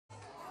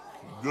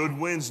Good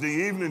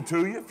Wednesday evening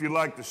to you. If you'd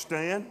like to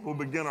stand, we'll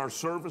begin our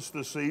service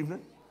this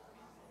evening.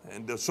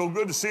 And so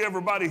good to see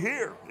everybody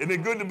here. Isn't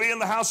it good to be in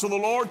the house of the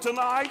Lord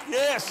tonight?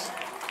 Yes.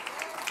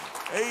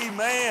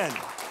 Amen.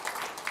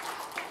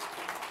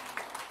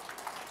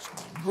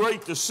 It's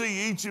great to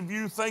see each of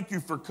you. Thank you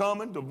for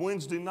coming to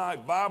Wednesday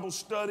night Bible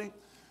study,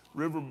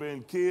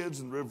 Riverbend Kids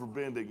and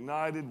Riverbend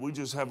Ignited. We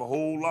just have a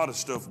whole lot of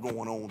stuff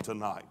going on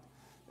tonight.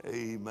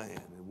 Amen.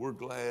 And we're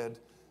glad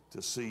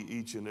to see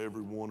each and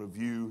every one of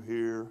you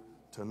here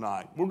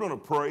tonight. We're going to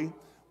pray.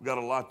 We've got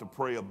a lot to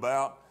pray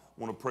about.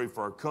 We want to pray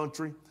for our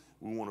country.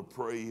 We want to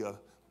pray.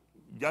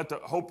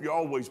 Hope you're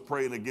always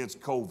praying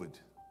against COVID.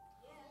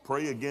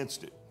 Pray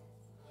against it.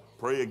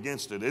 Pray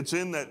against it. It's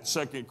in that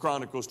 2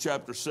 Chronicles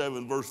chapter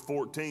 7, verse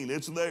 14.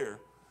 It's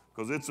there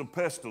because it's a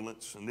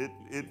pestilence and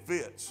it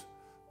fits.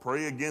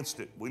 Pray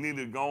against it. We need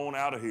to go on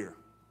out of here.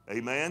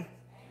 Amen?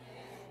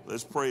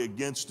 Let's pray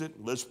against it.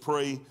 Let's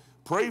pray.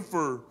 Pray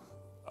for,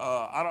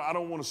 I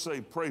don't want to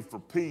say pray for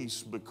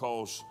peace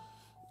because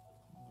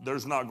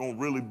there's not going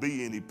to really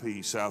be any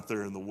peace out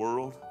there in the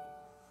world.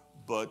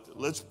 But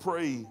let's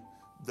pray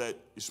that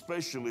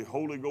especially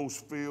Holy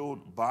Ghost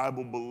filled,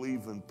 Bible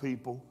believing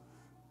people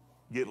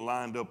get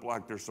lined up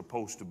like they're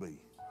supposed to be.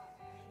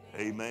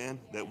 Amen.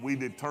 That we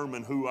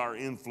determine who our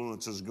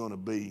influence is going to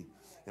be,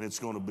 and it's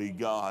going to be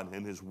God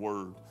and His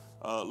Word.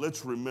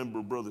 Let's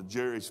remember Brother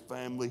Jerry's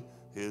family.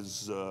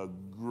 His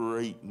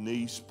great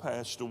niece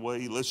passed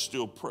away. Let's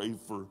still pray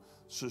for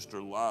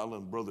Sister Lila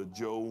and Brother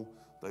Joe.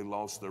 They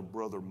lost their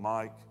brother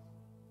Mike,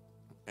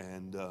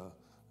 and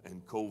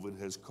COVID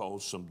has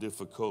caused some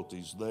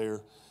difficulties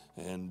there,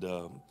 and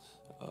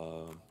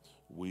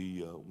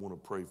we want to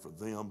pray for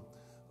them.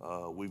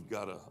 We've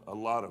got a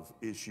lot of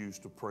issues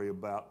to pray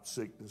about,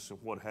 sickness and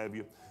what have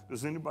you.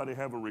 Does anybody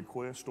have a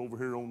request over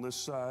here on this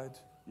side?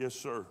 Yes,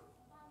 sir.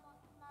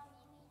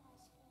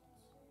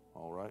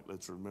 All right,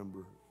 let's remember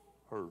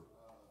her.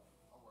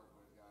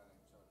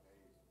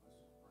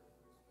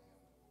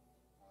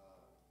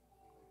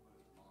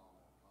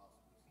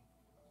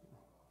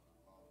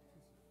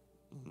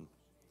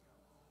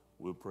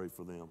 We'll pray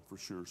for them for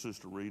sure.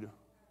 Sister Rita?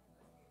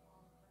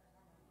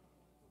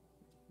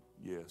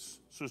 Yes.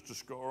 Sister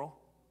Scarl?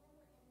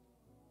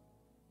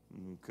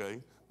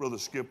 Okay. Brother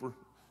Skipper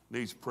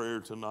needs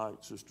prayer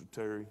tonight. Sister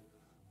Terry?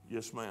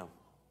 Yes, ma'am.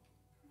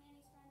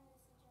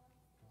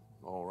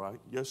 All right.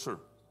 Yes, sir.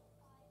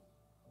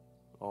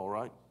 All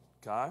right.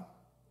 Kai?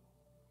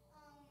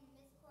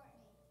 Miss Courtney.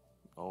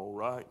 All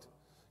right.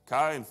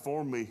 Kai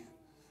informed me,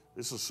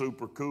 this is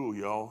super cool,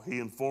 y'all. He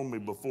informed me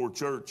before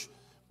church,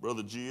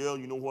 Brother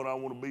GL, you know what I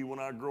want to be when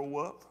I grow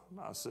up?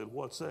 And I said,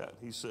 what's that?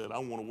 He said, I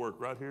want to work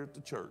right here at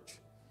the church.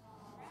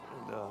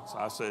 And so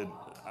I said,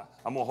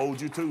 I'm going to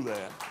hold you to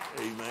that.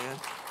 Amen.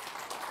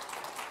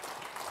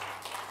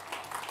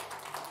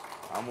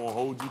 I'm going to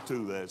hold you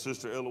to that.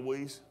 Sister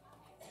Eloise?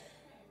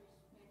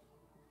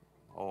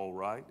 All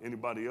right.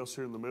 Anybody else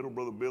here in the middle?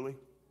 Brother Billy?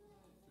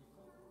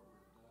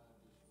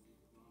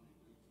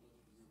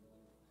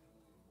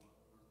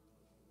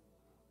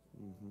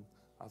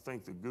 I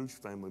think the Gooch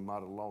family might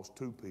have lost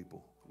 2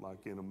 people,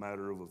 like in a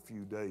matter of a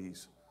few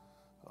days.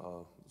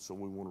 So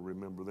we want to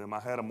remember them. I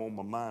had them on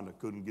my mind. I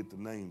couldn't get the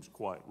names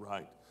quite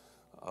right.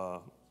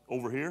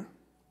 Over here,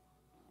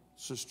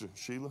 Sister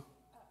Sheila?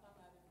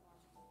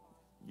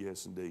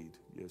 Yes, indeed.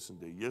 Yes,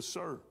 indeed. Yes,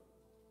 sir.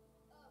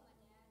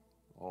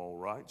 All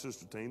right.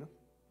 Sister Tina?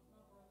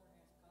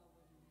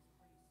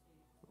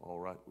 All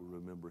right. We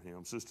remember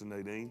him. Sister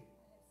Nadine?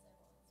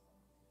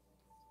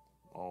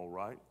 All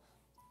right.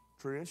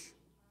 Trish?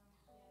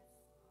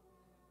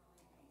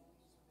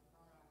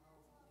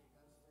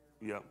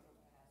 Yep,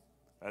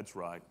 that's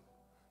right.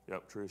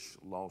 Yep, Trish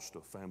lost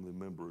a family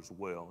member as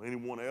well.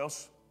 Anyone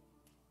else?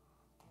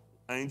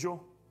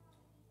 Angel?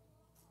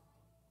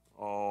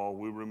 Oh,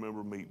 we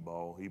remember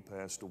Meatball. He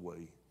passed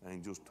away.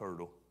 Angel's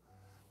turtle.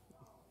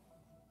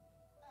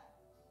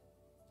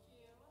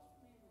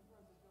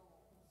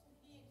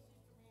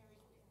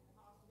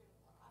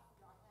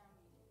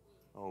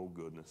 Oh,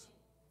 goodness.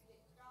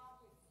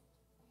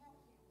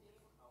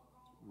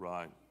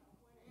 Right,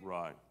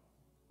 right,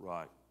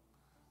 right.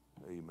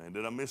 Amen.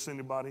 Did I miss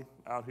anybody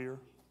out here?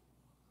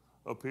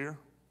 Up here?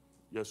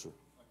 Yes, sir.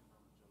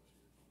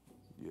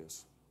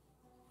 Yes.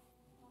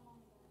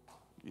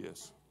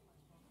 Yes.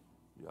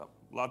 Yep.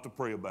 A lot to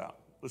pray about.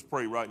 Let's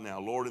pray right now.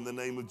 Lord, in the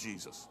name of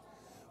Jesus,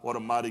 what a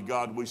mighty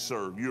God we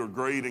serve. You are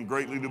great and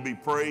greatly to be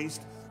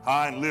praised,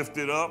 high and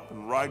lifted up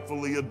and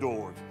rightfully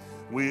adored.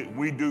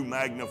 We do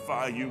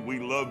magnify you. We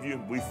love you.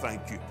 We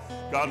thank you.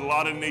 God, a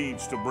lot of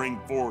needs to bring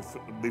forth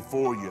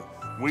before you.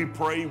 We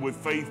pray with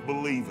faith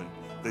believing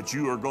that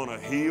you are going to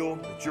heal,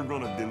 that you're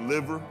going to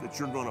deliver, that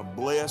you're going to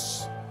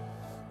bless.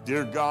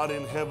 Dear God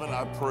in heaven,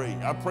 I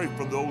pray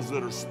for those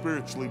that are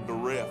spiritually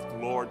bereft,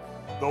 Lord,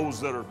 those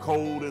that are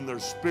cold in their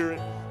spirit.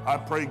 I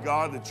pray,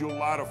 God, that you'll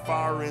light a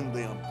fire in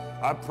them.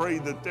 I pray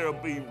that there'll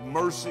be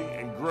mercy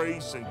and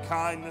grace and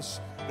kindness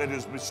that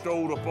is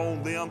bestowed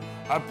upon them.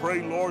 I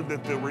pray, Lord,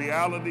 that the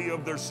reality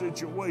of their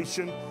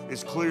situation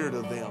is clear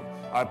to them.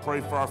 I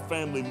pray for our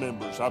family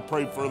members. I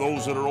pray for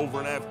those that are over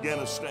in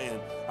Afghanistan.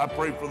 I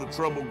pray for the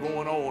trouble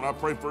going on. I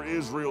pray for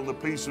Israel, the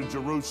peace of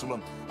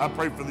Jerusalem. I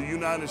pray for the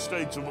United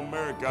States of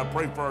America. I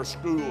pray for our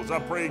schools. I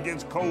pray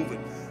against COVID.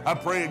 I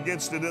pray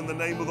against it in the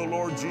name of the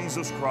Lord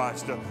Jesus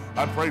Christ.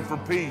 I pray for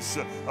peace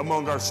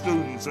among our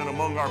students and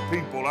among our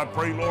people. I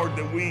pray, Lord,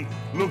 that we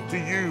look to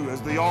you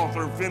as the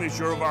author and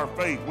finisher of our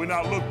faith. We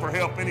not look for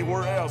help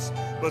anywhere else,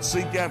 but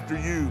seek after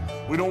you.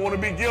 We don't want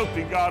to be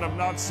guilty, God, of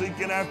not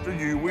seeking after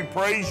you. We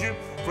praise you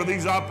for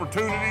these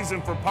opportunities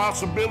and for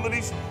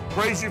possibilities.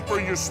 Praise you for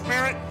your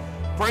spirit.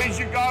 Praise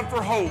you, God,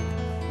 for hope.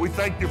 We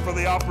thank you for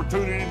the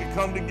opportunity to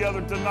come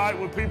together tonight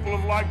with people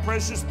of like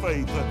precious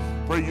faith.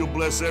 Pray you'll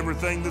bless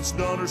everything that's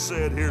done or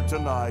said here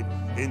tonight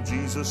in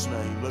Jesus'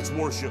 name. Let's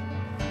worship.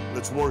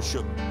 Let's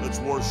worship. Let's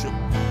worship.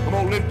 Come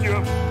on, lift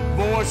your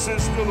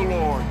voices to the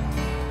Lord.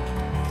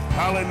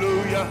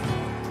 Hallelujah.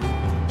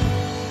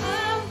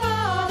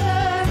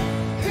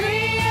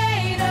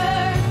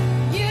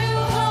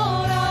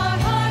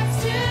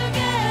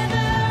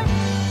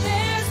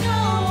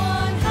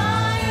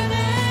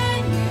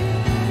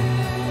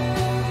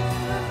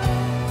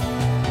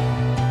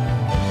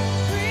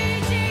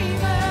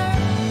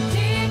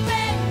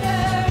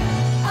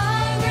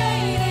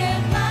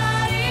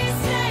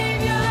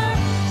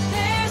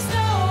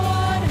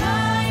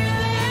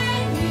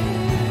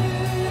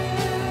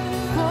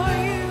 For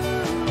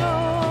you,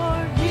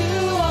 Lord.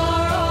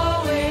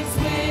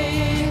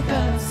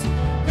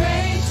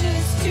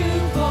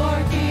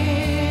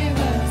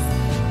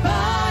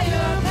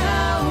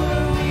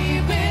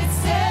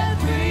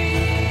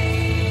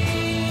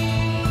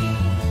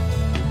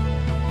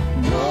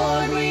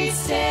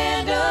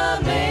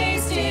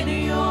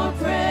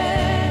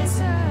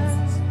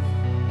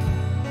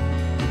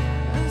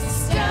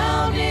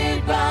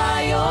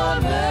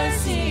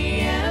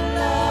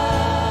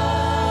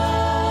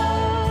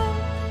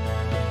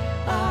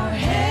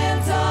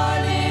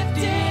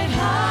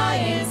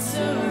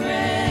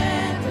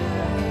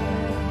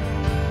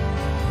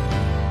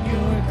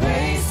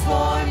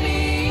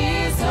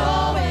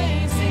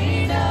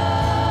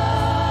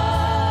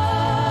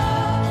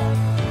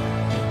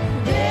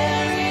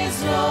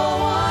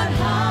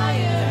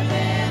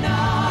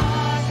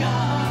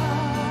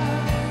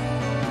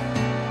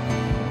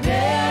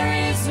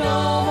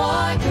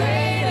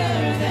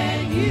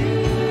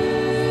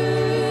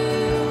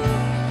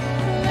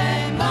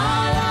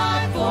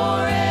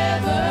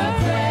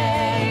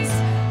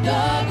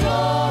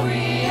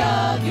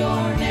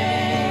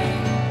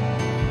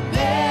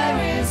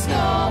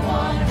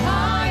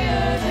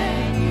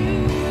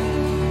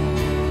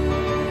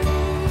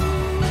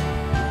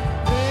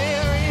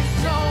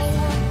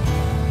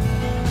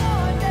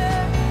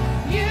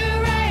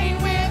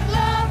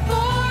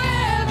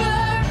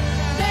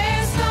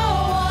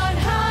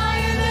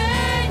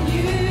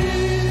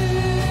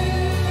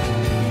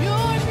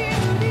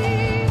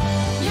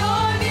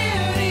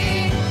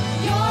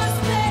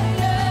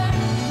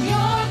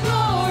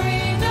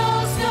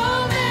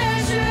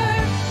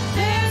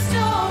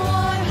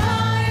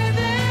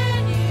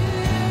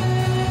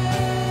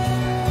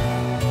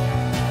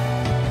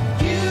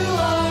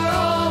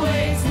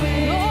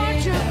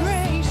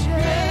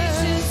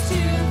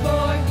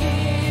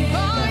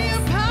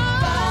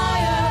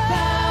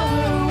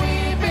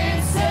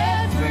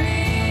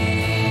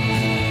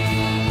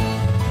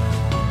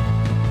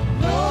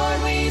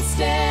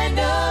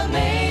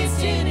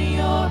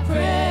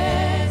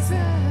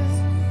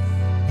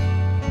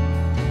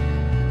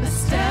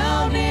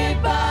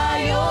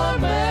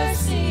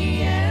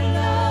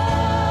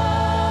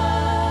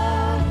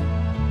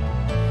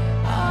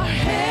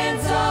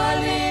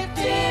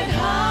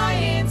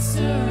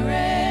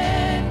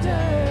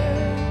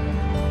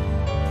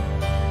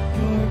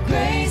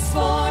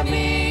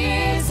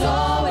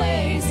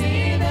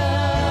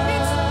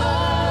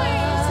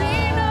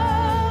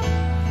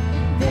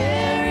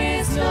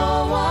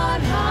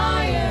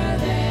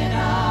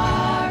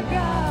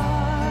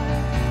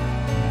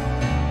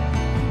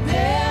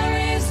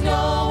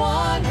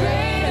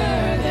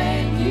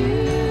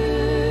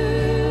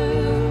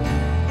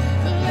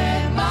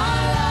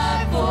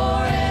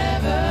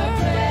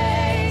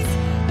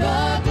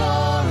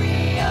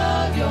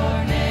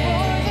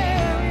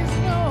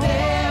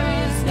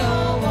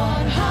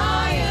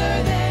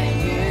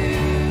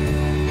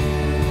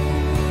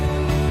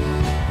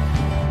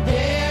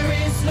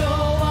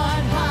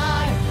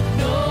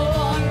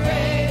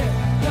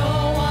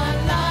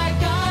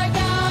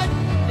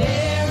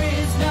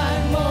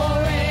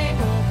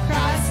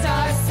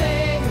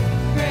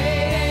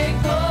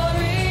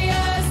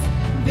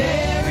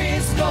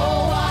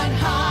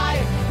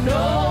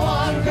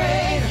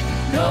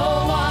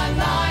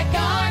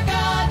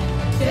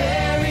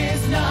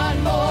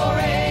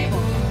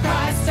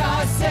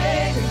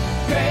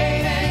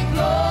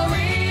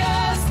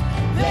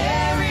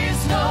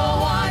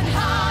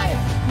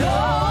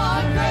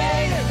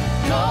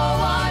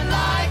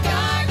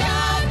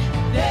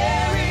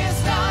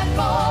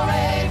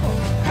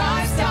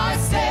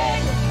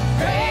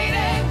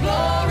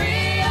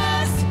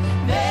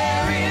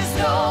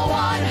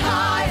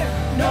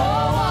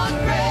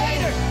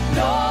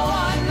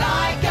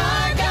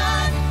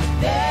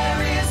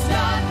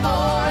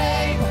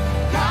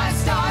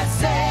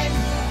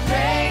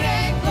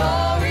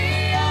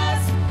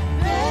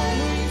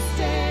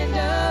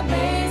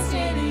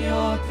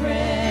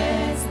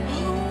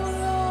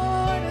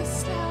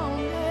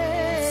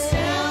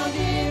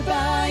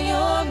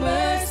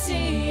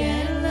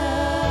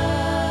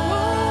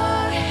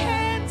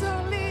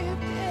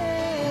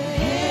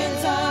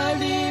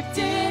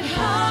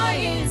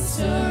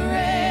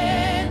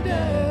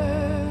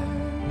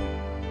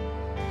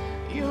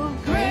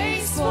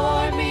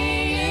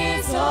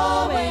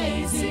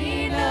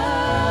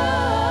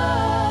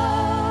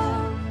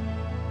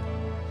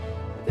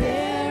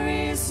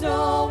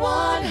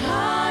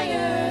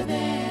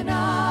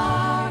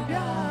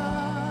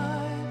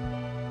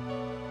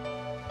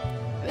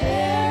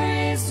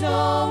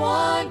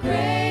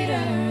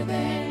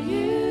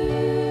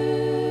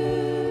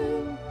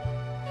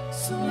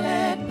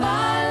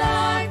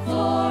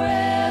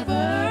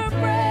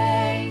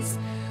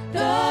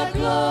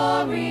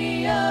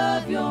 glory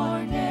of your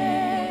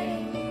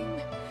name.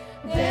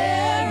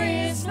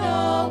 There is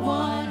no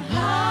one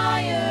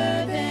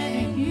higher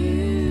than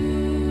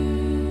you.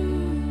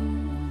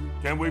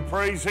 Can we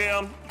praise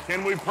him?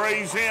 Can we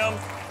praise him?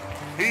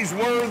 He's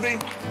worthy.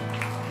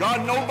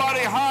 God, nobody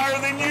higher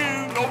than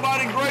you,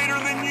 nobody greater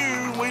than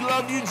you. We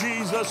love you,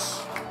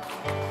 Jesus.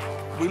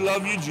 We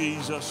love you,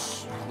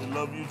 Jesus. We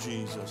love you,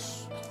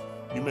 Jesus.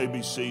 You may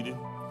be seated.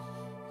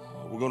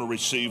 We're going to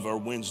receive our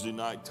Wednesday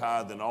night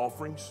tithe and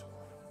offerings.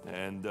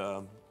 And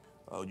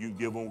you can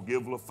give on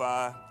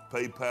Givelify,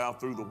 PayPal,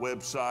 through the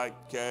website,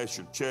 cash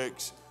or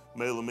checks.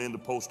 Mail them into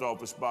Post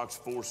Office Box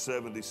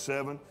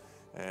 477.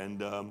 And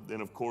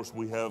then, of course,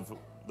 we have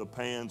the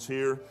pans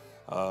here.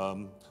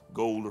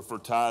 Gold are for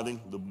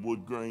tithing. The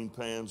wood grain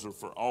pans are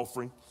for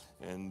offering.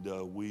 And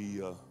I'm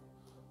going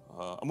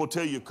to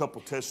tell you a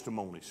couple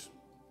testimonies.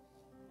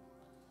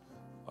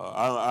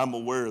 I'm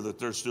aware that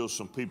there's still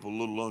some people a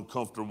little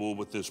uncomfortable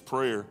with this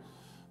prayer.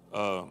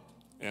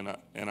 And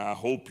I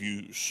hope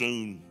you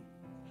soon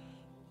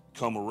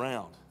come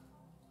around.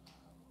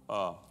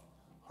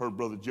 Heard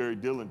Brother Jerry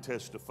Dillon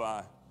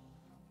testify.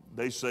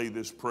 They say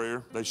this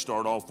prayer. They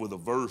start off with a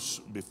verse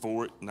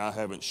before it, and I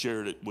haven't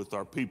shared it with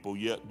our people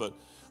yet, but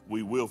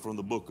we will from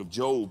the book of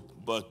Job.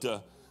 But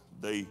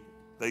they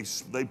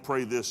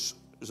pray this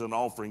as an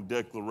offering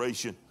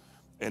declaration.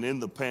 And in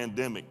the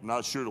pandemic,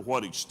 not sure to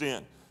what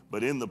extent,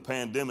 but in the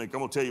pandemic, I'm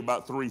going to tell you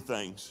about three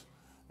things.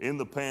 In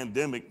the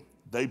pandemic,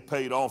 they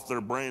paid off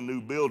their brand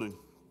new building,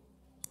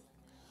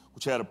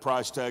 which had a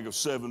price tag of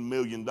 $7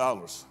 million.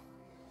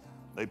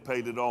 They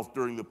paid it off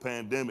during the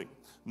pandemic.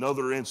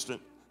 Another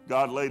instant,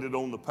 God laid it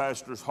on the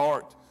pastor's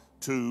heart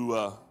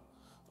to,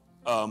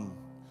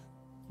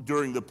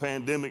 during the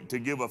pandemic, to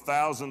give a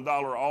 $1,000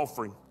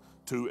 offering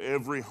to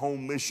every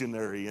home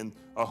missionary. And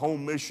a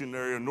home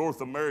missionary, a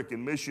North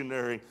American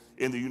missionary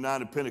in the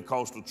United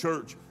Pentecostal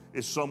Church,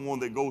 is someone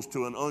that goes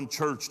to an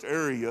unchurched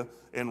area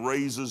and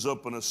raises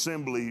up an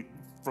assembly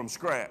from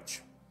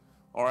scratch.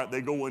 All right, they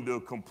go into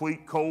a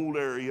complete cold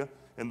area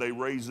and they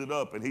raise it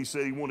up. And he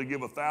said he wanted to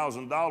give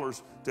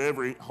 $1,000 to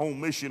every home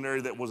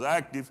missionary that was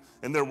active,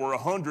 and there were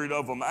 100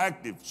 of them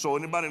active. So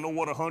anybody know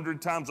what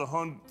 100 times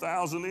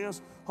 100,000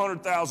 is?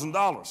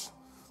 $100,000.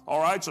 All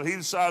right, so he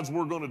decides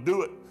we're going to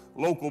do it.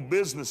 Local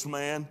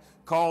businessman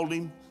called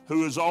him,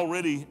 who has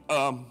already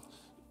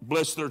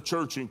blessed their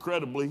church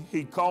incredibly.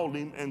 He called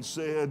him and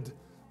said,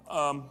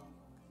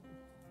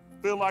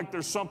 feel like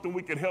there's something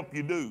we can help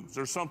you do. Is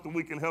there something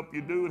we can help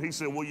you do? And he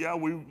said, well, yeah,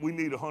 we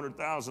need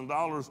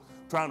 $100,000,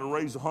 trying to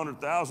raise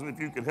 $100,000 if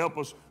you could help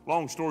us.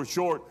 Long story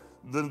short,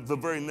 the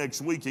very next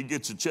week he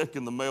gets a check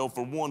in the mail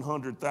for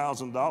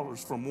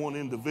 $100,000 from one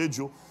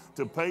individual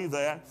to pay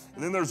that.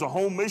 And then there's a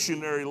home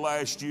missionary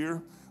last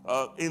year,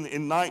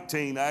 in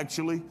 19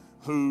 actually,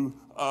 who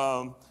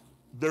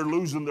they're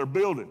losing their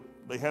building.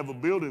 They have a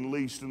building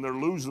leased and they're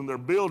losing their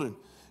building.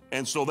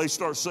 And so they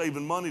start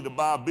saving money to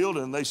buy a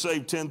building, and they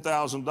save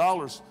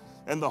 $10,000.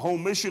 And the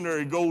home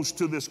missionary goes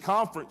to this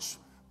conference,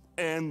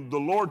 and the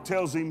Lord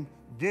tells him,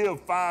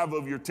 give 5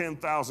 of your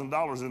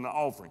 $10,000 in the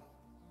offering.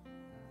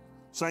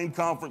 Same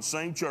conference,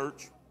 same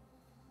church.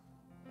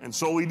 And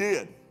so he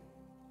did.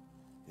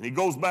 And he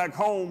goes back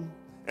home,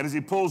 and as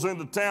he pulls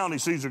into town, he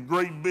sees a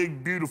great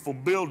big beautiful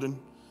building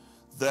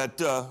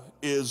that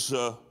is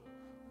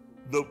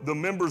the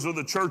members of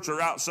the church are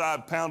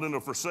outside pounding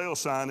a for sale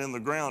sign in the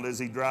ground as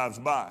he drives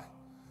by.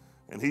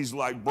 And he's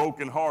like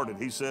brokenhearted.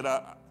 He said,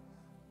 I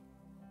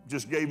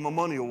just gave my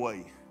money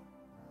away.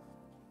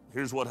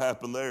 Here's what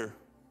happened there.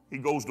 He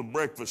goes to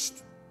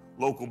breakfast.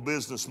 Local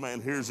businessman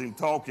hears him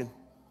talking.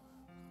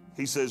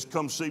 He says,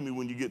 come see me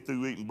when you get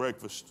through eating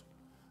breakfast.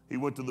 He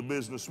went to the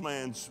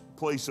businessman's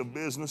place of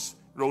business,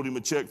 wrote him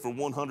a check for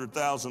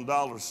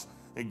 $100,000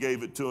 and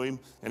gave it to him.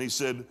 And he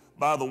said,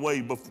 by the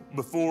way,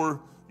 before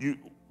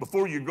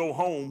you go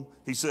home,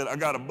 he said, I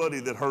got a buddy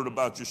that heard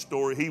about your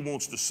story. He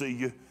wants to see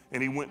you.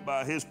 And he went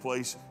by his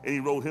place and he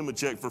wrote him a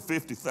check for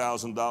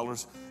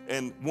 $50,000.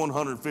 And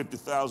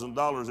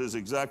 $150,000 is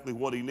exactly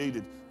what he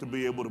needed to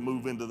be able to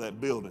move into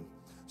that building.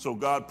 So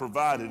God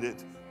provided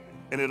it.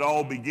 And it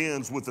all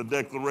begins with a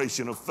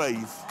declaration of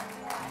faith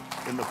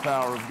in the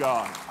power of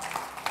God.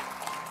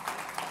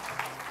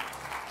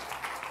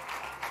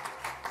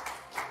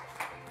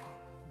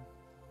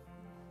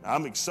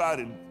 I'm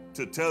excited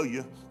to tell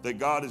you that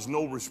God is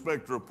no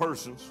respecter of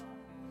persons.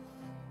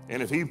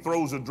 And if he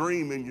throws a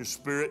dream in your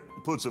spirit,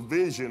 puts a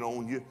vision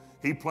on you,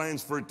 he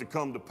plans for it to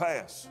come to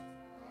pass,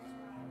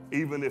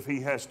 even if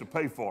he has to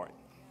pay for it.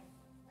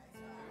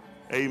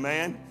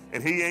 Amen?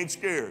 And he ain't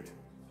scared.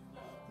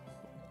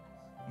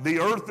 The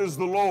earth is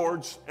the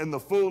Lord's and the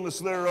fullness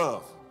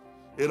thereof.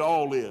 It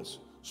all is.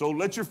 So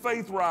let your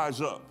faith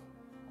rise up.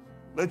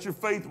 Let your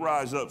faith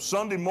rise up.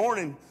 Sunday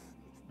morning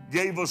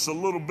gave us a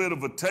little bit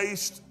of a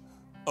taste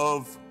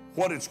of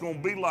what it's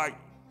going to be like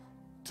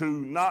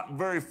to not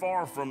very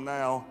far from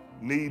now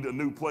need a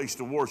new place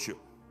to worship.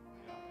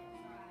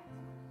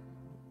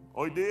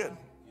 Oh, he did.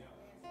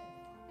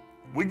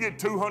 We get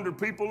 200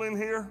 people in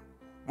here,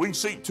 we can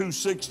seat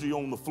 260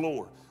 on the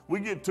floor. We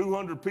get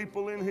 200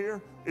 people in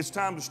here, it's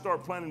time to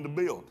start planning to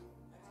build.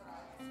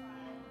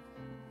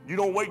 You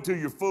don't wait till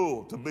you're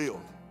full to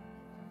build.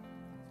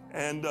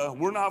 And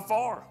we're not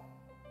far.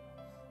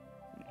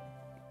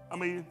 I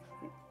mean,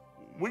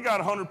 we got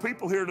 100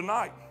 people here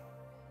tonight.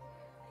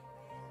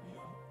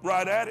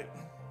 Right at it.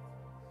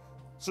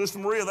 Sister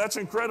Maria, that's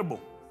incredible.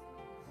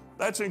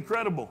 That's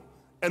incredible.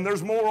 And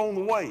there's more on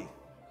the way.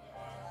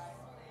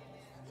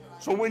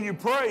 So when you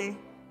pray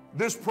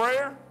this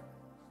prayer,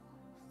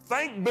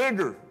 think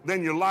bigger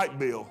than your light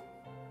bill.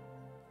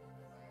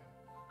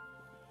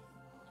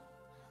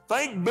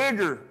 Think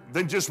bigger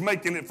than just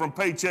making it from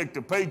paycheck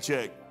to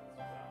paycheck.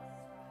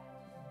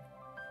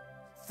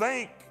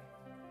 Think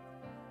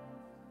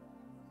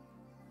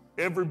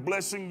every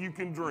blessing you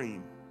can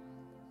dream.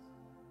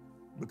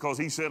 Because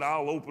he said,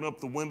 I'll open up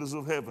the windows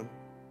of heaven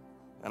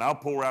and I'll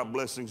pour out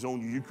blessings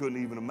on you you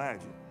couldn't even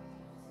imagine.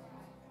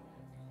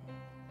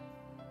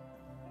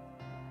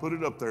 Put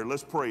it up there.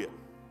 Let's pray it.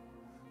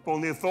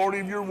 Upon the authority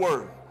of your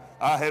word,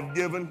 I have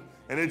given,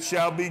 and it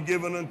shall be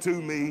given unto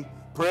me,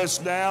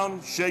 pressed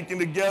down, shaken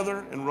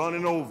together, and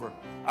running over.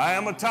 I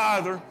am a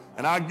tither,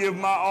 and I give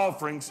my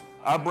offerings.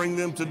 I bring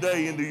them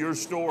today into your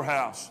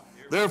storehouse.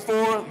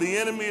 Therefore, the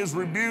enemy is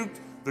rebuked,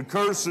 the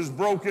curse is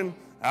broken,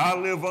 I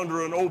live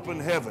under an open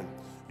heaven.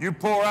 You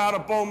pour out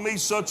upon me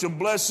such a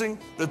blessing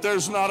that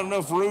there's not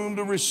enough room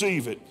to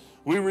receive it.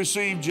 We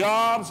receive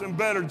jobs and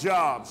better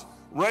jobs,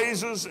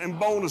 raises and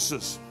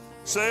bonuses,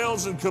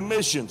 sales and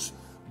commissions,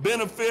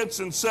 benefits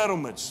and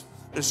settlements,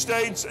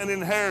 estates and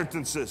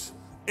inheritances,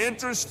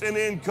 interest and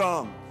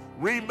income,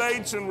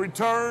 rebates and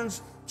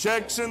returns,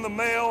 checks in the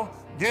mail,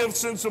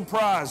 gifts and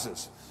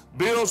surprises,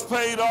 bills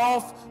paid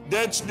off,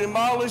 debts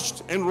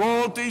demolished, and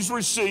royalties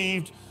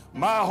received.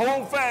 My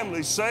whole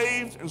family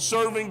saved and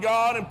serving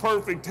God in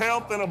perfect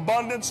health and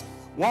abundance,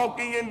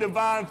 walking in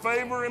divine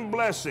favor and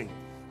blessing.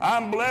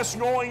 I'm blessed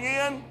going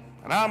in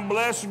and I'm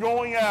blessed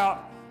going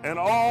out, and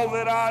all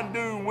that I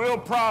do will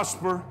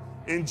prosper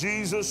in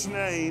Jesus'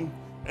 name.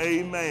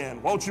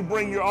 Amen. Won't you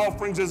bring your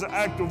offerings as an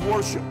act of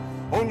worship?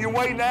 On your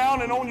way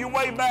down and on your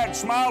way back,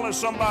 smile at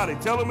somebody.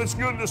 Tell them it's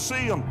good to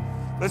see them.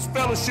 Let's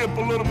fellowship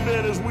a little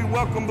bit as we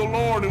welcome the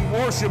Lord and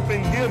worship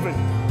and giving.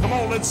 Come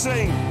on, let's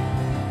sing.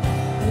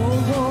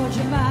 Oh, Lord,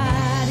 you're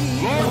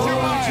mighty. Lord,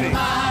 you're mighty.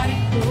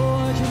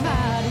 Lord, you're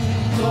mighty.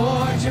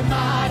 Lord, you're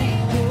mighty.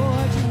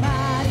 Lord, you're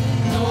mighty.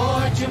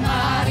 Lord, you're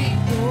mighty.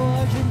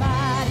 Lord, you're mighty.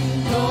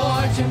 Lord,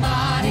 you're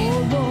mighty.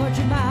 Oh,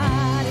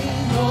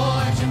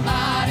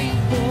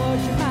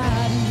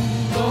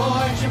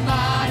 Lord, you're mighty. Lord, you're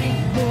mighty.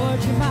 Lord, you're mighty.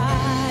 Lord, you're mighty.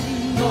 Lord, you're mighty.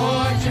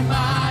 Lord, you're mighty. Lord, you're mighty. Lord, you're mighty. Oh, Lord, you're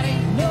mighty.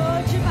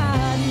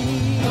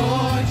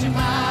 Lord, you're mighty. Lord, you're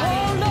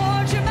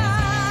mighty.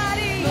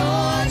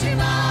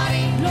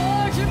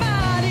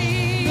 Lord,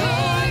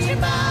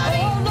 you're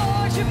mighty. Oh,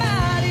 Lord, you're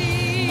mighty.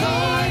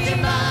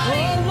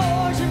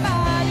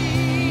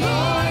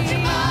 Lord, you're mighty. Oh, Lord,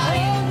 you're mighty. Lord, you're mighty. Oh,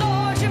 Lord,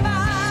 you're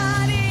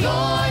mighty.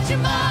 Lord,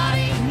 you're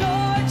mighty.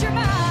 Lord,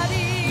 you're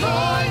mighty.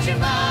 Lord, you're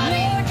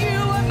mighty. Lord,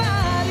 you are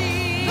mighty.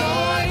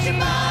 Lord, you're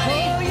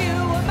mighty. Oh, you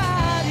are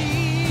mighty.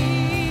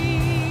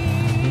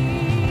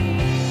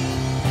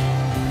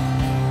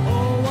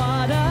 Oh,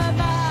 what a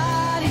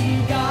mighty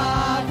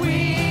God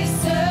we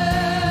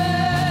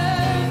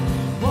serve.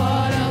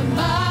 What a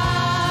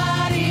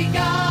mighty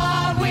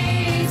God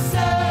we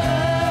serve.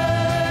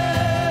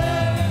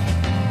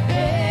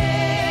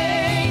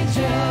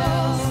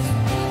 Angels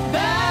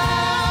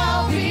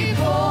bow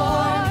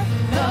before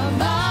the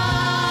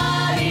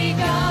mighty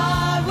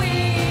God we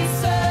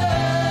serve.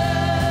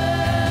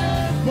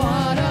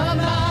 What a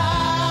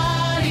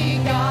mighty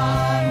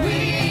God we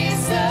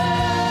serve.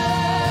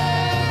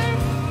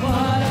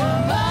 What a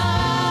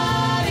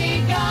mighty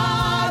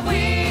God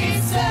we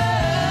serve.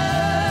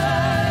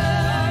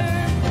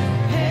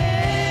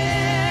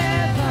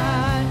 Heaven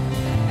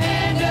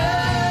and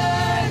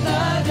earth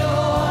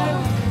adore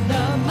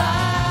the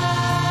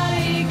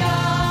mighty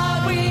God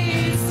we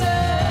serve.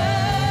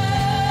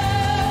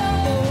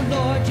 Oh,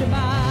 Lord, you're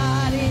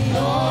mighty.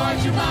 Lord,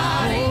 you're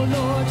mighty. Oh,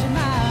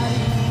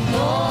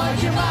 Lord,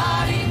 you're mighty. Lord, you're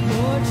mighty.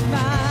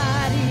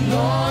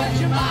 Lord, you're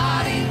mighty. Lord, you're mighty.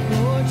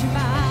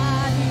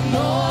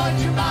 Lord,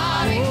 you're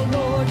mighty.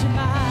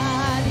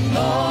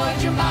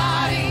 Lord, you're mighty. Oh, Lord, you're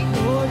mighty.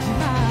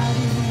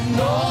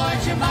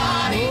 Lord, you're mighty. Lord, you're mighty. Lord, you're mighty.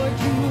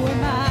 Lord, you are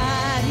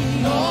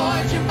mighty.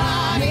 Lord, you're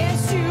mighty.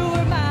 Yes, you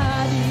are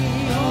mighty.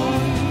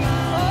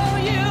 Oh,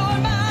 you are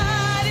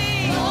mighty.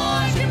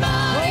 Lord, you're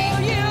mighty. Oh,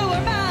 you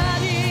are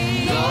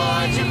mighty.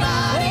 Lord, you're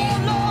mighty.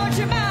 Oh, Lord,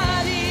 you're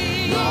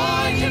mighty.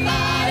 Lord, you're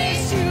mighty.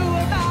 Yes, you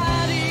are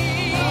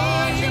mighty.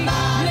 Lord, you're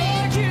mighty.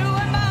 Lord, you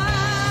are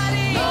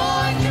mighty.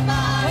 Lord, you're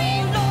mighty.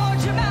 Oh, Lord,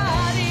 you're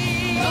mighty.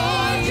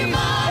 Lord, you're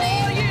mighty.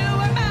 Oh, you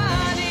are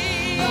mighty.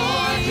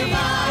 Lord, you're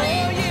mighty.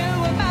 Oh, you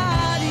are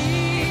mighty.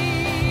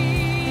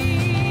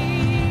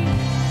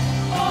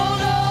 Oh,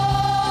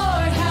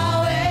 Lord, how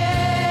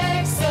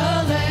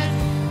excellent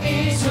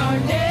is your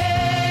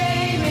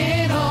name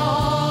in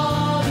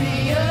all the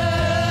earth.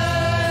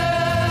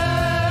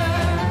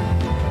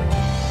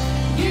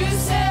 You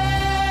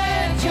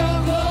set your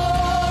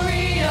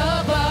glory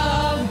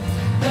above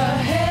the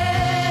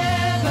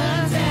heavens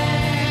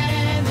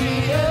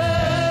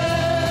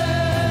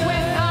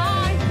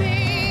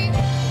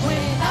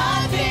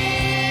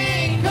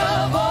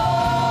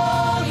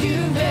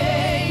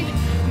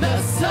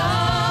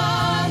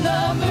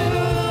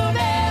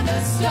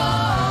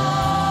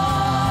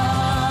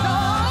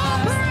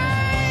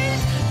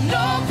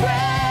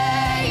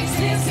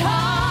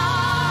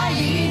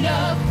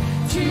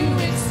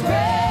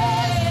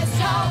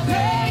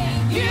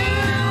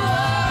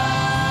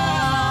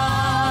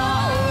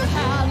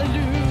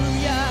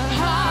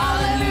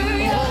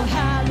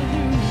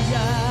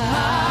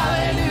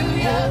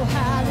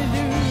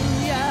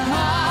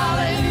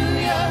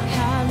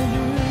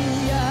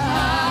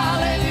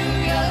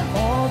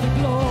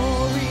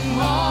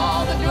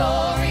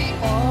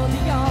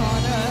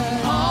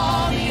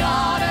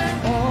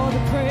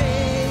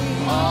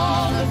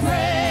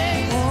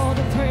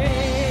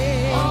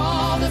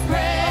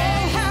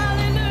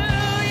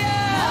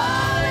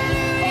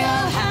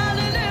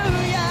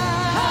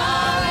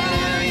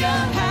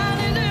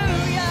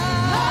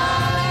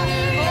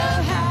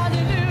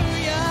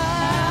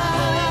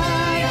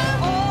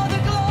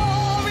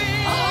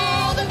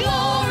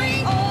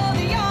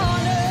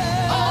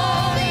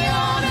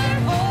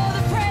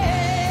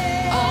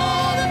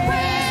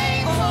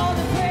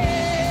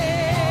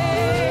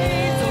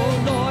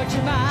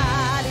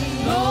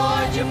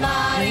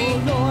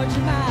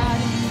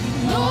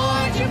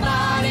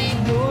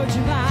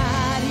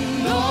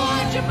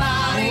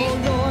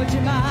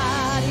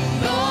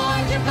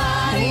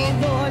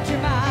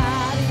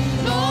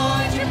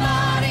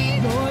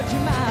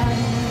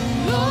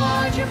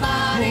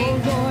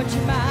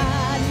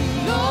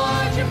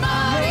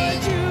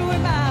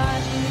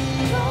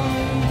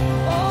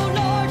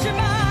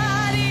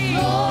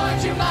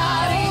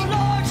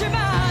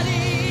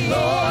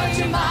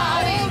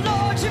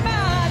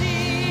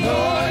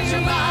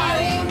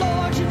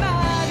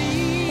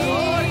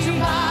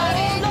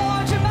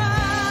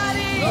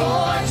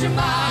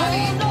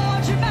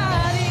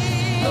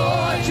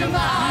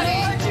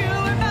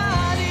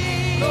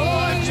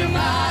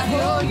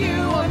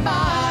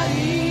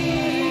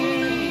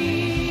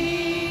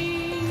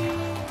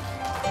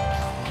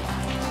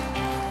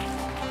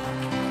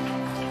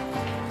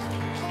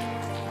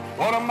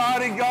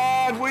mighty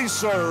God we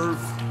serve.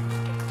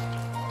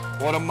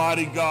 What a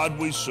mighty God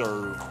we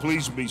serve.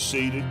 Please be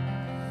seated.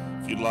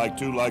 If you'd like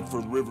to, like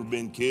for the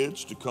Riverbend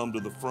kids to come to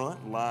the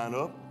front, line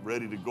up,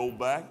 ready to go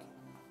back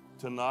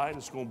tonight.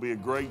 It's going to be a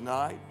great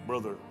night.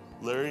 Brother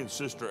Larry and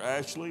Sister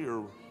Ashley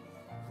are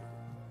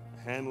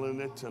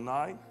handling it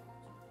tonight.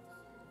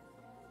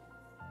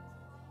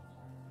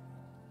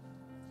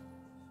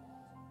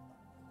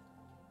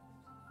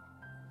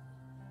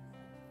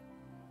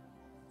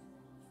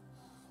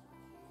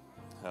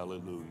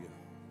 Hallelujah.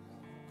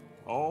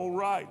 All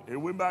right, here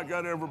we back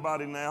got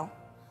everybody now.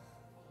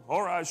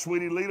 All right,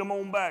 sweetie, lead them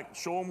on back.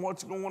 Show them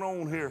what's going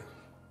on here.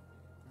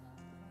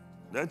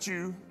 That's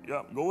you.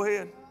 Yep, go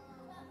ahead.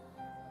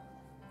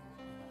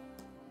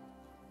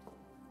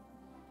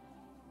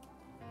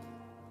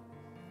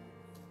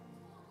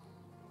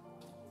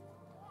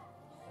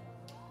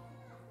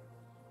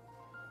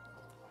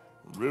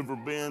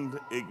 Riverbend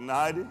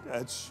Ignited,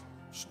 that's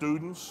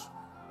students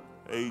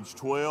age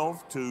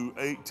 12 to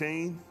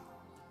 18.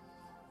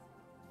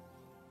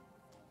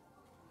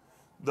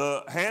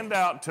 The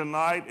handout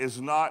tonight is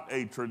not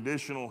a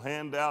traditional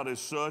handout as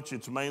such.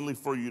 It's mainly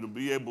for you to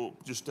be able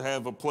just to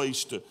have a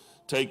place to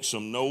take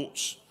some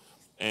notes.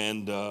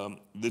 And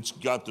it's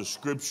got the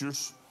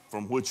scriptures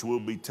from which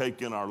we'll be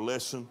taking our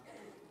lesson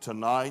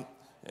tonight.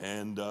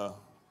 And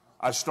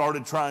I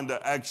started trying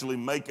to actually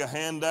make a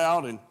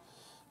handout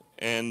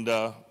and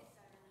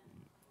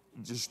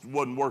just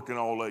wasn't working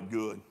all that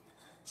good.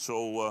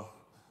 So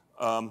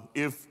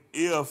if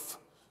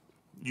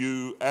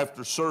you,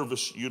 after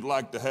service, you'd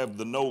like to have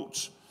the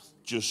notes,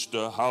 just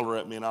holler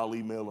at me and I'll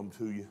email them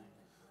to you.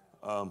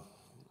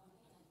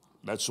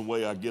 That's the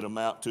way I get them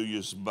out to you,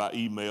 is by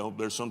email.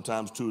 There's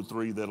sometimes 2 or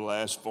 3 that'll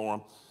ask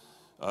for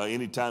them.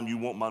 Anytime you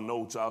want my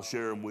notes, I'll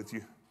share them with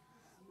you.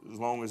 As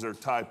long as they're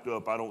typed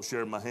up, I don't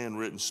share my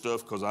handwritten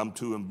stuff because I'm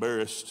too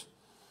embarrassed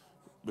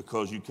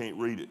because you can't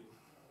read it.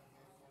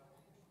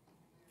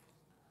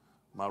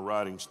 My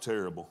writing's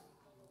terrible.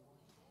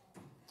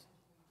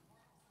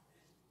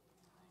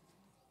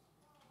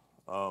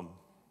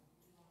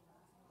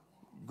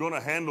 Going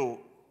to handle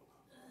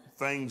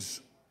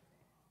things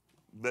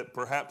that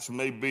perhaps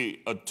may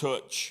be a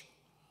touch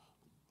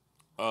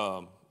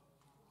I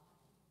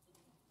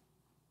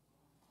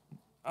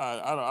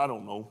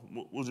don't know.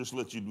 We'll just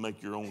let you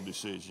make your own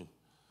decision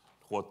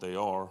what they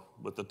are.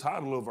 But the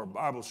title of our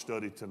Bible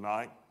study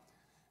tonight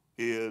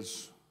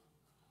is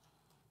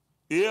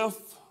If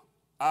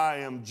I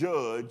Am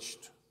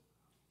Judged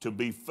to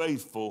Be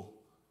Faithful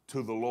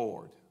to the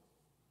Lord.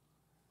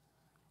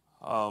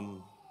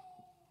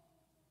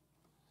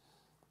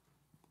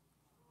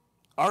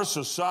 Our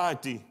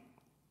society,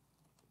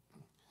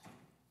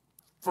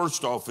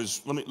 first off,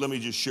 is let me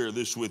just share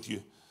this with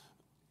you.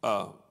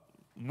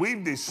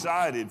 We've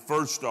decided,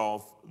 first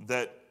off,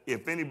 that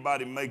if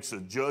anybody makes a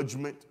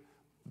judgment,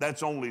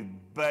 that's only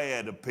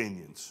bad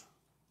opinions.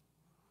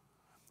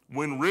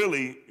 When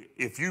really,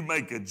 if you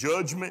make a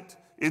judgment,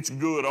 it's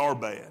good or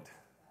bad.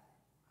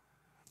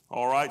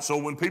 All right, so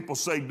when people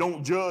say,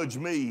 don't judge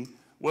me,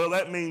 well,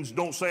 that means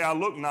don't say I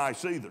look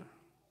nice either.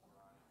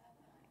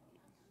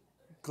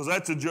 Because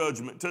that's a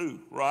judgment too,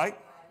 right?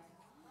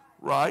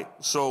 Right?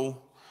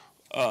 So,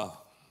 I'm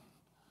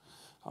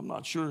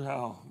not sure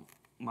how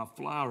my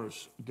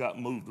flowers got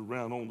moved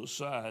around on the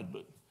side,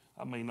 but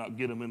I may not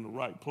get them in the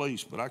right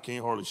place, but I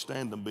can't hardly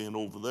stand them being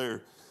over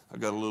there. I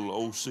got a little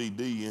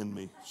OCD in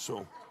me,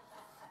 so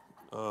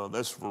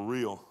that's for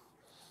real.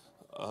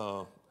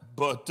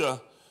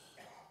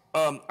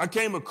 I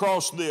came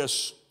across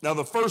this. Now,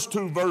 the first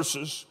 2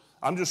 verses,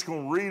 I'm just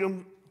going to read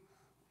them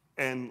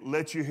and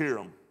let you hear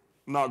them.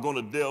 I'm not going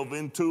to delve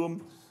into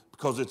them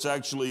because it's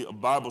actually a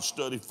Bible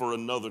study for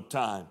another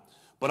time.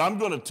 But I'm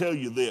going to tell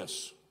you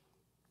this.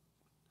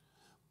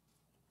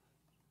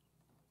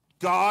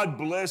 God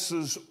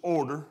blesses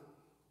order.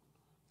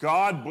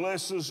 God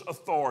blesses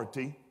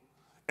authority.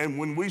 And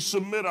when we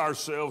submit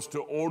ourselves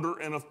to order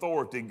and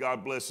authority,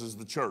 God blesses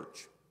the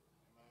church.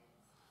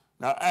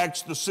 Now,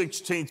 Acts the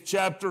 16th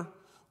chapter,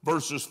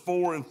 verses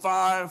 4 and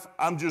 5,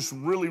 I'm just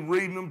really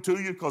reading them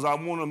to you because I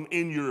want them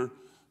in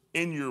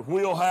your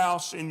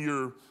wheelhouse, in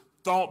your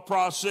thought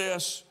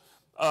process,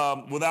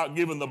 without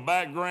giving the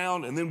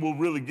background, and then we'll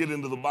really get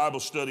into the Bible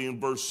study in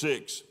verse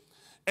 6.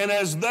 And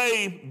as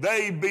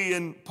they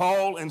being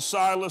Paul and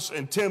Silas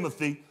and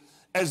Timothy,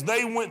 as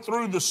they went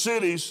through the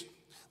cities,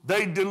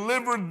 they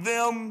delivered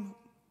them,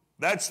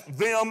 that's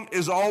them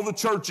is all the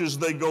churches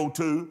they go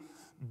to,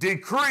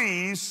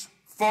 decrees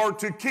for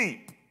to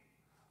keep.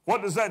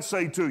 What does that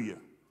say to you?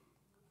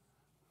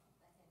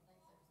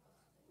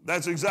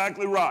 That's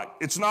exactly right.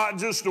 It's not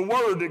just a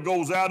word that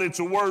goes out, it's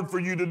a word for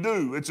you to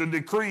do. It's a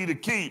decree to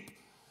keep.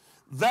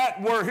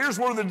 Here's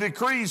where the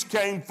decrees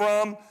came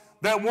from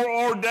that were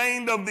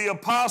ordained of the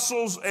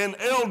apostles and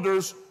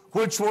elders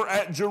which were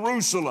at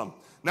Jerusalem.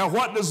 Now,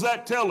 what does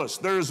that tell us?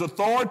 There's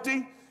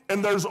authority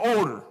and there's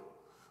order.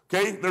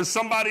 Okay? There's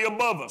somebody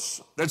above us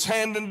that's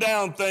handing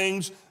down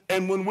things,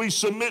 and when we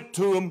submit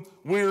to them,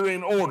 we're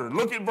in order.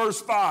 Look at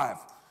verse 5.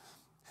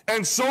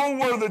 And so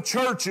were the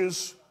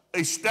churches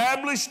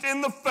established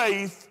in the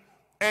faith,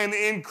 and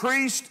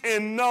increased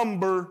in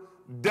number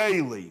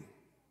daily.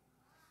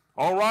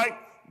 All right?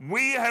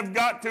 We have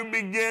got to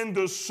begin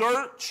to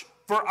search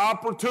for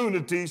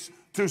opportunities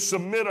to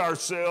submit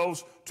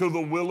ourselves to the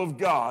will of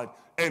God.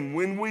 And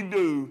when we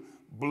do,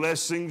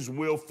 blessings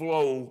will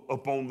flow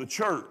upon the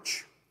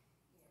church.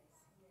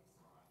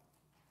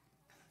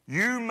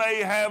 You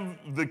may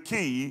have the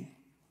key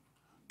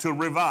to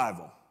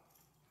revival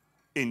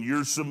in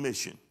your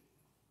submission.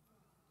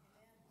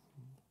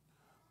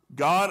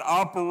 God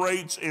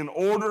operates in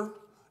order,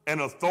 and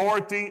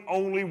authority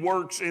only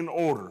works in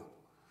order.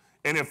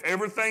 And if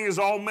everything is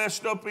all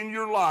messed up in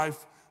your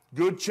life,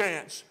 good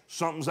chance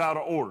something's out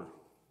of order.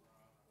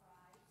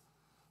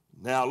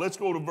 Now, let's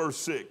go to verse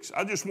 6.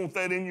 I just want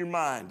that in your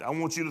mind. I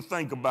want you to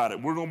think about it.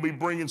 We're going to be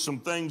bringing some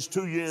things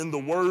to you in the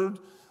Word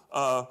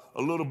a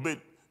little bit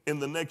in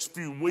the next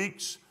few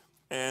weeks.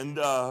 And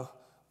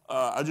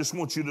I just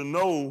want you to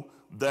know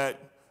that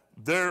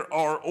there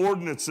are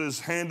ordinances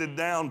handed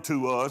down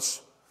to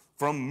us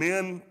from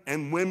men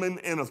and women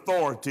in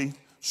authority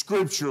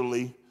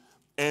scripturally,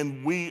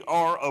 and we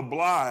are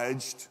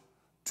obliged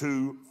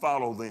to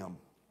follow them.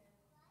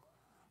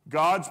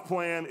 God's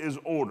plan is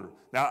order.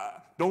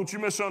 Now, don't you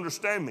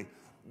misunderstand me.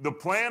 The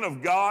plan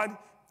of God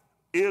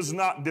is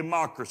not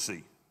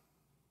democracy.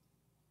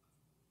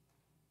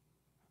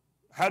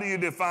 How do you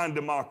define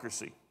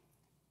democracy?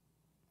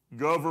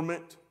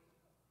 Government.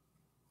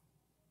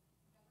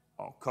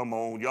 Oh, come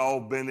on. Y'all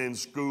been in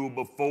school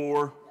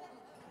before.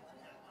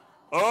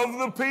 Of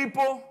the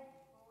people,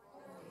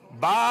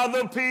 by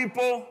the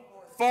people,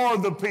 for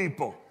the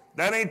people.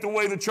 That ain't the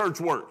way the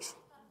church works.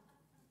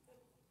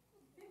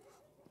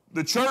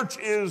 The church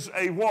is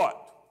a what?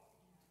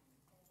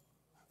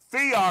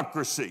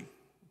 Theocracy,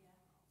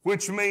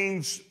 which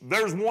means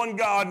there's one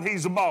God and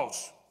he's the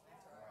boss.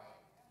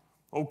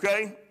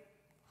 Okay?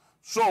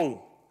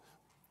 So,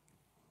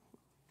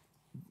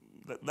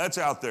 that's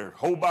out there.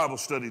 Whole Bible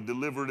study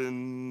delivered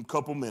in a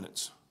couple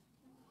minutes.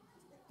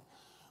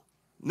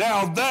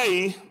 Now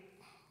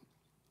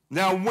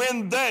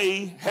when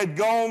they had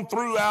gone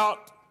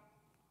throughout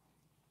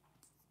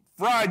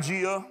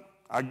Phrygia,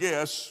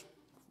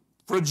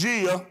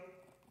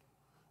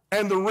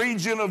 and the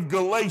region of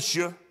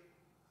Galatia,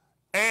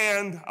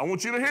 and, I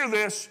want you to hear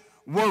this,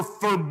 were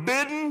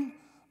forbidden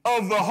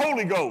of the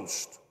Holy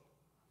Ghost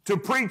to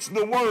preach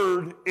the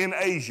word in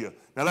Asia.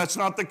 Now, that's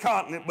not the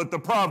continent, but the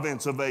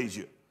province of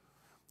Asia.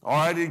 All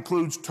right, it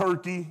includes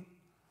Turkey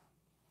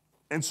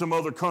and some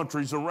other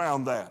countries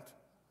around that.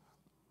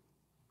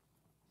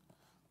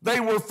 They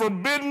were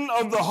forbidden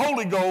of the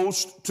Holy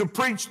Ghost to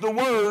preach the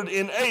word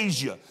in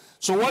Asia.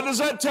 So what does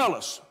that tell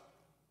us?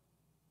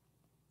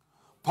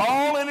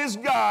 Paul and his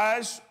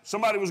guys,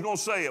 somebody was going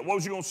to say it. What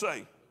was you going to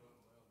say?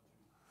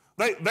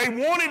 They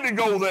wanted to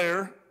go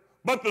there,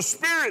 but the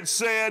Spirit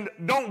said,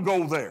 don't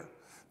go there.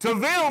 To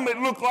them, it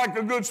looked like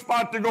a good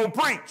spot to go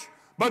preach.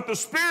 But the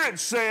Spirit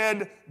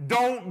said,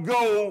 don't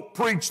go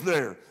preach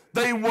there.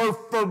 They were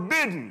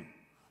forbidden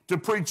to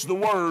preach the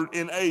word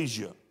in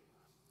Asia.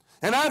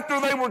 And after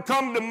they were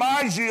come to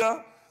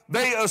Mysia,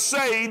 they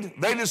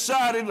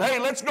decided, hey,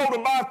 let's go to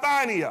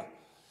Bithynia.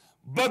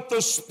 But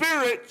the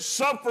Spirit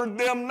suffered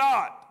them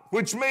not,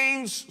 which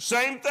means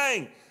same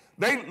thing.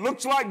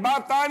 Looks like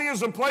Bithynia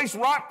is a place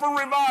ripe for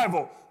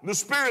revival. The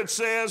Spirit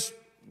says,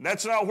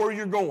 that's not where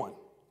you're going.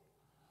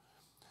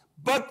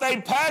 But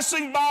they,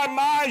 passing by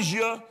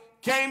Mysia,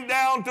 came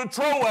down to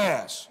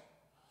Troas.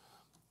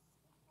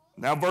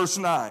 Now verse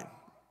 9.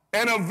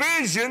 And a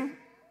vision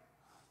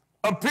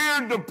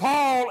appeared to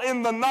Paul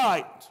in the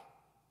night.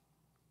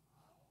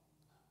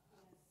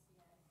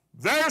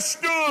 There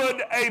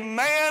stood a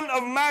man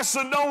of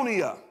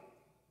Macedonia.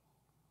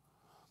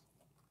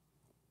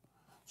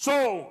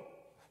 So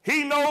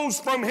he knows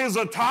from his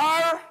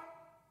attire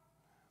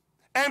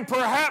and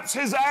perhaps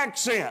his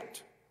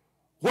accent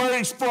where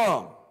he's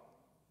from.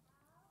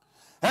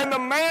 And the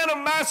man of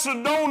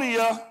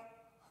Macedonia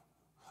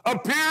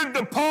appeared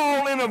to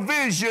Paul in a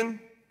vision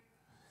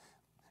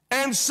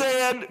and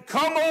said,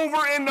 come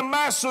over into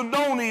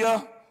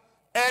Macedonia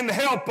and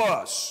help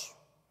us.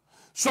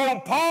 So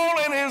Paul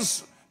and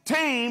his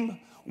team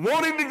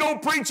wanted to go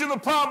preach in the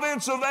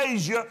province of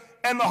Asia,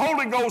 and the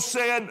Holy Ghost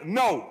said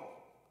no.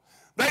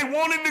 They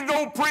wanted to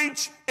go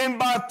preach in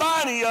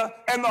Bithynia,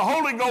 and the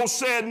Holy Ghost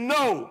said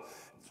no.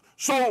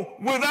 So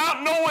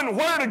without knowing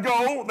where to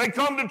go, they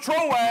come to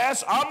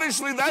Troas.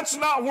 Obviously, that's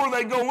not where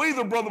they go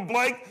either, Brother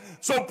Blake.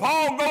 So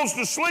Paul goes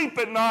to sleep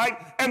at night,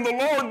 and the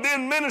Lord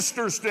then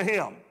ministers to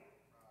him.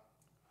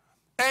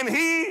 And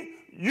he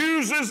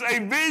uses a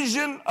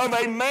vision of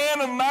a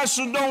man of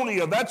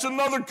Macedonia. That's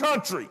another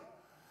country.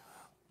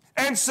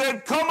 And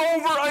said, come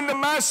over into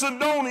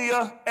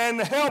Macedonia and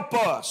help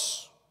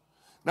us.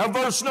 Now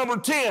verse number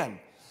 10.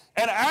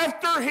 And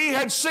after he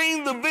had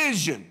seen the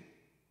vision,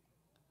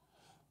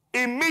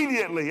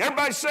 immediately,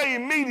 everybody say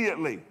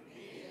immediately,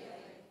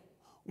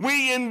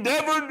 we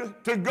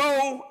endeavored to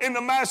go into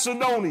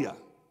Macedonia.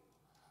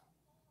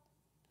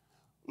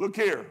 Look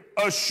here.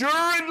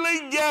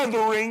 Assuredly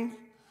gathering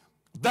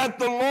that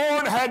the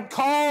Lord had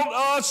called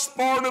us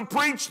for to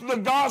preach the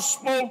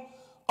gospel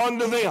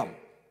unto them.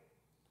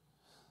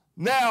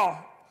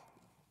 Now,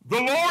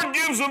 the Lord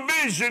gives a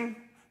vision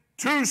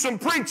to some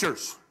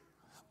preachers,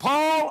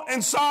 Paul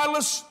and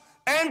Silas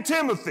and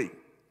Timothy.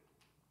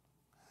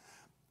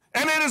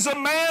 And it is a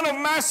man of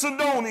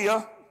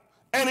Macedonia,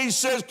 and he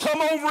says,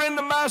 come over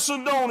into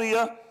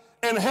Macedonia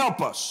and help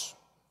us.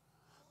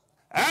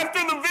 After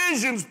the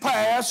vision's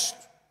passed,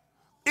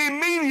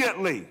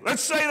 immediately,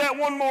 let's say that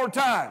one more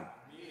time.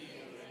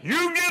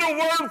 You get a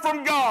word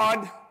from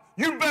God,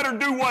 you better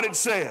do what it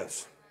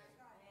says.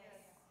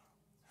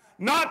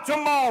 Not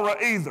tomorrow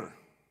either.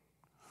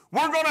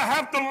 We're going to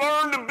have to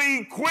learn to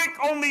be quick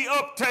on the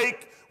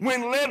uptake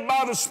when led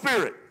by the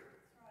Spirit.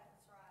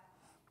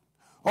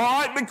 All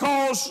right,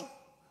 because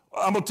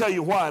I'm going to tell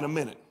you why in a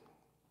minute.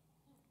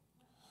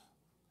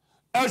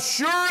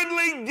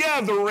 Assuredly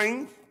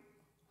gathering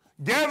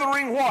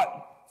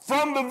what?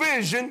 From the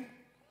vision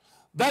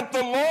that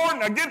the Lord,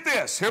 now get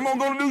this, here I'm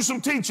going to do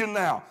some teaching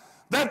now,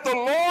 that the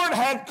Lord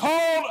had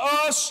called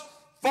us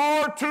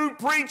for to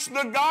preach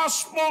the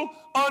gospel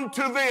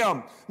unto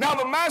them. Now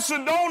the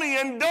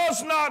Macedonian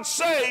does not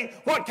say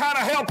what kind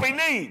of help he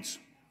needs.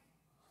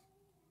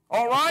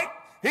 All right?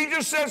 He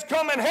just says,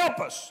 come and help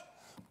us.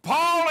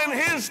 Paul and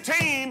his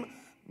team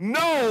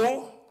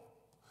know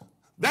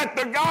that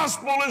the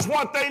gospel is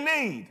what they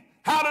need.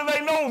 How do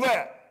they know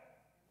that?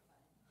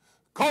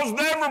 Because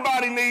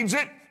everybody needs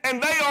it,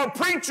 and they are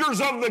preachers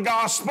of the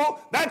gospel.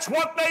 That's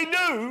what they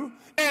do.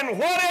 And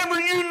whatever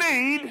you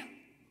need,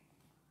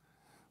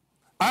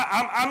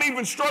 I'm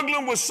even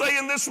struggling with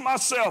saying this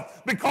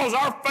myself, because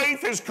our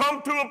faith has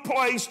come to a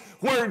place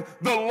where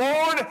the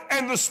Lord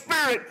and the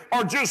Spirit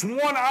are just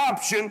one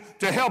option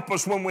to help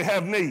us when we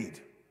have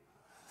need.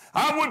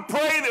 I would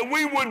pray that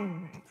we would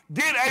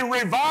get a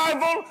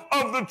revival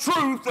of the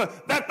truth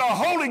that the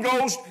Holy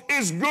Ghost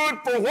is good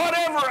for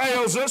whatever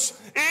ails us.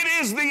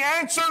 It is the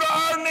answer to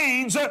our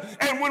needs.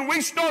 And when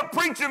we start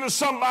preaching to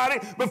somebody,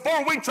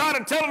 before we try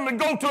to tell them to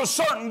go to a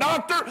certain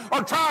doctor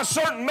or try a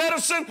certain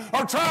medicine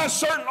or try a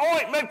certain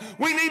ointment,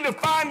 we need to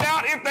find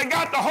out if they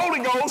got the Holy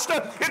Ghost,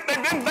 if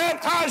they've been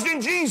baptized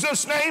in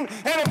Jesus' name,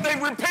 and if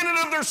they've repented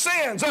of their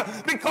sins.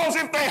 Because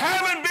if they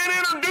haven't been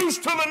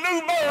introduced to the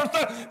new birth,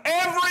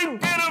 every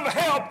bit of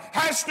help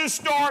has to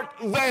start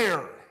there.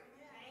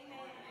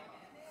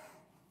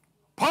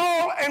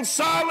 Paul and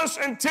Silas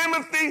and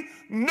Timothy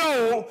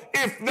know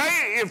if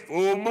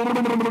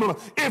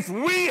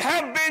we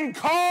have been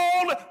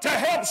called to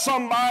help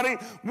somebody,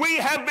 we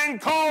have been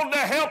called to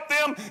help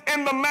them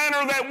in the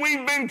manner that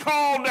we've been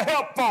called to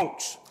help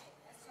folks,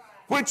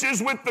 which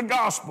is with the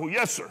gospel.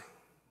 Yes, sir.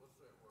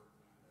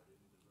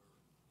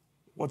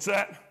 What's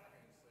that?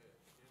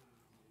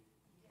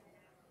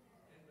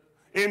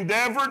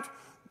 Endeavored.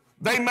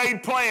 They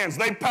made plans.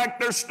 They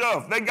packed their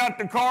stuff. They got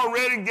the car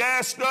ready,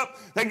 gassed up.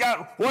 They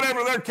got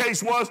whatever their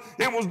case was.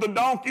 It was the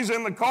donkeys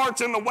and the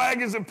carts and the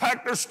wagons that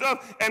packed their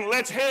stuff, and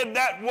let's head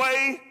that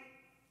way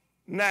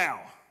now.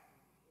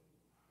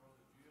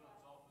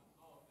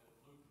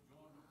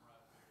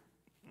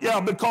 Yeah,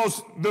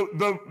 because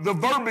the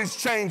verbiage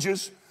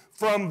changes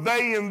from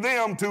they and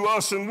them to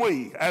us and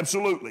we.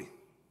 Absolutely.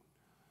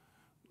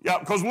 Yeah,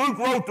 because Luke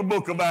wrote the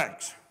book of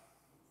Acts.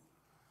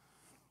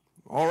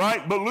 All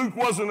right, but Luke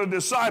wasn't a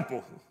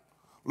disciple.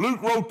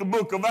 Luke wrote the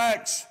book of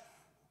Acts.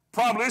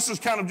 Probably, this is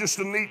kind of just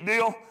a neat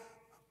deal.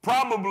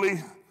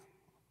 Probably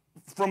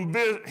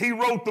he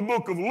wrote the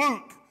book of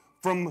Luke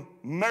from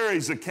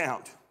Mary's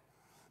account.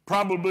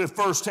 Probably a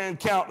first-hand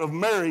account of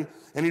Mary,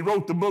 and he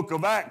wrote the book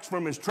of Acts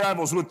from his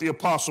travels with the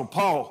Apostle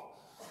Paul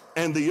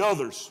and the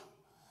others.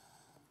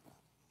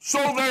 So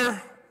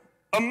they're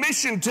a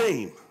mission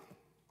team.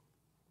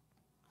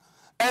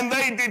 And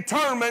they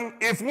determine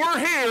if we're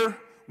here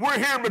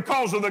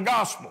because of the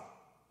gospel.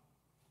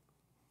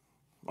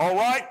 All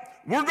right?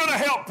 We're going to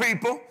help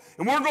people,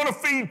 and we're going to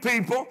feed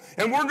people,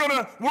 and we're going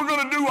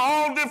to do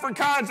all different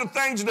kinds of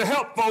things to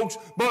help folks,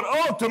 but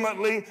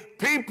ultimately,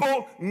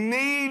 people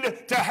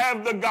need to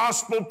have the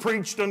gospel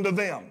preached unto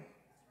them.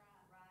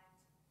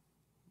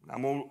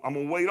 I'm going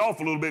to wait off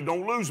a little bit.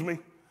 Don't lose me.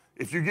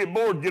 If you get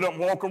bored, get up and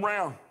walk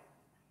around.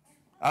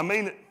 I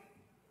mean it.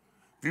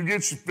 If you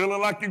get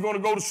feeling like you're going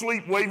to go to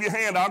sleep, wave your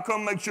hand. I'll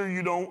come make sure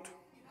you don't.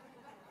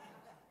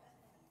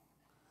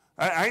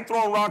 I ain't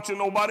throwing rocks at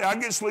nobody. I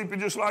get sleepy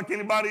just like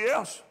anybody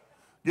else.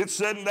 Get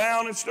sitting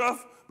down and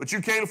stuff, but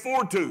you can't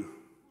afford to.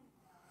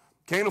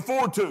 Can't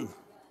afford to.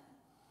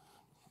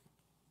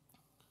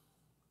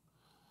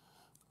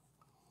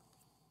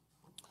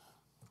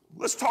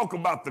 Let's talk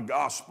about the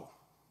gospel.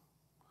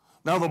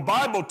 Now, the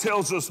Bible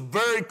tells us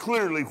very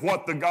clearly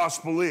what the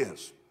gospel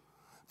is.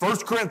 1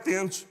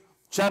 Corinthians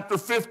chapter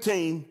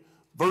 15,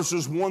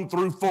 verses 1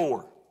 through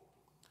 4.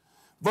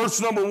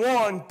 Verse number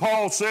 1,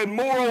 Paul said,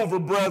 "Moreover,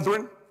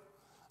 brethren,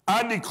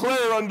 I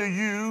declare unto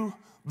you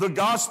the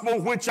gospel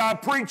which I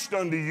preached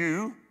unto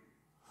you,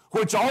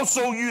 which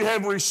also you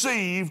have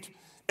received,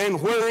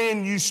 and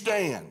wherein you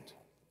stand."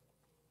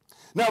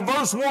 Now,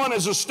 verse 1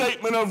 is a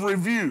statement of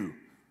review.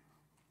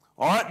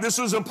 All right, this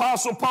is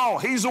Apostle Paul.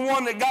 He's the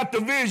one that got the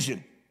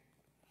vision.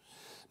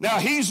 Now,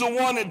 he's the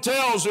one that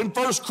tells in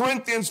 1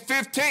 Corinthians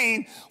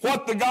 15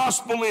 what the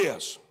gospel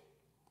is.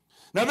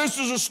 Now, this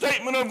is a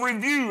statement of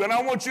review, and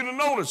I want you to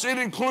notice it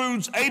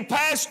includes a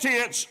past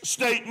tense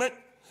statement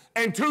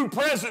and 2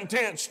 present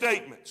tense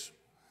statements.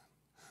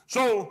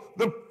 So,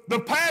 the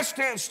past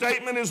tense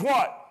statement is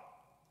what?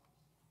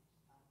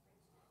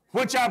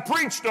 Which I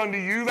preached unto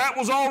you, that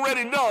was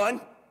already done.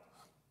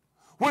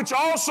 Which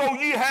also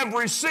ye have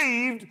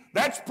received,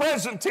 that's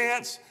present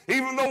tense,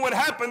 even though it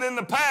happened in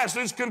the past,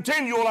 it's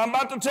continual. I'm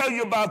about to tell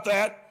you about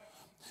that.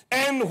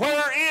 And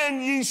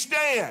wherein ye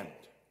stand.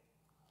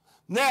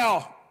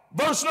 Now,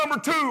 verse number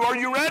 2, are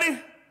you ready?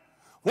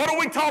 What are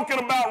we talking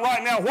about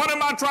right now? What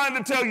am I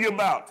trying to tell you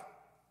about?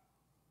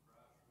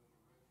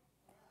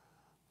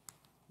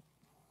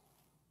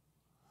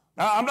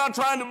 Now, I'm not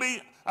trying to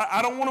be,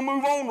 I don't want to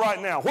move on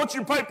right now. What's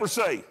your paper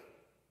say?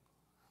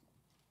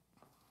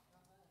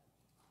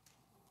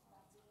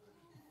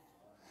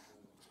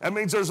 That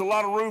means there's a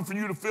lot of room for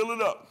you to fill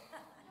it up.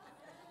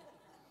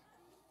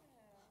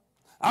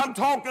 I'm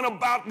talking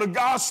about the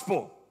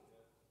gospel.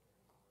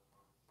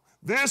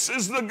 This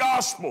is the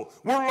gospel.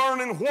 We're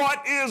learning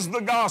what is the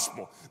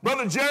gospel.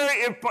 Brother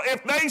Jerry,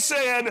 if they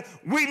said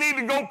we need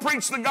to go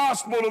preach the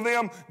gospel to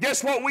them,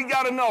 guess what we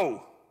got to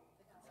know?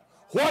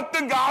 What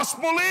the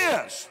gospel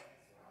is.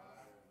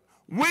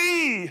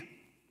 We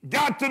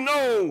got to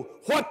know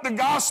what the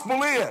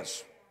gospel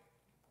is.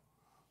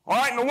 All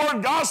right, and the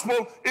word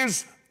gospel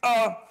is,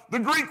 the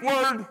Greek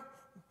word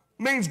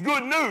means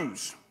good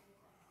news.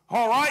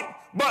 All right,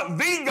 but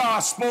the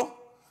gospel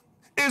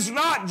is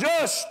not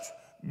just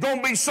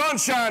going to be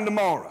sunshine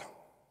tomorrow.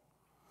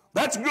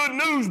 That's good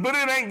news, but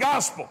it ain't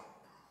gospel.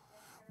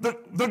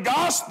 The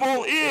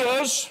gospel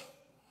is,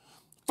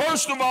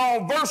 first of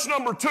all, verse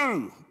number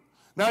 2.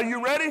 Now,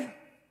 you ready?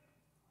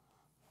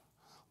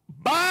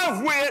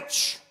 By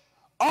which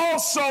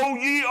also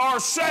ye are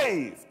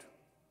saved.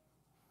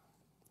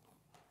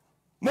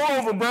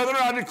 Moreover, brethren,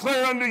 I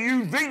declare unto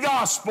you the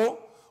gospel,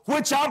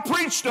 which I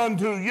preached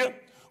unto you,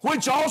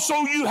 which also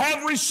you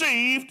have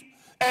received,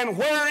 and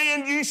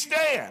wherein ye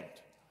stand.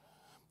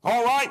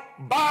 All right?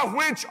 By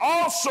which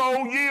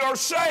also ye are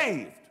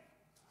saved.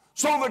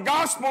 So the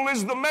gospel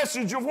is the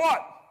message of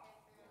what?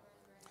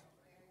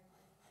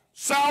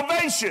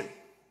 Salvation.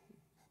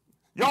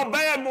 Y'all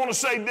bad want to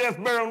say death,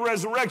 burial, and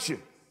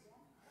resurrection.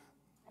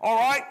 All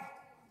right?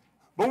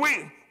 But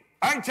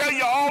I can tell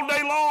you all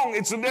day long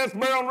it's a death,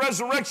 burial, and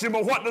resurrection,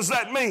 but what does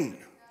that mean?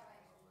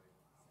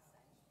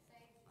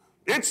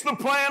 It's the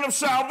plan of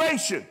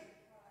salvation.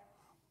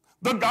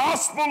 The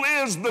gospel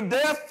is the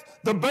death,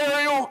 the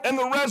burial, and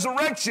the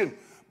resurrection,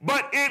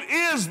 but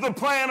it is the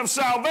plan of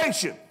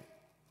salvation.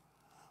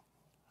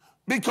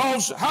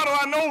 Because, how do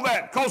I know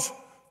that? Because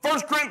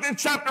 1 Corinthians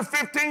chapter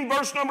 15,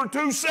 verse number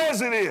 2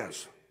 says it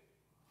is.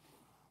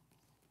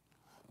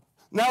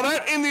 Now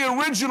that in the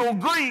original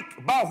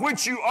Greek, by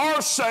which you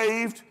are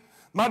saved,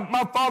 my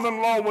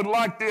father-in-law would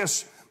like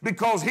this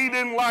because he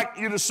didn't like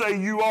you to say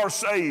you are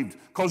saved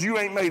because you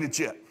ain't made it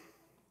yet.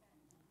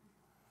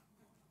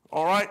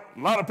 All right? A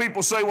lot of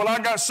people say, well, I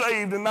got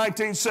saved in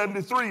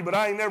 1973, but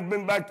I ain't never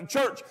been back to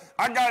church.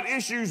 I got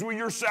issues with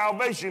your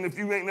salvation if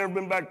you ain't never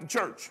been back to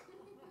church.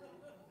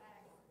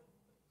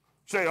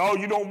 Say, oh,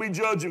 you don't be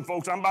judging,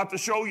 folks. I'm about to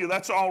show you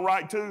that's all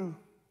right, too.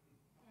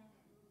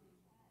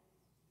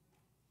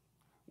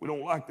 We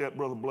don't like that,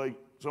 Brother Blake.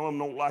 Some of them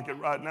don't like it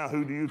right now.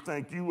 Who do you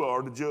think you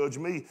are to judge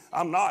me?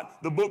 I'm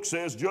not. The book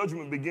says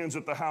judgment begins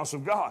at the house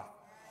of God.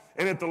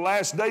 And at the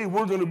last day,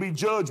 we're going to be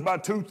judged by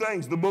 2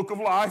 things, the book of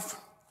life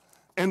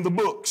and the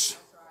books.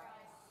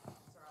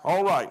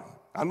 All right.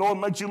 I know it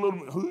makes you a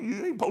little,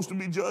 you ain't supposed to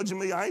be judging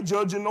me. I ain't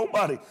judging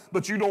nobody.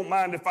 But you don't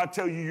mind if I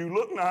tell you you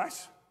look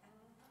nice.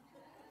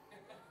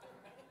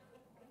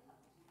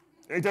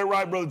 Ain't that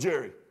right, Brother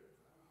Jerry?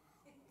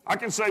 I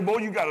can say, boy,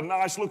 you got a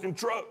nice looking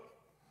truck.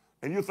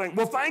 And you think,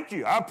 well, thank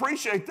you. I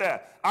appreciate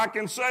that. I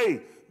can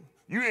say,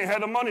 you ain't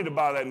had the money to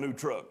buy that new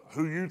truck.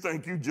 Who you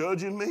think you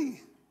judging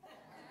me?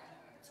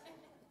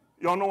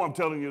 Y'all know I'm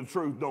telling you the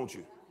truth, don't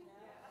you?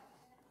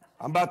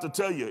 I'm about to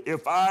tell you,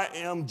 if I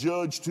am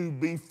judged to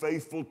be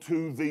faithful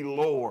to the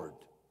Lord.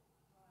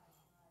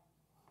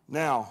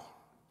 Now,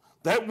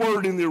 that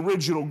word in the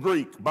original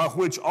Greek, by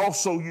which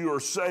also you are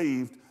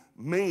saved,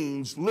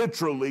 means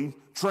literally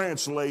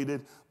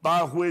translated,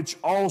 by which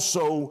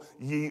also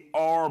ye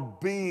are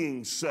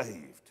being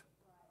saved.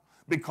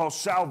 Because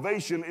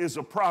salvation is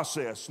a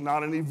process,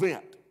 not an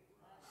event.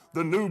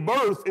 The new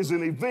birth is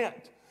an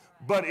event,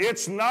 but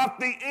it's not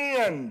the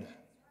end.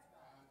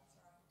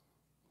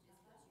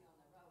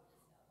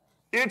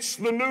 It's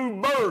the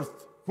new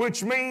birth,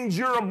 which means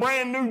you're a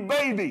brand new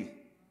baby,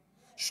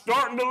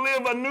 starting to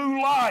live a new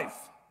life.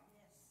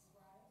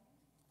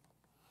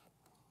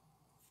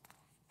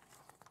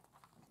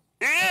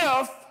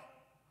 If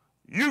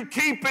you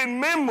keep in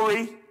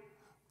memory,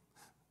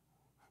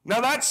 now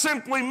that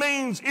simply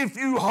means if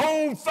you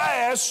hold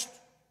fast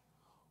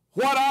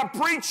what I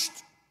preached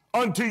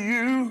unto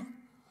you,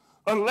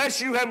 unless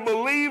you have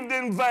believed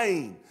in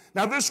vain.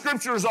 Now, this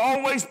scripture has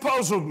always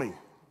puzzled me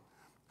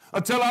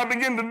until I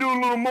begin to do a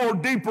little more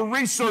deeper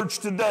research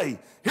today.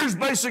 Here's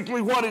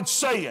basically what it's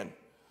saying.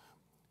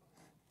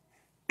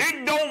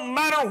 It don't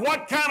matter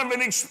what kind of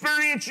an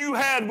experience you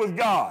had with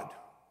God.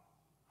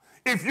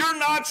 If you're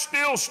not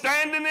still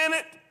standing in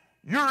it,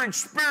 your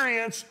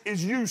experience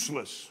is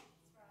useless.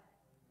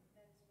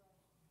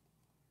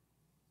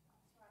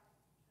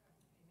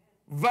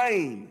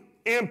 Vain,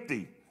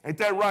 empty. Ain't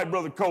that right,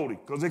 Brother Cody?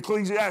 Because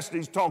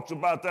Ecclesiastes talks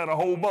about that a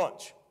whole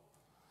bunch.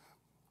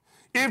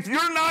 If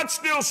you're not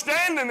still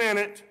standing in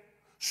it,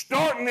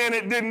 starting in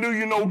it didn't do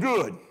you no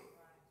good.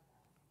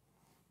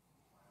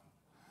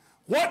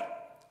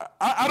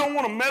 I don't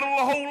want to meddle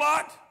a whole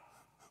lot,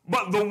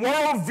 but the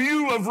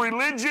worldview of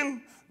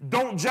religion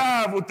don't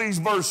jive with these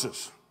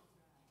verses.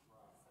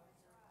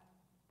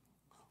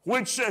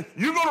 Which says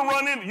you're going to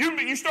run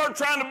into, you start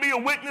trying to be a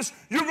witness,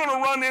 you're going to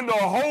run into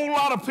a whole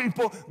lot of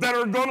people that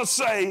are going to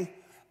say,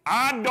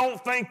 I don't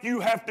think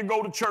you have to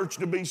go to church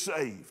to be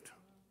saved.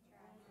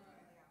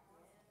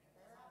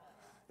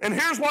 And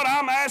here's what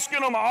I'm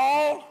asking them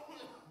all.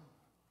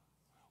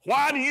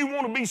 Why do you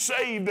want to be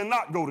saved and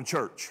not go to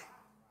church?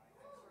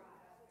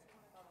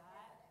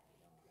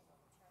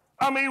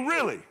 I mean,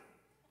 really.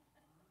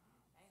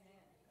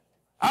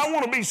 I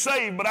want to be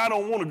saved, but I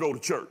don't want to go to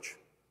church.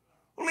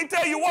 Let me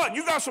tell you what,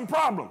 you got some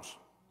problems.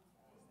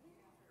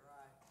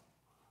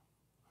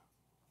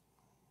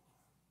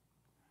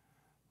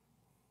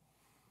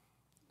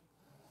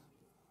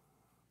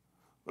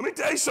 Let me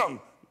tell you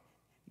something.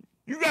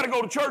 You got to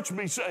go to church to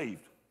be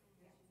saved.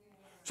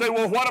 Say,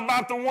 well, what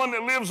about the one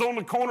that lives on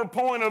the corner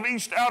point of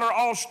East Outer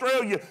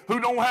Australia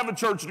who don't have a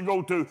church to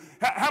go to?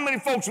 How many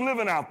folks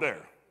living out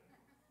there?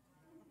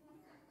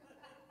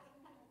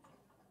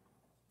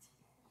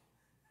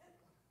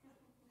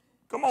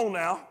 Come on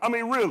now. I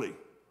mean, really.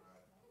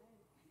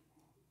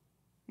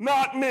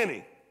 Not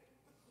many.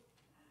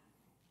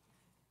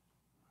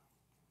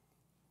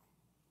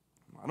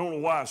 I don't know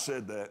why I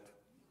said that,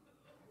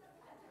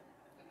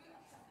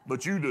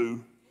 but you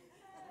do.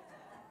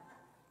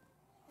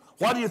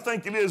 Why do you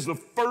think it is the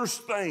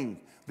first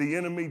thing the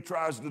enemy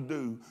tries to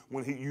do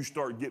when you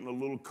start getting a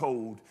little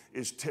cold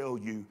is tell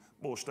you,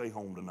 boy, stay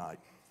home tonight.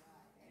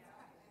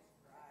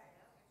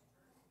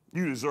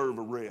 You deserve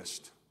a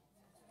rest.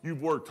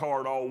 You've worked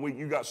hard all week.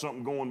 You got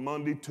something going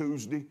Monday,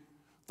 Tuesday,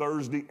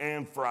 Thursday,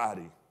 and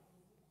Friday.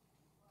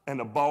 And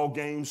the ball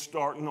game's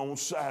starting on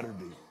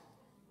Saturday.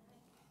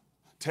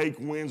 Take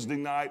Wednesday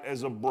night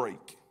as a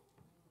break.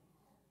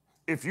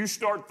 If you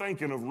start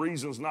thinking of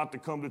reasons not to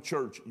come to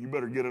church, you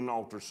better get an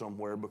altar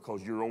somewhere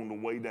because you're on the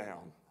way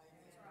down.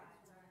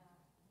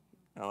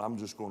 Now, I'm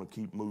just going to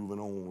keep moving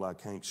on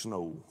like Hank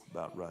Snow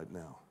about right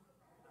now.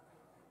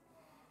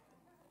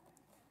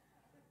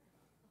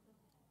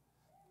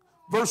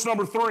 Verse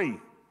number 3,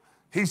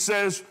 he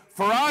says,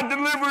 for I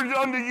delivered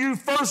unto you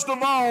first of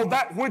all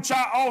that which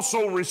I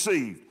also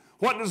received.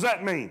 What does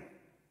that mean?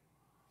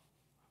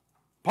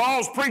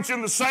 Paul's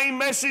preaching the same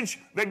message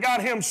that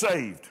got him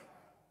saved.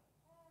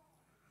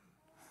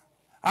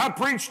 I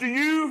preach to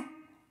you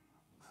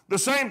the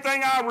same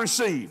thing I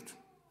received.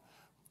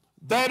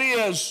 That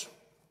is,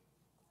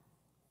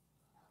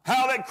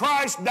 how that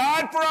Christ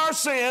died for our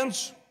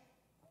sins,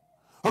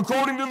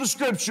 according to the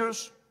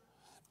Scriptures,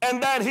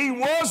 and that he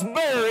was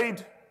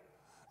buried,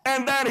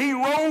 and that he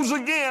rose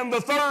again the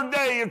third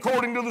day,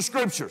 according to the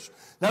Scriptures.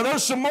 Now,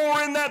 there's some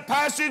more in that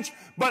passage,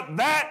 but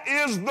that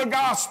is the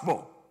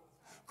gospel.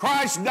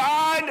 Christ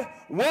died,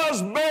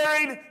 was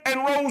buried, and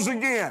rose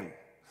again.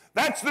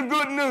 That's the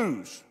good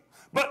news.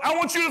 But I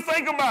want you to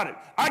think about it.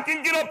 I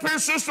can get up here,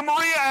 Sister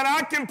Maria, and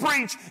I can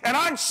preach, and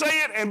I can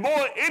say it, and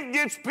boy, it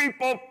gets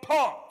people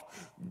pumped.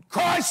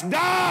 Christ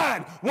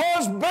died,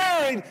 was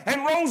buried,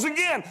 and rose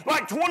again.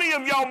 Like 20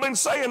 of y'all been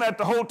saying that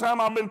the whole time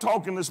I've been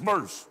talking this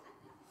verse.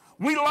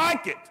 We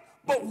like it,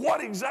 but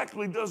what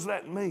exactly does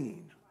that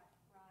mean?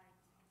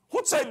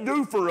 What's that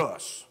do for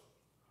us?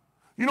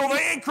 You know,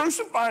 they ain't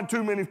crucifying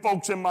too many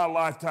folks in my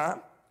lifetime.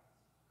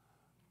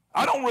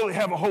 I don't really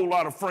have a whole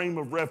lot of frame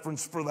of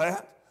reference for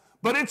that.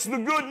 But it's the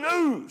good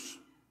news.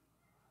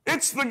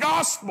 It's the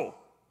gospel.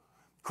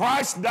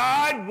 Christ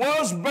died,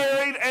 was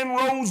buried, and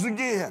rose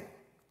again.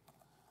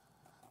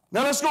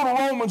 Now let's go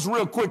to Romans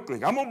real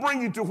quickly. I'm going to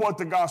bring you to what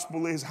the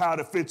gospel is, how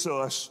it fits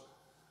us.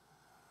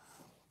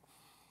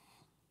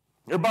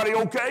 Everybody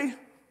okay?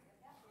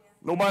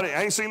 Nobody,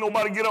 I ain't seen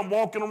nobody get up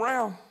walking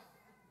around.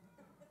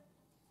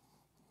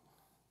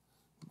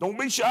 Don't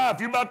be shy.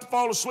 If you're about to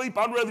fall asleep,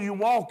 I'd rather you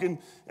walk and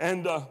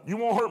you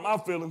won't hurt my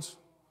feelings.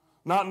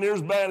 Not near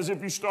as bad as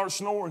if you start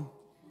snoring.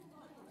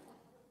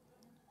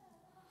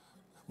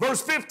 Verse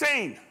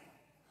 15.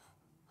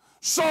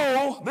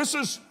 So, this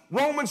is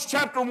Romans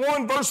chapter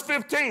 1, verse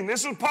 15.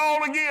 This is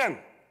Paul again.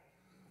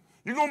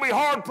 You're going to be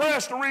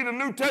hard-pressed to read a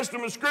New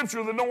Testament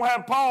scripture that don't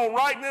have Paul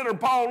writing it or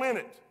Paul in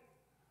it.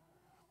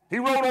 He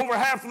wrote over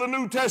half of the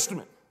New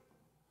Testament.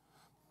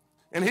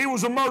 And he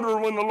was a murderer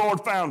when the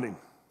Lord found him.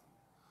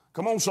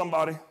 Come on,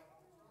 somebody.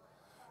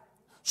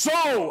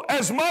 So,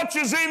 as much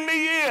as in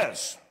me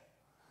is,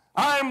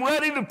 I am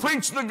ready to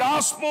preach the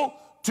gospel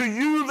to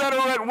you that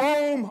are at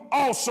Rome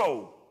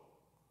also.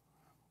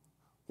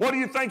 What do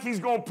you think he's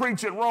going to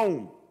preach at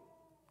Rome?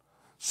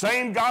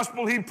 Same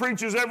gospel he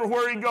preaches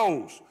everywhere he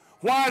goes.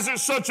 Why is it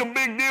such a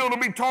big deal to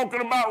be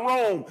talking about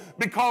Rome?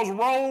 Because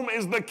Rome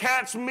is the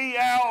cat's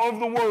meow of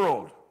the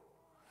world.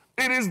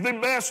 It is the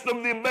best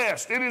of the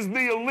best. It is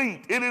the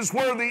elite. It is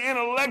where the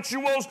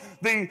intellectuals,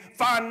 the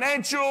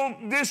financial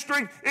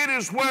district, it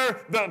is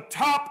where the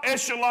top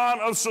echelon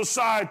of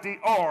society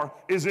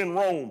is in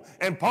Rome.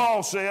 And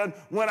Paul said,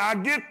 when I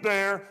get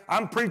there,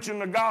 I'm preaching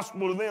the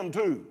gospel to them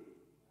too.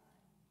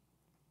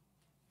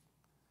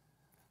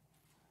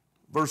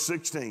 Verse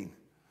 16.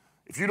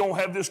 If you don't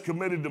have this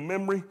committed to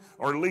memory,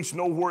 or at least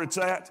know where it's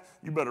at,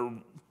 you better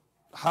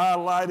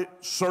highlight it,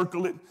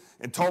 circle it,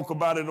 and talk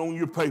about it on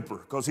your paper.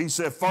 Because he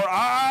said, for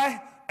I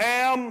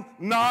am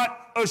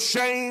not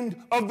ashamed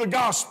of the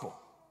gospel.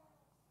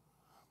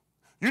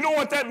 You know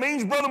what that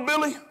means, Brother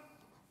Billy?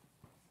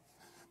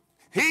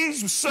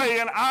 He's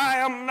saying, I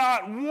am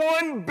not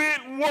one bit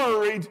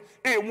worried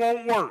it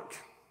won't work.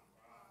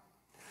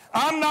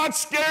 I'm not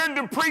scared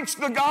to preach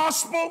the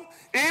gospel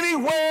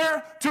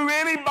anywhere to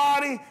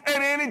anybody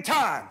at any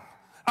time.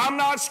 I'm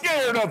not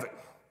scared of it.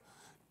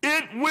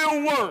 It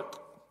will work.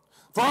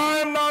 For I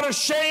am not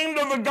ashamed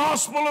of the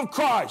gospel of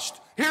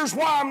Christ. Here's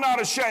why I'm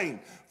not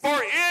ashamed. For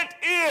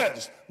it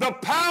is the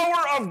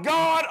power of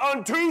God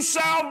unto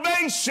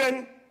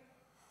salvation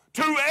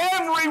to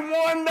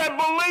everyone that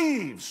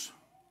believes.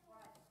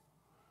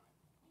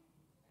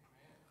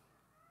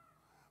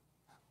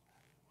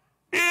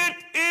 It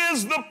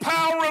is the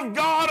power of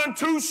God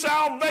unto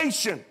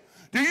salvation.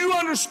 Do you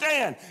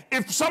understand?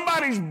 If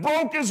somebody's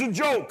broke as a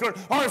joke,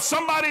 or if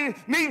somebody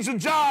needs a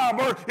job,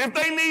 or if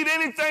they need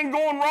anything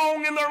going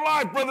wrong in their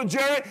life, Brother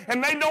Jerry,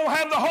 and they don't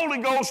have the Holy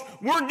Ghost,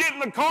 we're getting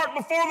the cart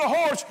before the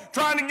horse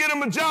trying to get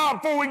them a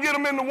job before we get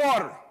them in the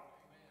water.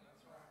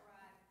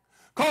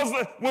 Because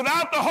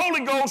without the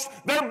Holy Ghost,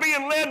 they're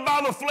being led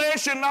by the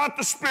flesh and not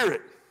the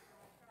Spirit.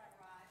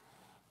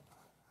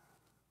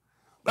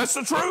 That's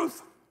the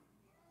truth.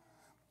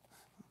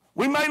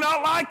 We may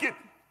not like it,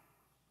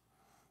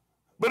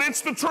 but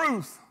it's the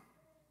truth.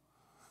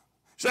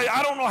 Say,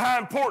 I don't know how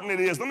important it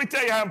is. Let me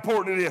tell you how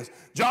important it is.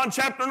 John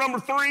chapter number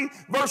 3,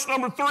 verse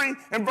number 3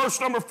 and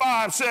verse number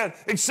 5 said,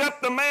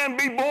 except the man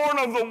be born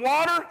of the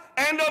water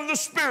and of the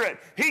Spirit,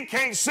 he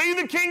can't see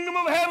the kingdom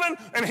of heaven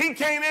and he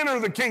can't enter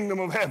the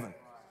kingdom of heaven.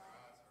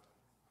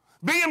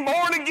 Being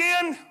born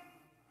again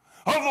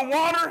of the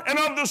water and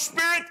of the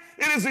Spirit,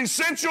 it is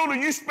essential to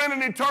you spend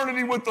an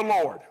eternity with the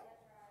Lord.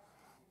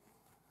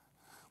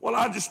 Well,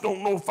 I just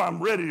don't know if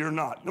I'm ready or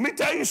not. Let me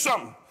tell you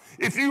something.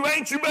 If you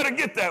ain't, you better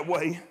get that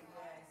way.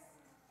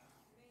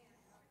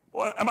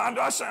 Boy, do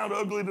I sound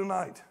ugly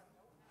tonight?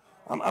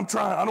 I'm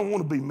trying. I don't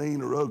want to be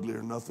mean or ugly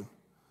or nothing.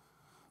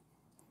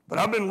 But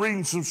I've been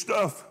reading some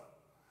stuff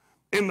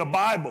in the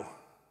Bible.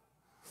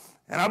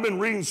 And I've been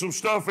reading some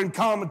stuff in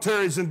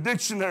commentaries and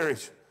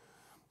dictionaries.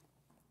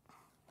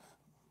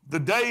 The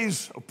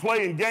days of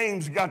playing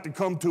games got to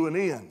come to an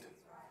end.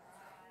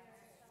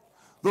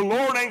 The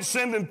Lord ain't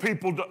sending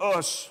people to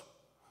us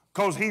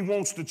because he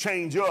wants to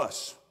change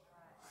us.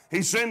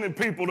 He's sending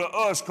people to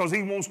us because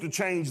he wants to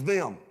change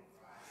them.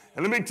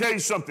 And let me tell you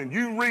something.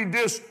 You read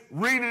this,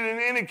 read it in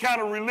any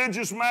kind of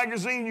religious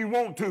magazine you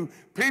want to.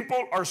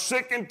 People are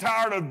sick and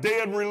tired of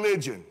dead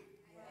religion.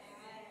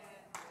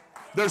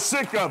 They're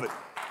sick of it.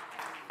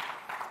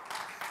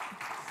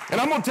 And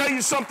I'm going to tell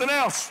you something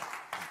else.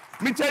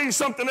 Let me tell you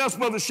something else,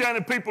 Brother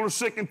Shannon, people are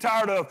sick and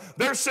tired of.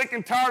 They're sick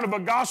and tired of a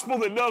gospel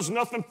that does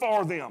nothing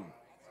for them.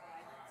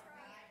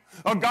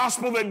 A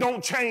gospel that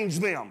don't change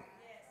them.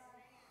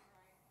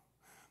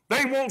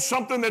 They want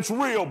something that's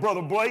real,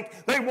 Brother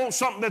Blake. They want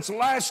something that's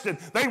lasted.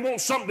 They want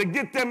something to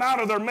get them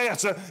out of their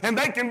mess. And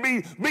they can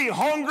be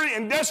hungry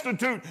and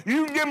destitute.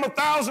 You can give them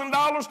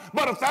 $1,000,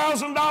 but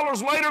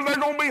 $1,000 later they're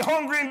going to be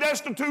hungry and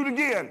destitute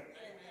again.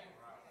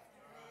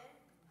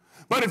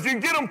 But if you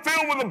get them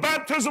filled with the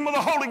baptism of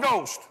the Holy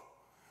Ghost,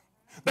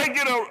 they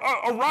get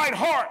a right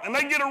heart and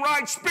they get a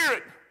right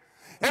spirit.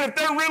 And if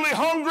they're really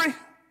hungry,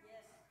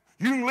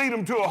 you can lead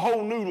them to a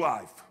whole new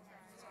life.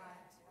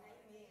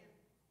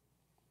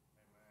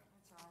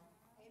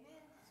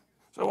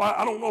 So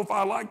I don't know if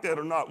I like that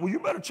or not. Well, you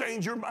better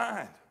change your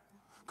mind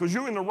because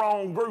you're in the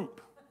wrong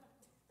group.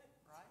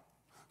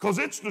 Because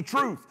it's the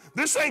truth.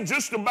 This ain't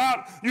just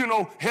about,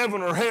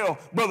 heaven or hell,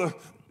 Brother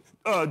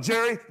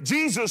Jerry.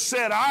 Jesus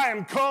said, I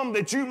am come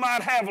that you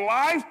might have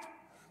life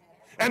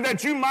and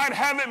that you might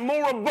have it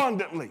more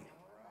abundantly.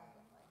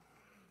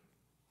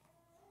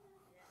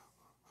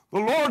 The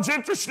Lord's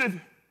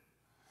interested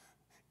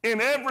in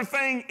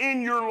everything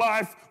in your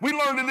life. We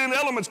learned it in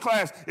elements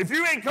class. If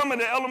you ain't coming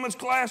to elements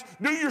class,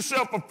 do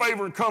yourself a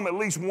favor and come at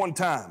least one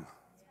time.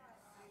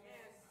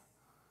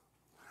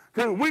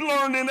 Because we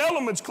learned in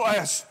elements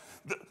class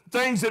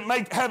things that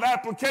have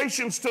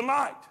applications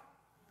tonight.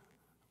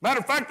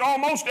 Matter of fact,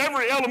 almost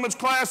every elements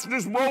class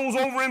just rolls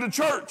over into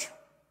church.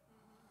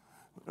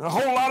 A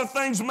whole lot of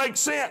things make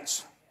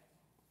sense.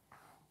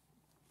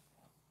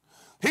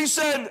 He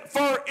said,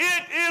 for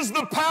it is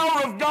the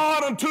power of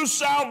God unto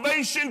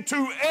salvation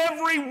to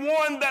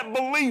everyone that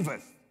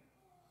believeth.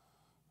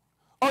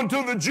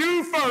 Unto the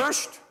Jew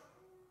first,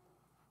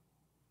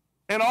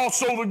 and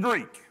also the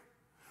Greek.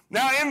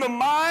 Now, in the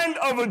mind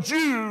of a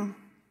Jew,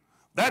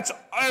 that's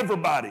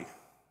everybody.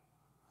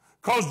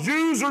 Because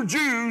Jews are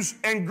Jews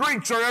and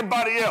Greeks are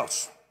everybody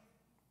else.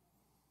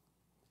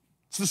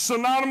 It's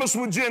synonymous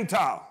with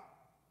Gentile.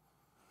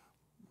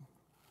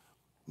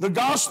 The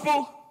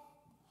gospel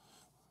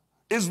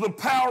is the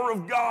power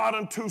of God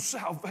unto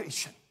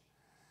salvation.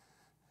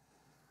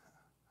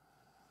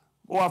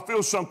 Well, I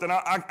feel something.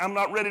 I'm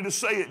not ready to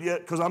say it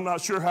yet because I'm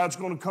not sure how it's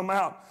going to come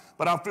out,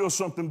 but I feel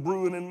something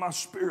brewing in my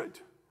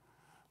spirit.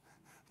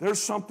 There's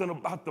something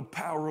about the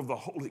power of the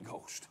Holy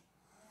Ghost.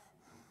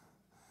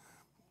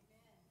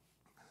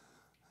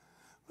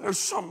 There's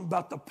something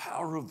about the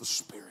power of the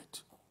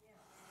Spirit.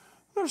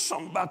 There's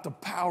something about the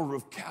power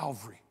of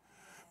Calvary.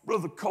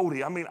 Brother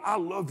Cody, I mean, I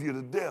love you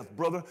to death,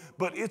 brother,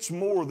 but it's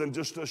more than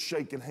just us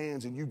shaking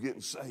hands and you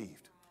getting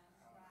saved.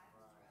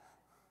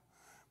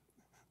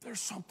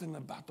 There's something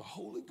about the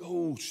Holy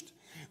Ghost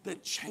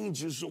that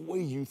changes the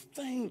way you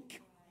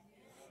think.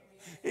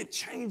 It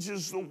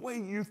changes the way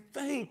you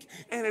think.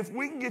 And if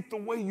we can get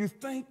the way you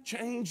think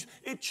changed,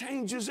 it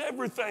changes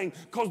everything.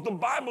 Because the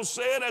Bible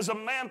said, as a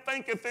man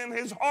thinketh in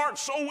his heart,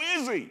 so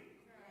is he.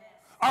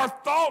 Our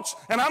thoughts,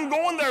 and I'm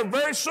going there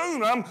very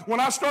soon. When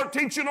I start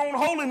teaching on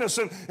holiness,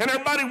 and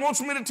everybody wants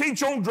me to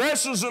teach on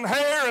dresses and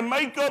hair and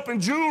makeup and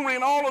jewelry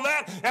and all of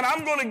that, and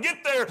I'm going to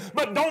get there,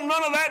 but don't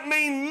none of that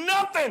mean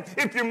nothing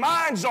if your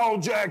mind's all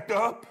jacked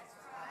up.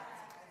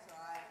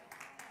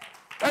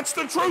 That's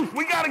the truth.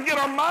 We got to get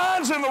our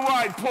minds in the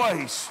right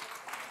place.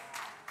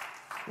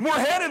 We're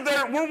headed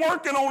there. We're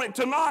working on it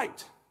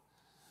tonight.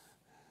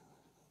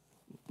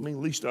 I mean, at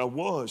least I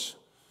was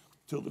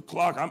till the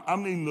clock.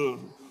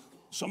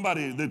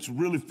 Somebody that's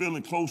really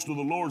feeling close to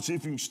the Lord, see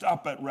if you can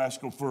stop that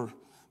rascal for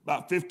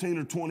about 15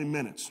 or 20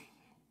 minutes.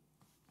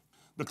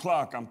 The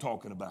clock I'm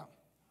talking about.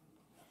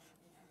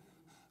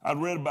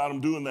 I'd read about them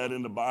doing that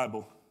in the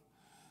Bible.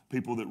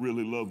 People that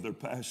really love their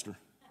pastor.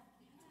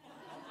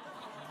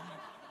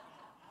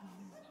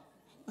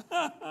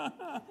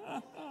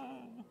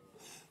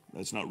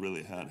 That's not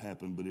really how it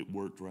happened, but it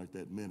worked right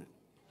that minute.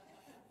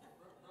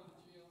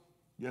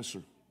 Yes,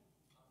 sir.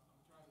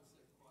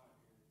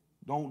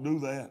 Don't do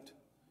that.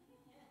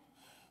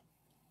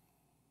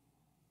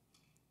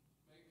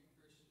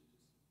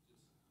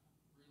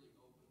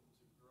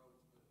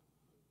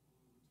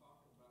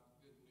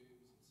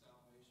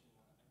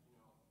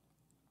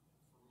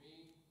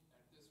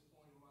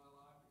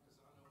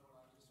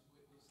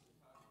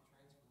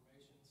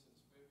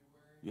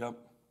 Yep.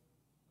 It's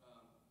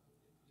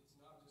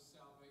not just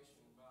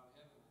salvation about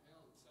heaven or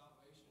hell, it's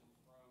salvation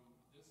from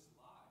this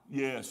life.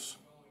 Yes.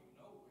 Going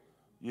nowhere.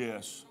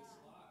 Yes. This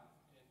life,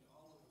 and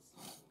all of a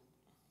sudden,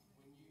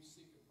 when you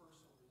seek a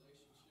personal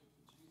relationship with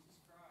Jesus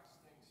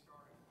Christ, things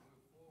starting to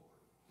move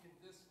forward in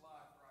this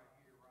life right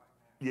here, right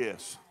now.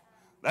 Yes.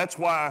 That's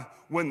why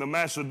when the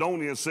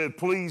Macedonians said,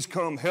 please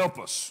come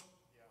help us,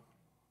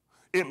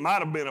 it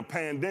might have been a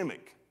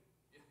pandemic.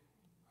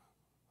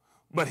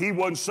 But he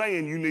wasn't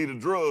saying you need a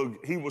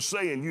drug. He was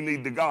saying you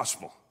need the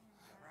gospel.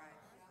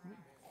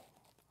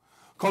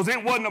 Because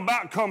it wasn't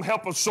about come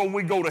help us so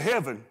we go to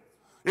heaven.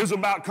 It was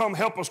about come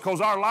help us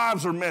because our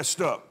lives are messed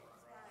up.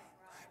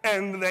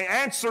 And the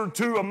answer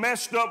to a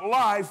messed up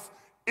life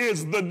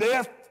is the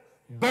death,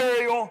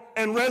 burial,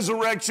 and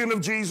resurrection of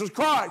Jesus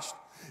Christ.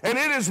 And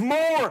it is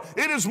more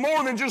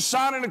than just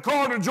signing a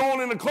card or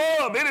joining a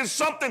club. It is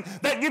something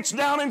that gets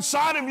down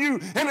inside of you,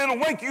 and it'll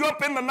wake you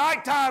up in the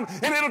nighttime,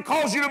 and it'll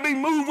cause you to be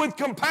moved with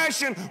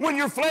compassion when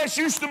your flesh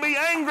used to be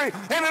angry,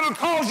 and it'll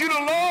cause you to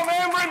love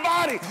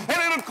everybody,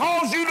 and it'll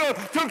cause you to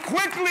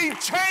quickly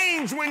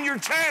change when you're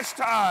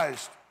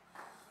chastised.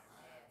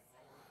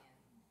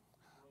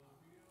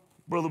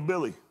 Brother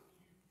Billy.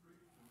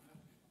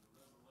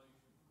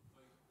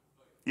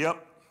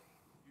 Yep.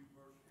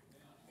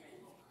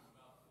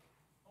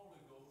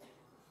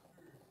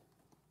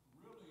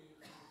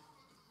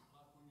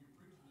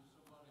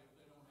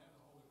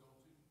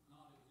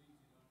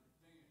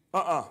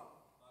 Like that,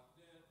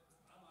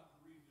 I like to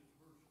read this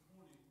verse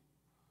 20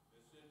 that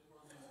said, for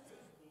the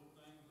invisible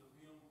things of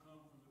him come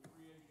from the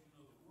creation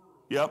of the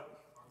world. Yep.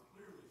 Are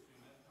clearly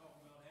seen. That's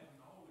talking about having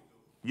the Holy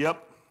Ghost. Yep.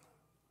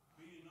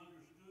 Being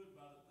understood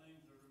by the things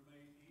that are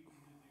made, even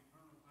his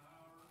eternal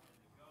power and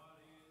the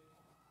Godhead.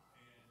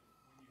 And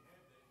when you have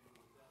that,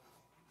 you're without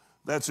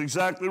excuse. That's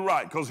exactly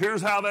right. Because here's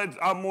how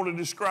I'm going to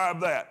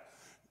describe that.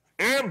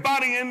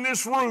 Everybody in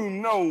this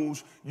room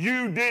knows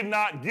you did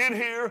not get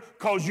here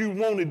because you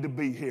wanted to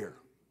be here.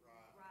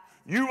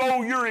 You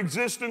owe your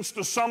existence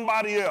to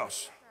somebody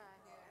else.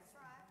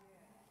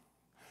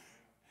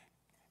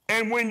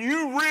 And when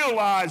you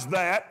realize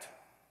that,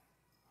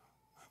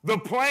 the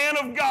plan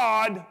of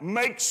God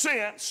makes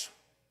sense,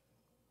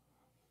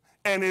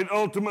 and it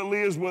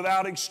ultimately is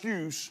without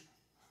excuse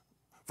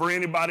for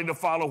anybody to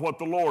follow what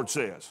the Lord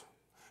says.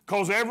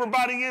 Because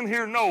everybody in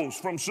here knows,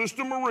 from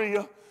Sister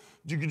Maria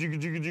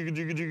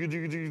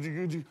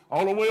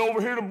all the way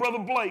over here to Brother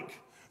Blake,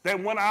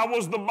 that when I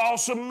was the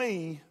boss of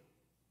me,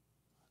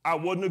 I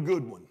wasn't a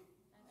good one.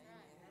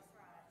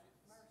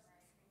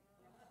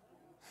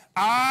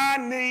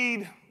 I'm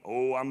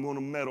going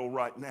to meddle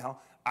right now.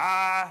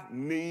 I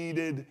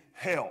needed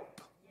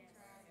help.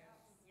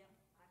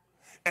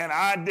 And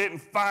I didn't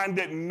find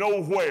it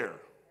nowhere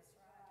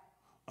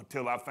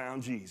until I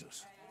found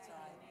Jesus.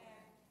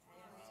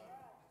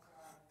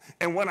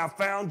 And when I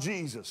found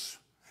Jesus,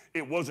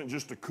 it wasn't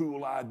just a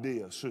cool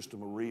idea, Sister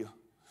Maria.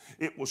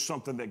 It was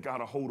something that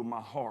got a hold of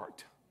my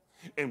heart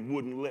and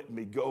wouldn't let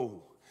me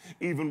go.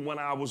 Even when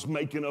I was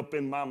making up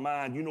in my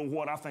mind, you know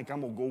what, I think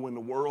I'm going to go in the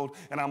world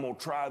and I'm going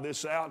to try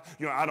this out.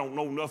 You know, I don't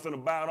know nothing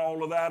about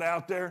all of that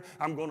out there.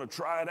 I'm going to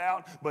try it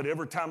out. But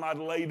every time I'd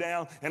lay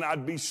down and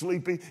I'd be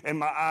sleepy and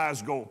my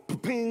eyes go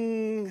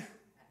ping.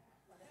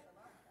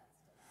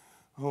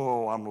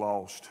 Oh, I'm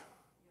lost.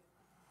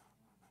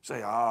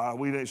 Say,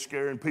 we ain't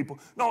scaring people.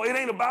 No, it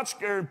ain't about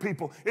scaring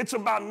people. It's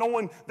about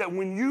knowing that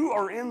when you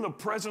are in the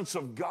presence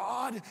of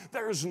God,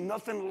 there's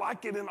nothing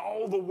like it in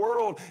all the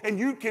world. And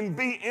you can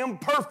be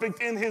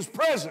imperfect in His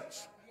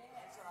presence.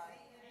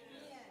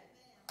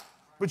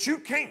 But you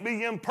can't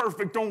be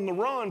imperfect on the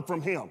run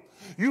from Him.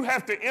 You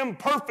have to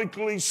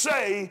imperfectly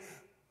say,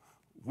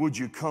 would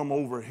you come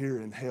over here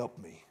and help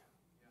me?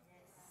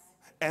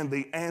 And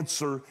the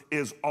answer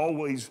is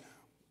always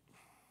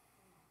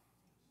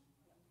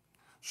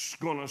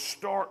going to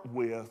start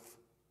with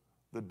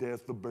the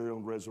death, the burial,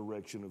 and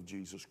resurrection of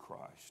Jesus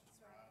Christ.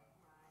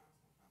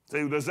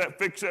 Say, does that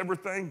fix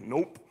everything?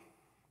 Nope.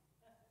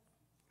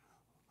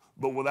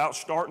 But without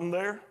starting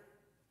there,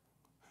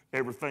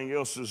 everything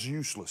else is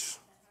useless.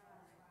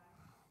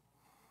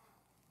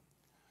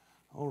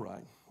 All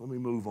right, let me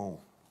move on.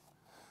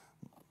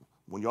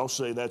 When y'all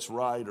say that's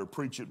right or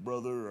preach it,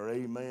 brother, or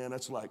amen,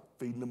 that's like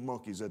feeding the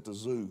monkeys at the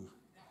zoo.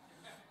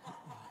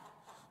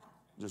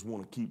 Just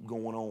want to keep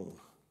going on.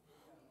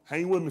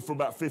 Hang with me for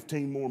about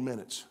 15 more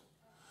minutes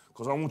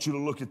because I want you to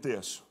look at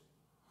this.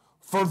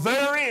 For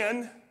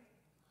therein,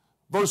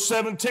 verse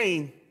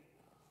 17,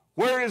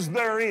 where is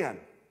therein?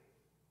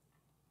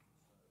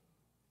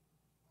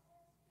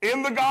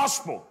 In the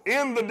gospel,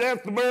 in the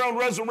death, the burial, and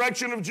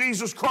resurrection of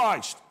Jesus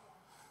Christ,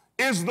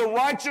 is the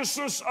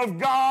righteousness of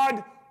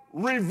God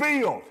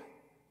revealed.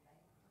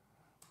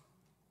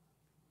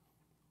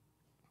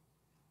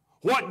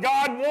 What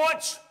God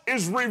wants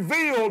is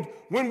revealed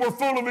when we're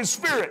full of His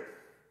Spirit.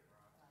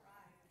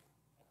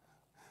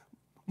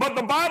 But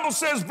the Bible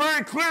says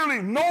very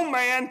clearly, no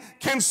man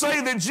can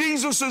say that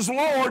Jesus is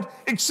Lord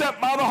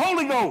except by the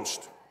Holy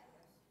Ghost.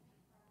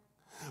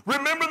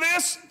 Remember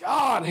this?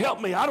 God help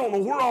me, I don't know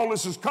where all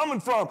this is coming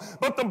from.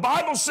 But the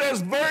Bible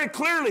says very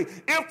clearly,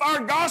 if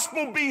our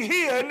gospel be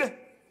hid,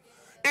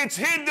 it's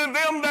hid to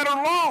them that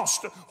are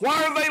lost.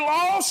 Why are they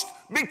lost?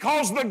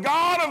 Because the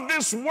God of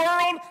this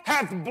world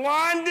hath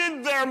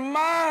blinded their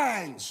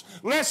minds,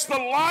 lest the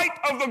light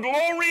of the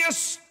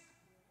glorious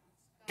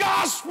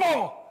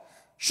gospel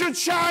should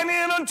shine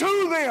in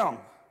unto them.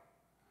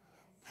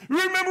 You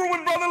remember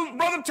when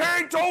Brother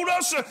Terry told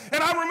us,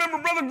 and I remember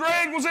Brother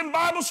Greg was in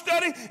Bible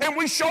study, and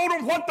we showed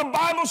him what the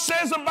Bible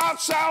says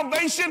about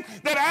salvation,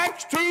 that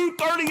Acts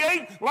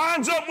 2:38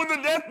 lines up with the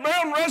death,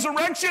 burial, and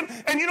resurrection.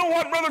 And you know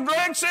what Brother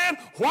Greg said?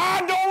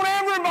 Why don't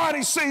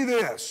everybody see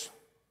this?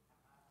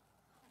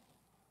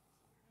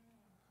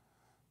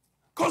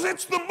 Because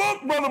it's the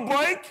book, Brother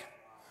Blake.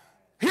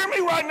 Hear me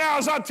right now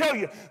as I tell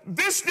you,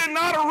 this did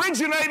not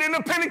originate in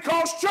the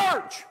Pentecost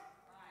church.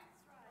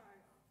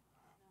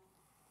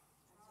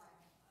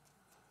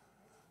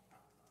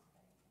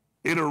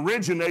 It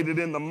originated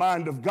in the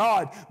mind of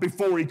God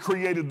before He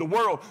created the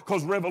world,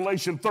 because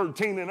Revelation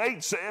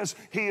 13:8 says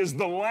He is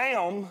the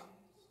Lamb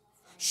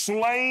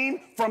slain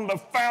from the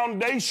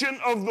foundation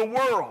of the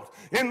world.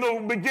 In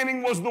the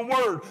beginning was the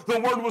Word. The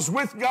Word was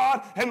with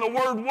God, and the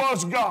Word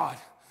was God.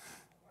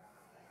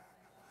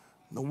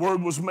 The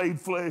Word was made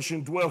flesh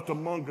and dwelt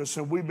among us,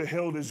 and we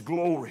beheld His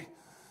glory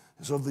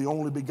as of the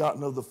only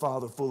begotten of the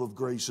Father, full of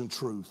grace and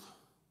truth.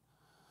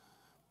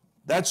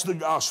 That's the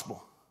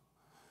gospel.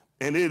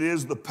 And it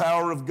is the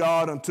power of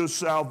God unto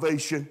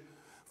salvation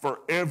for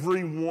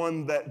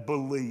everyone that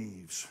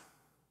believes.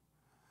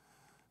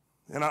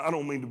 And I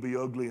don't mean to be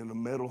ugly in the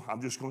middle.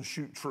 I'm just going to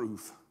shoot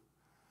truth.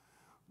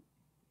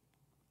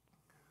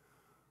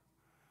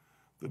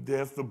 The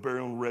death, the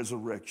burial, and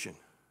resurrection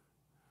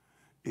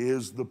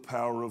is the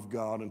power of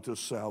God unto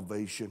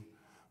salvation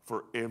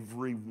for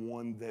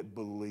everyone that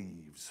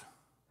believes.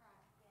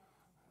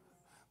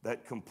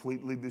 That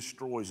completely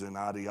destroys an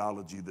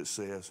ideology that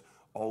says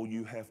all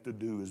you have to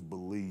do is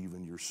believe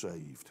and you're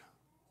saved.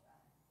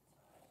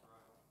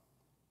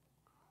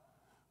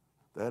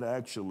 That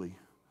actually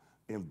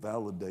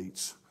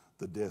invalidates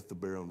the death, the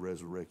burial, and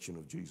resurrection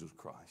of Jesus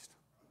Christ.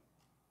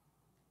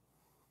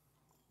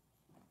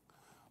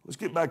 Let's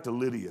get back to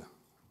Lydia.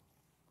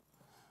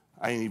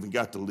 I ain't even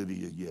got to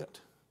Lydia yet.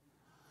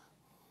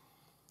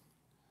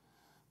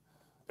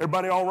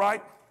 Everybody all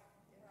right?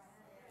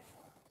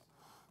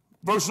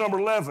 Verse number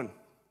 11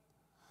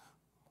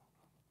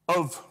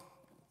 of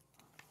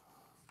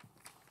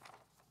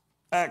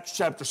Acts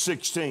chapter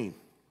 16.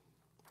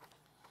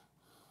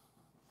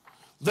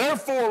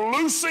 Therefore,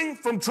 loosing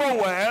from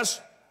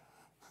Troas,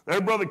 there,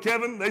 Brother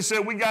Kevin, they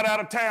said we got out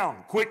of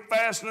town quick,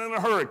 fast, and in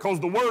a hurry, because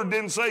the word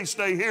didn't say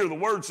stay here. The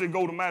word said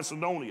go to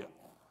Macedonia.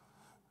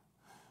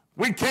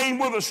 We came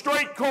with a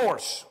straight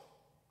course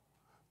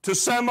to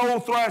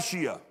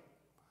Samothracia.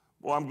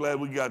 Well, I'm glad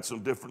we got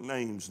some different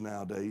names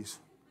nowadays.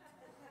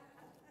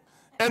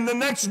 And the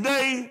next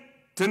day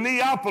to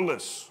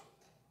Neapolis.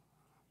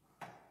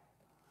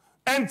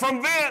 And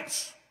from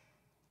thence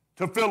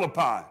to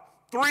Philippi.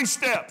 3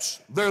 steps,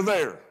 they're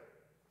there.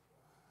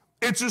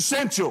 It's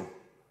essential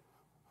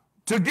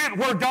to get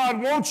where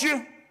God wants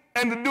you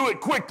and to do it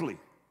quickly.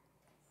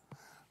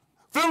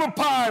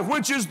 Philippi,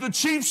 which is the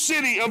chief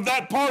city of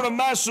that part of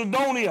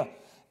Macedonia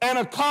and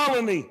a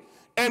colony,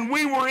 and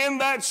we were in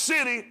that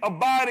city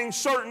abiding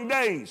certain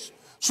days.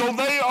 So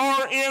they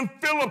are in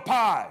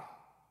Philippi.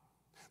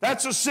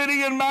 That's a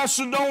city in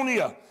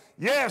Macedonia.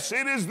 Yes,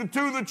 it is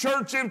to the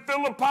church in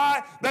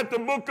Philippi that the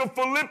book of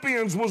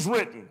Philippians was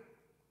written.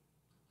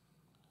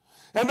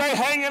 And they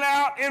hanging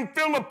out in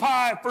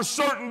Philippi for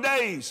certain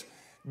days.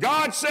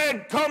 God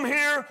said, come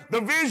here.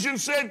 The vision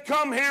said,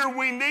 come here,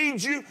 we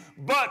need you.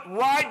 But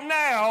right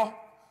now,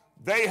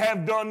 they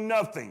have done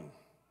nothing.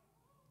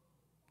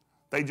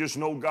 They just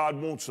know God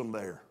wants them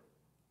there.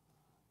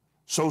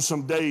 So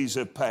some days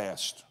have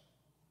passed.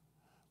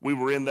 We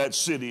were in that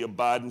city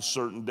abiding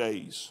certain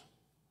days.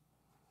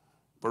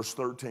 Verse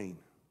 13.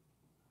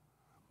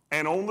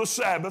 And on the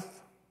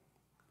Sabbath,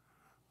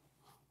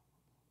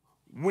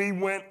 we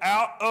went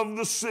out of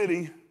the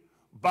city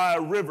by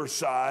a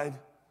riverside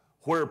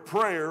where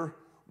prayer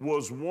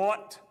was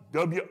wont,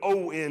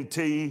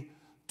 W-O-N-T,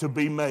 to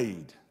be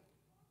made.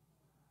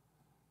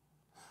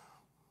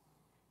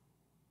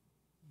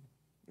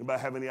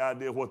 Anybody have any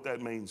idea what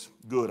that means?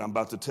 Good, I'm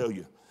about to tell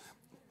you.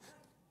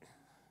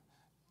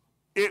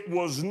 It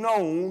was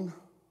known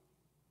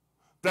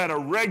that a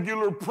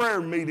regular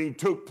prayer meeting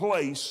took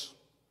place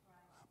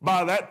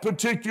by that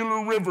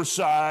particular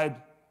riverside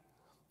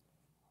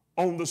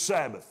on the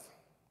Sabbath.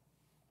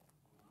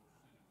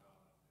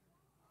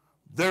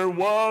 There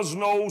was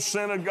no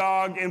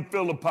synagogue in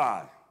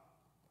Philippi.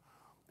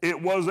 It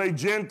was a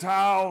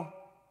Gentile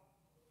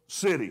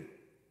city.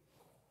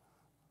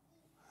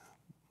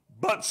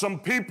 But some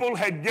people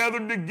had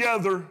gathered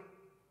together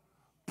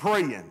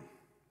praying.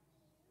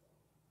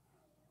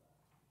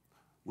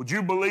 Would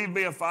you believe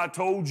me if I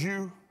told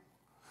you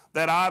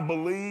that I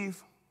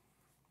believe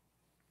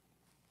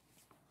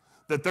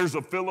that there's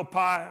a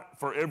Philippi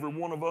for every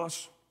one of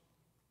us?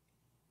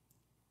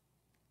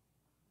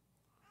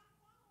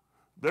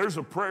 There's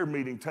a prayer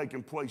meeting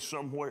taking place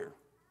somewhere.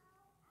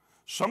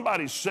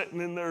 Somebody's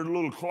sitting in their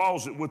little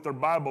closet with their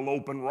Bible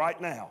open right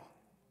now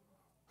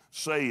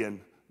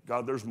saying,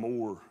 God, there's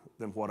more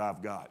than what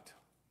I've got.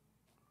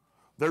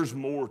 There's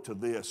more to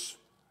this.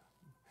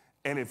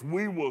 And if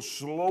we will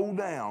slow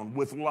down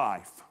with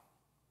life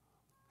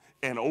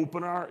and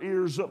open our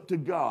ears up to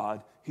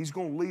God, He's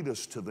going to lead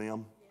us to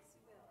them.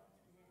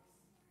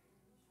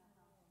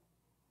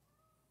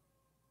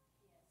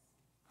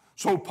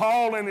 So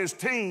Paul and his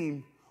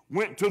team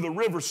went to the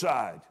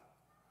riverside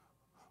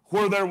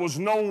where there was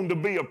known to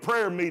be a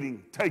prayer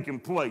meeting taking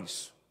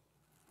place.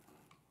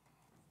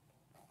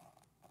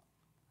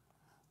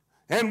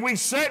 And we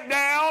sat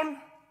down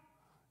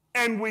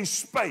and we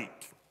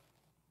spake.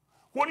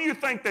 What do you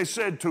think they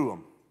said to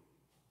him?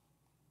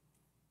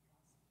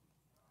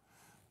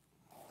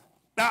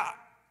 Now,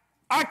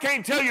 I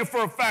can't tell you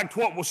for a fact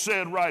what was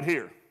said right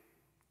here.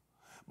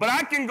 But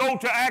I can go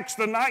to Acts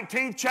the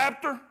 19th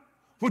chapter,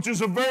 which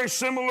is a very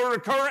similar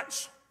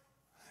occurrence,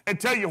 and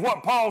tell you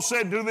what Paul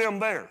said to them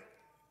there.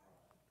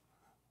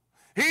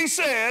 He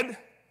said,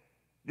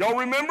 y'all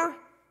remember?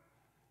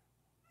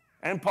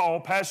 And Paul,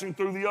 passing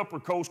through the upper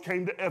coast,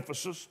 came to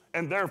Ephesus,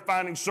 and there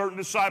finding certain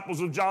disciples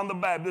of John the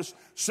Baptist,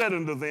 said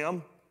unto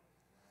them,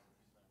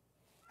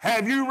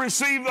 have you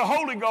received the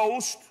Holy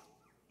Ghost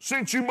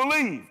since you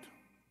believed?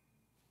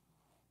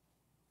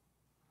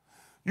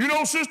 You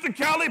know, Sister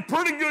Callie,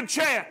 pretty good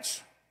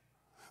chance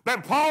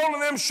that Paul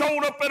and them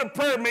showed up at a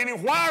prayer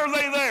meeting. Why are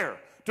they there?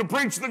 To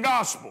preach the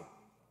gospel.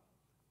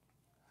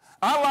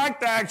 I like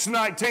the Acts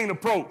 19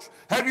 approach.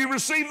 Have you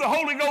received the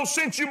Holy Ghost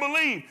since you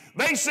believe?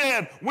 They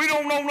said, we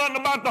don't know nothing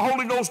about the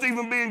Holy Ghost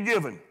even being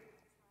given.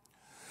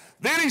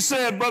 Then he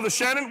said, Brother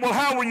Shannon, well,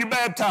 how were you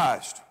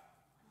baptized?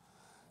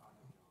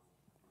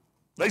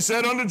 They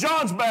said, under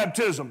John's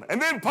baptism.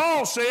 And then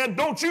Paul said,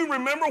 don't you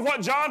remember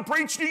what John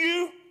preached to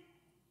you?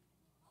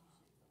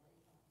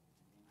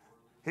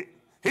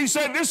 He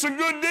said, this is a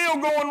good deal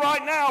going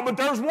right now, but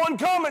there's one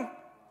coming.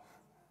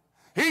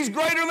 He's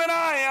greater than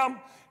I am,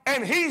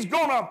 and he's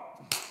going to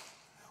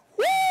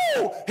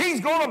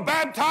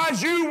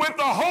baptize you with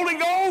the Holy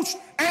Ghost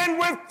and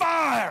with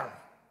fire.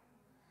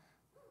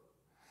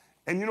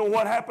 And you know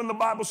what happened? The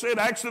Bible said,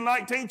 Acts the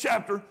 19th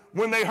chapter,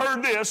 when they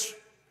heard this,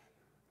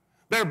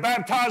 they're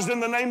baptized in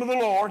the name of the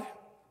Lord.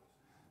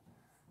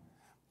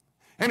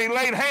 And he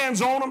laid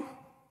hands on them,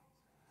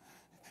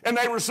 and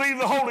they received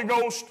the Holy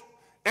Ghost,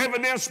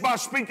 evidenced by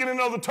speaking in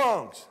other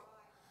tongues.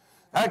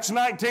 Acts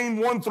 19,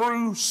 1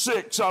 through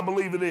 6, I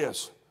believe it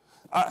is.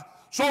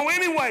 So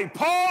anyway,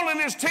 Paul and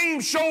his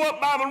team show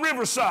up by the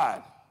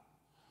riverside.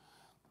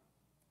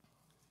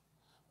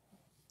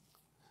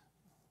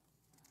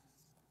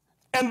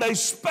 And they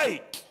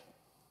spake.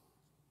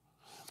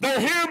 They're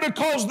here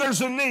because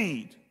there's a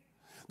need.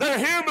 They're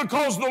here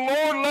because the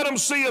Lord let them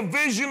see a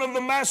vision of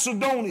the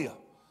Macedonia.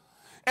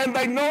 And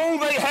they know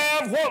they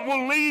have what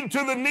will lead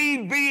to the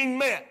need being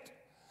met.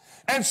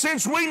 And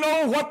since we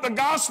know what the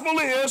gospel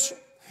is,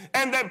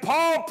 and that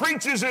Paul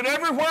preaches it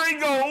everywhere he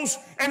goes,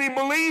 and he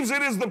believes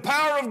it is the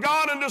power of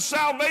God unto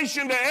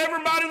salvation to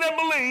everybody that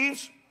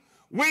believes,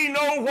 we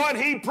know what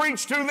he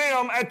preached to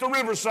them at the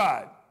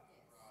riverside.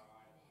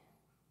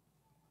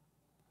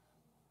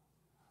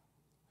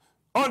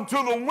 Unto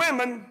the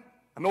women,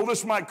 I know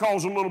this might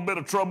cause a little bit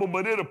of trouble,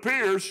 but it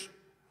appears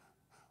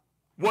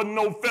wasn't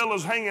no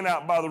fellas hanging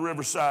out by the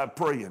riverside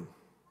praying.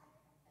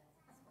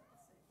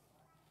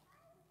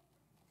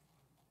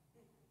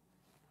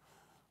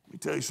 Let me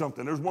tell you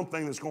something. There's one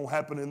thing that's going to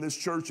happen in this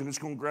church, and it's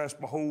going to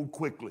grasp a hold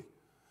quickly.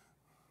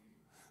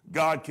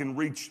 God can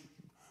reach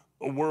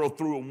a world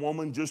through a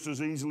woman just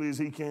as easily as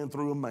he can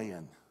through a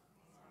man.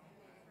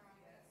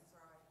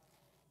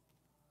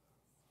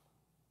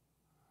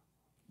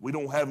 We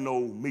don't have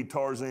no me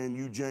Tarzan,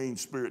 you Jane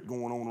spirit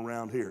going on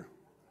around here.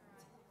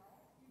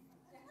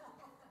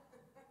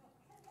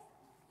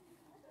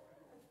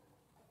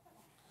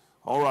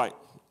 All right,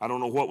 I don't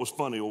know what was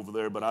funny over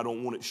there, but I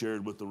don't want it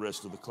shared with the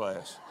rest of the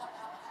class.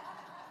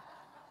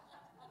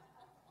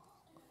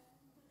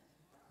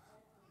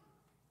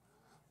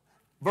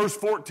 Verse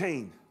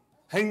 14,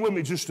 hang with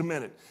me just a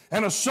minute.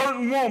 And a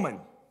certain woman,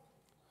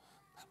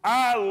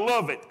 I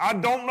love it. I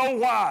don't know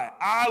why.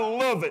 I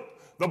love it.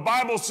 The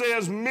Bible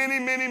says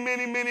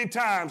many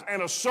times,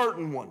 and a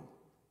certain one.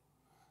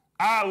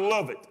 I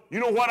love it. You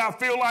know what I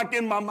feel like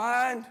in my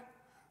mind?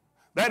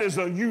 That is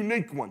a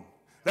unique one.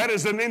 That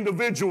is an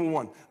individual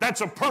one.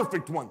 That's a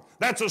perfect one.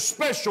 That's a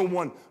special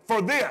one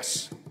for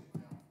this.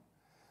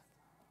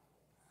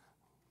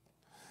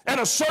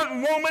 And a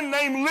certain woman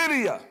named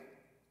Lydia,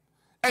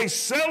 a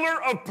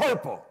seller of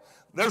purple.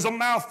 There's a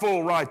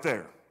mouthful right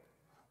there.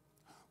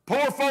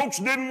 Poor folks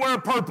didn't wear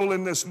purple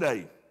in this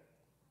day.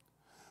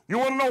 You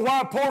want to know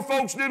why poor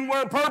folks didn't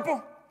wear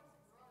purple?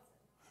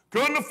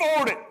 Couldn't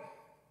afford it.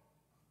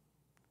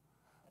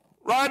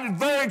 Right? It's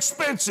very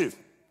expensive.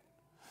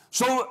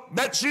 So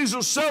that she's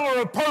a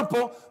seller of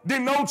purple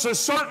denotes a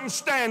certain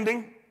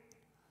standing.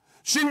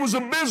 She was a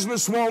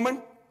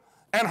businesswoman,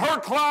 and her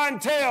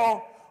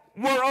clientele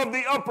were of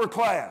the upper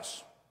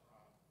class,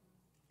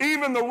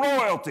 even the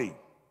royalty.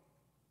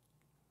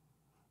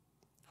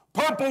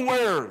 Purple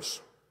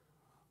wearers.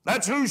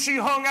 That's who she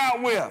hung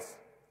out with.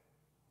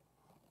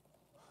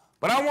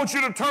 But I want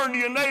you to turn to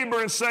your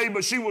neighbor and say,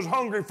 but she was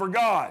hungry for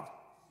God.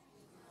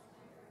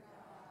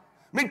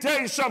 Let me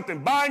tell you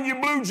something. Buying your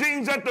blue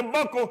jeans at the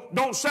buckle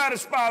don't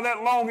satisfy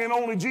that longing.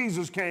 Only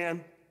Jesus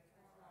can.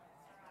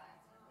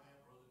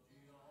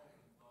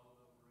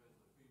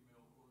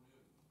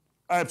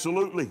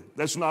 Absolutely.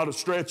 That's not a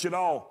stretch at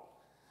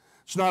all.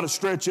 It's not a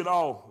stretch at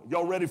all.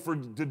 Y'all ready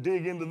to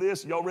dig into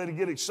this? Y'all ready to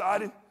get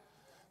excited?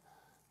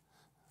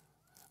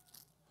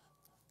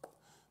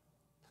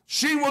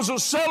 She was a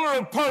seller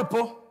of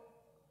purple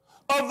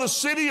of the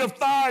city of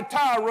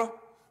Thyatira.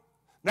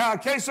 Now, in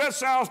case that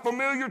sounds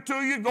familiar to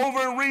you, go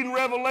over and read in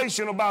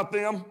Revelation about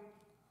them.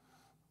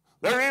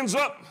 There ends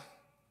up,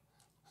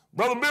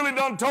 Brother Billy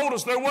done told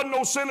us there wasn't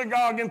no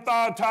synagogue in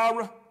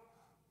Thyatira.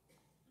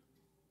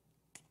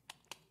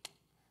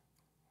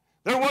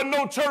 There wasn't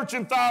no church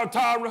in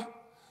Thyatira.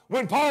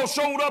 When Paul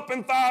showed up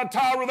in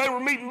Thyatira, they were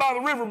meeting by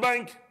the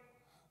riverbank.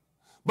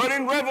 But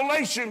in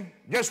Revelation,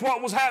 guess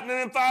what was happening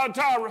in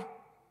Thyatira?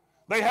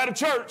 They had a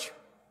church.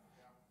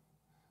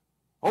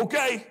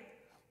 Okay.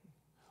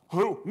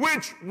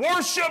 Which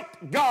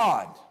worshiped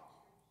God.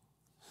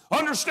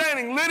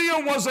 Understanding,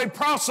 Lydia was a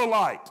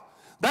proselyte.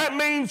 That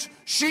means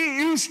she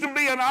used to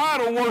be an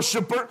idol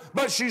worshiper,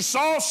 but she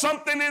saw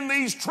something in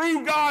these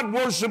true God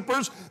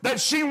worshipers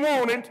that she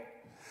wanted.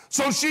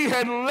 So she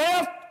had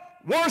left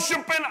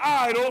worshiping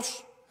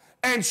idols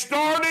and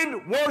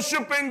started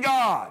worshiping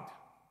God.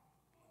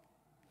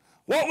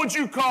 What would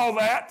you call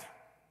that?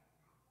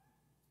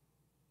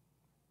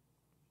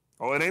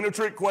 Oh, it ain't a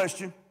trick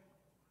question.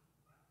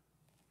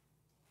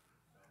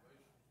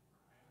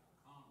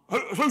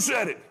 Who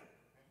said it?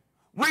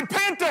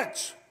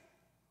 Repentance.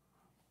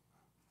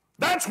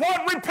 That's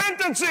what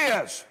repentance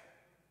is.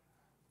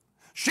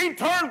 She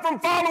turned from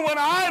following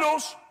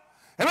idols.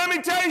 And let me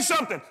tell you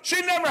something.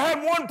 She never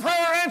had one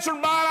prayer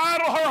answered by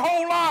an idol her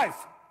whole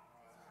life.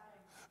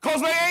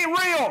 Because they ain't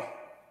real.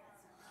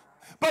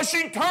 But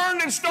she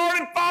turned and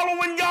started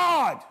following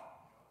God.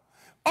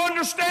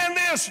 Understand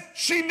this,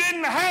 she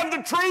didn't have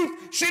the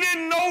truth. She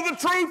didn't know the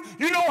truth.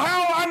 You know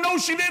how I know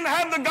she didn't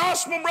have the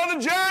gospel,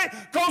 Brother Jerry?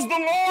 Because the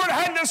Lord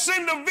had to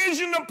send a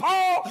vision to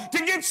Paul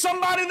to get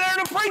somebody there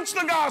to preach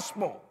the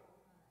gospel.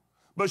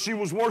 But she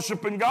was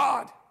worshiping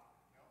God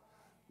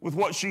with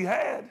what she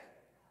had.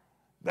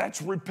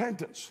 That's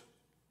repentance.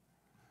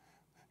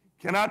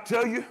 Can I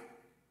tell you,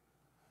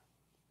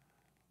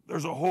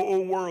 There's a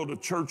whole world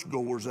of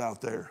churchgoers out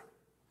there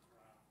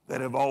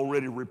that have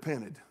already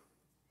repented.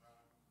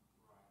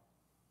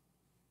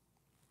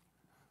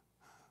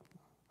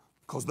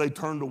 Because they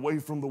turned away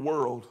from the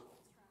world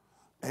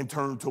and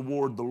turned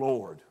toward the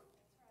Lord.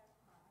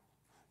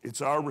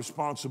 It's our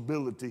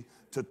responsibility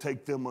to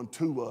take them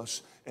unto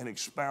us and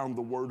expound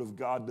the word of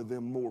God to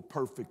them more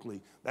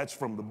perfectly. That's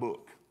from the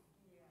book.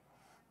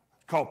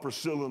 It's called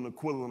Priscilla and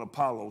Aquila and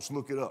Apollos.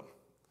 Look it up.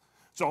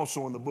 It's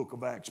also in the book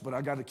of Acts, but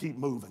I got to keep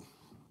moving.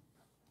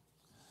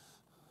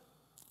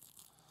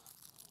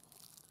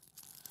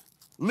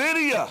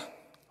 Lydia,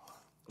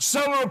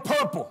 seller of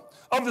purple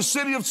of the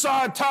city of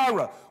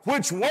Thyatira,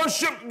 which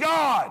worshiped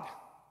God.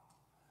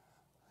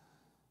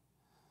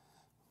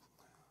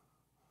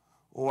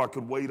 Oh, I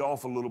could wade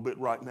off a little bit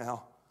right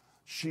now.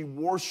 She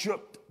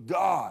worshiped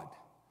God.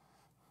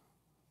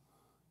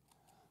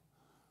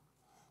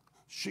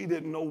 She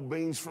didn't know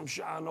beans from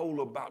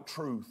shinola about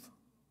truth,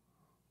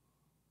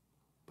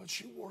 but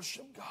she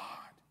worshiped God.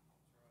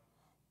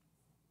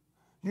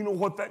 You know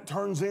what that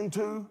turns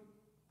into?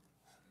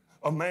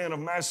 A man of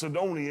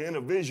Macedonia in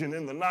a vision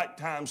in the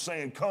nighttime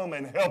saying, come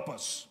and help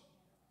us.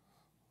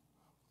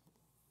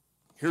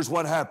 Here's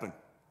what happened.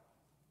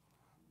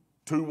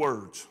 2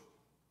 words.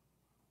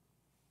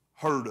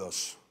 Heard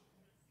us.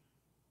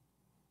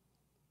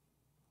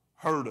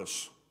 Heard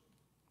us.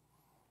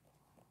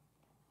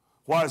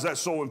 Why is that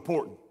so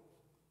important?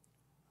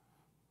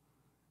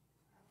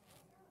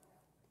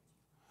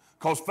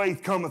 Because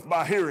faith cometh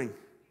by hearing,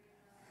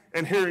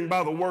 and hearing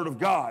by the word of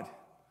God.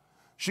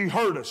 She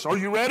heard us. Are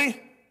you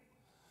ready?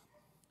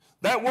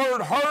 That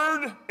word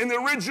heard in the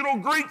original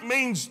Greek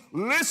means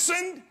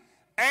listened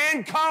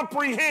and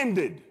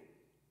comprehended.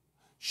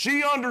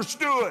 She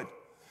understood.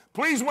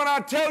 Please, when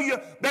I tell you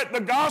that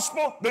the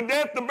gospel, the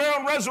death, the burial,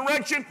 and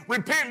resurrection,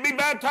 repent and be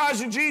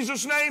baptized in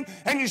Jesus' name,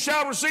 and you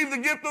shall receive the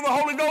gift of the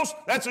Holy Ghost,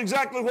 that's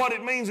exactly what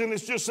it means, and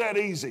it's just that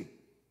easy.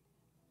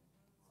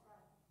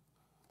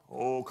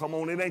 Oh, come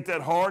on, it ain't that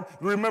hard.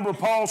 You remember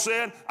Paul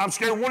said, I'm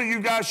scared. One of you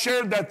guys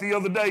shared that the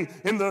other day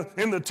in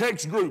the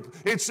text group.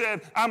 It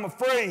said, I'm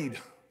afraid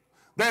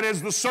that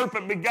as the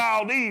serpent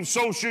beguiled Eve,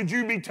 so should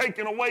you be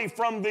taken away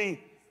from the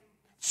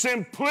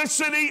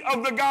simplicity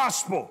of the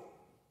gospel.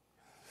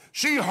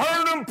 She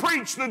heard him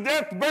preach the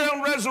death, burial,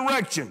 and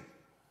resurrection.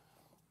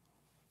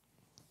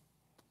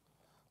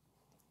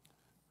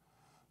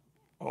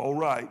 All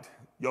right.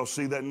 Y'all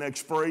see that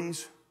next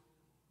phrase?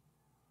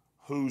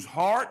 Whose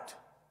heart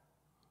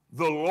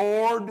the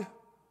Lord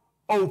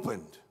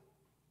opened.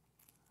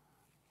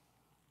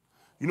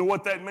 You know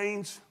what that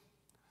means?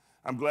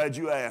 I'm glad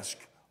you asked.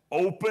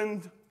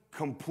 Opened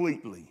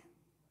completely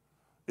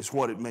is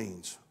what it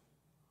means.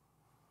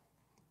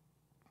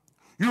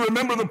 You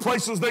remember the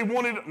places they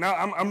wanted. Now,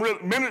 I'm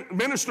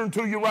ministering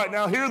to you right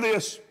now. Hear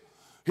this.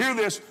 Hear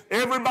this.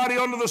 Everybody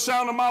under the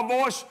sound of my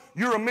voice,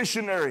 you're a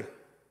missionary.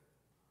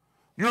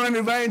 You're an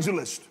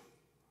evangelist.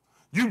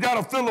 You've got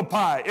a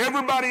Philippi.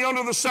 Everybody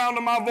under the sound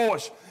of my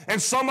voice.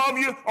 And some of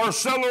you are a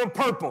seller of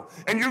purple,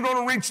 and you're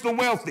going to reach the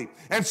wealthy.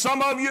 And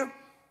some of you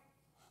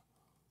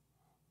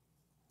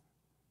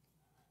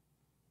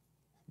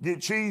get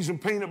cheese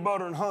and peanut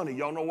butter and honey.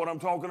 Y'all know what I'm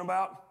talking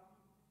about?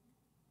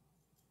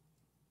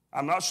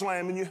 I'm not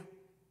slamming you.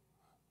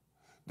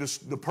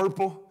 The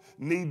purple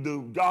need the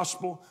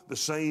gospel the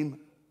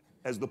same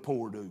as the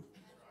poor do.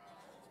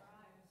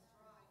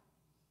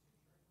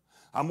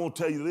 I'm going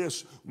to tell you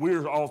this,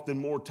 we're often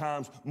more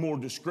times more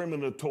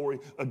discriminatory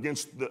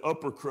against the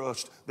upper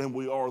crust than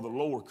we are the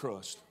lower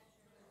crust.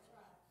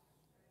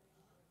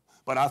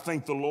 But I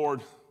think the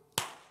Lord,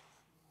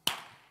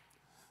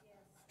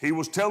 He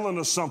was telling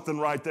us something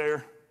right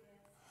there.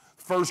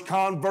 The first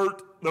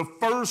convert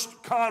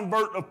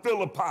of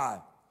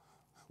Philippi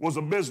was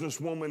a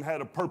businesswoman,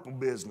 had a purple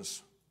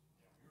business.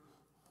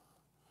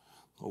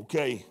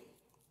 Okay.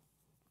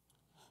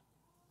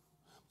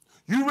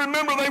 You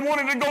remember they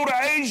wanted to go to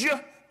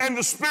Asia, and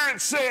the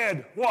Spirit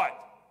said, what?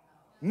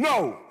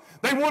 No.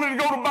 They wanted to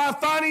go to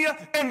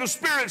Bithynia, and the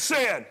Spirit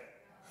said,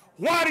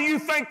 why do you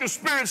think the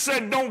Spirit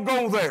said don't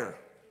go there?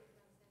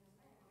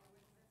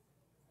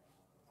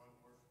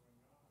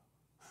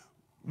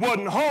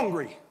 Wasn't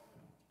hungry.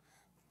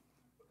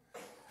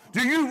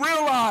 Do you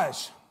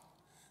realize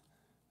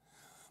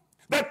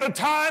that the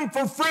time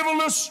for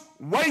frivolous,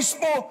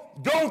 wasteful,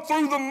 go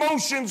through the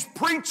motions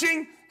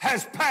preaching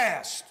has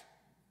passed?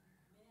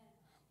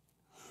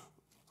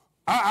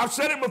 I've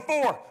said it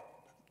before.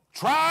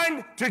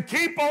 Trying to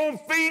keep on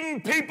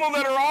feeding people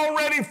that are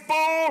already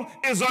full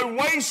is a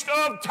waste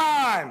of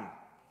time.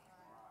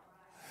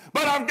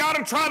 But I've got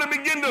to try to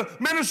begin to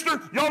minister.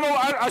 Y'all know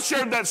I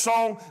shared that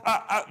song.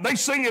 They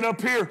sing it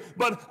up here,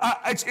 but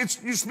it's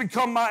just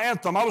become my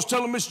anthem. I was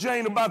telling Miss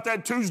Jane about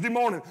that Tuesday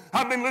morning.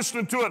 I've been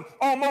listening to it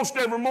almost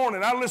every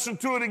morning. I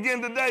listened to it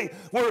again today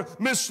where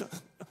Miss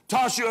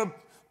Tasha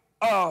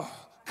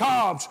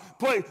Cobbs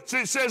played.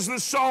 It says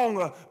this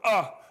song,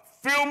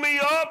 fill me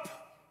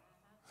up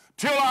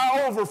till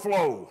I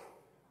overflow.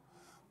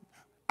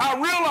 I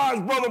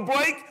realize, Brother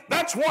Blake,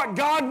 that's what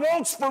God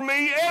wants for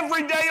me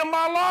every day of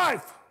my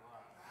life.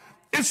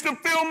 It's to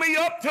fill me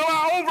up till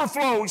I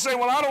overflow. You say,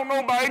 well, I don't know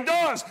about it. It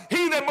does.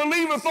 He that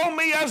believeth on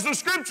me, as the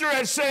scripture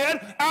has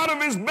said, out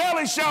of his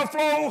belly shall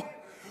flow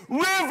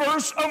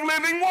rivers of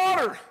living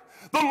water.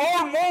 The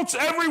Lord wants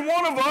every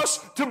one of us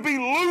to be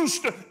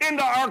loosed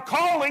into our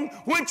calling,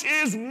 which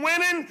is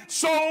winning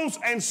souls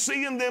and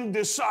seeing them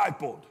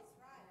discipled.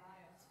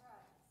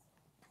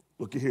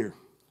 Look at here.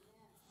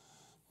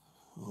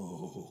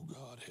 Oh,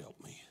 God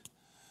help me.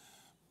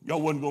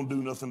 Y'all wasn't going to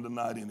do nothing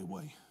tonight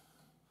anyway.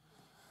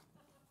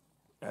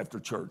 After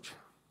church.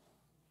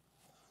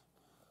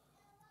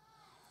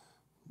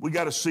 We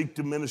got to seek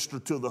to minister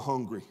to the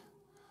hungry.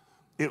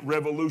 It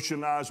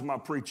revolutionized my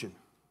preaching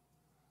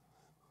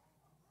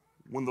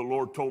when the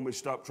Lord told me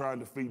stop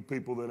trying to feed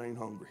people that ain't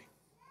hungry.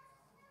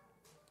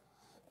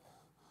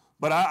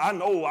 But I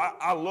know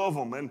I love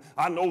them, and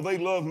I know they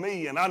love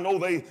me, and I know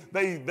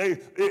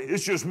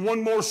it's just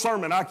one more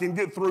sermon I can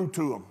get through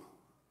to them.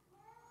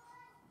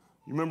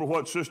 You remember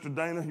what, Sister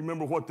Dana? You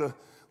remember what the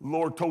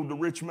Lord told the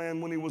rich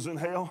man when he was in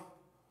hell?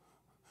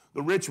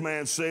 The rich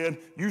man said,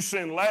 you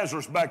send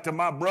Lazarus back to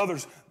my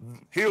brothers.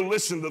 He'll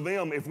listen to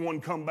them if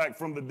one come back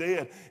from the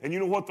dead. And you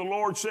know what the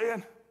Lord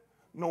said?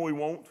 No, he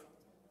won't.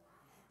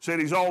 Said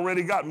he's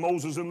already got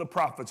Moses and the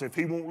prophets. If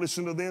he won't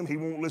listen to them, he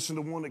won't listen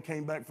to one that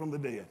came back from the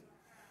dead.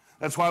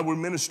 That's why we're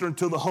ministering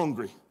to the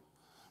hungry.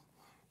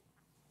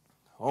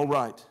 All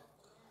right.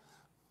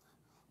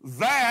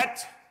 That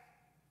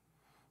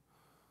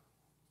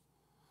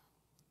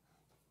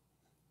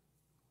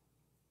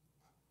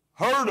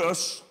heard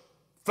us,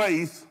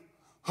 faith,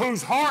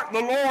 whose heart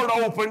the Lord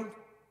opened,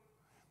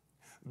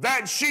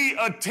 that she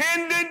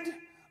attended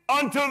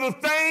unto the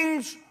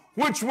things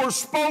which were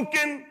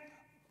spoken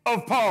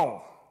of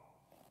Paul.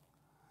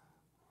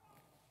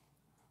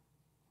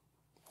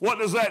 What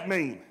does that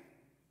mean?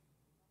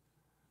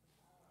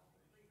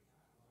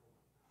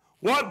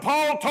 What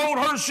Paul told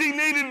her she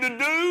needed to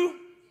do,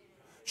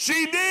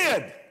 she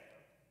did.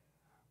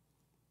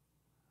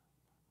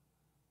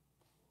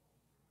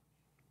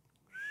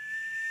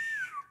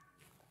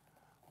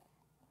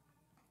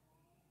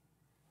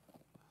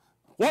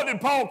 What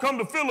did Paul come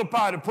to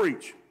Philippi to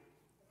preach?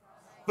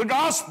 The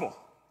gospel.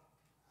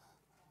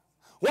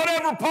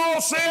 Whatever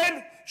Paul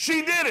said,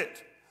 she did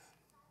it.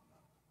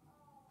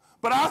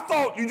 But I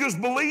thought you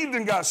just believed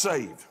and got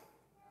saved.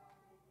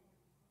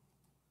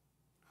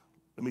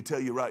 Let me tell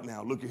you right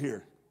now, look at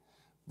here.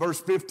 Verse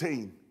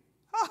 15.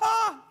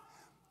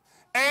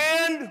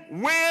 And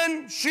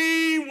when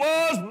she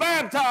was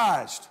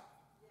baptized.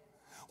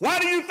 Why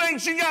do you think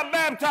she got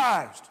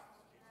baptized?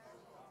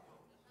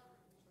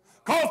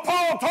 Because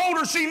Paul told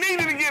her she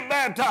needed to get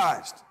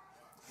baptized.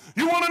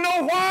 You want to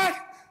know why?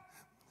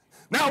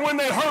 Now when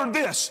they heard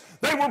this,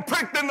 they were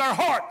pricked in their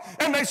heart,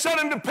 and they said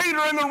unto Peter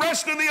and the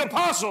rest of the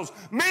apostles,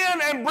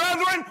 men and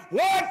brethren,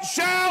 what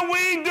shall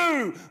we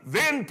do?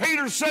 Then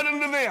Peter said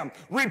unto them,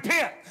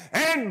 repent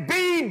and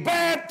be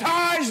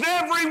baptized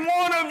every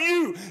one of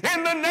you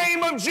in the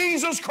name of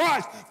Jesus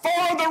Christ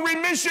for the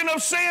remission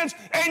of sins,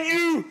 and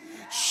you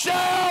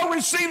shall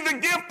receive the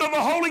gift of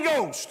the Holy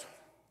Ghost.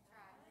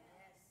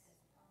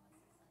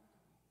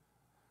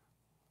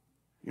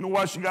 You know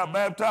why she got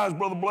baptized,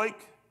 Brother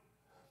Blake?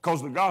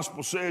 Because the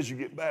gospel says you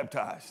get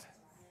baptized.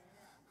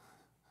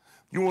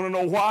 You want to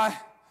know why?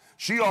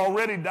 She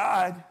already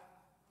died.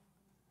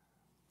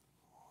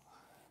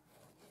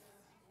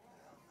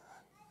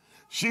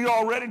 She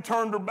already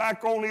turned her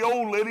back on the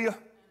old Lydia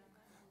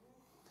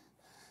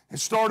and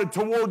started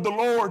toward the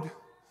Lord,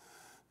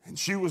 and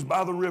she was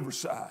by the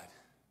riverside.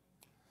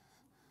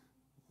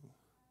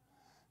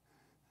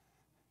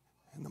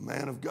 And the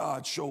man of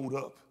God showed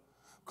up.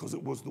 Because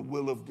it was the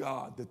will of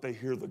God that they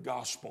hear the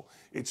gospel.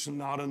 It's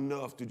not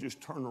enough to just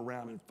turn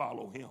around and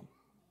follow him.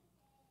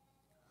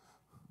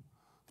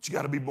 But you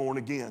got to be born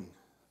again.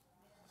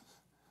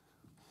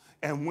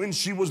 And when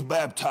she was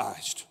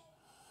baptized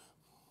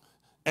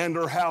and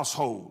her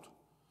household,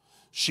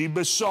 she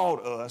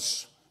besought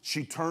us,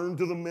 she turned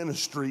to the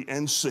ministry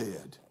and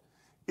said,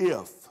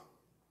 if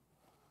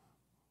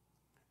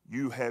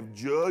you have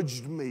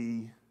judged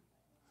me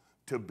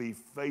to be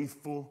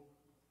faithful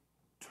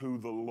to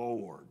the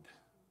Lord.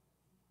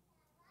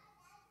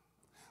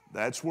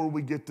 That's where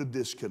we get the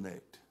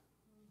disconnect.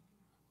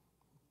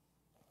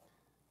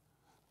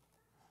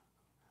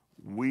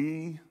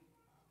 We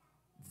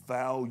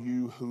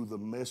value who the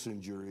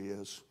messenger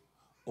is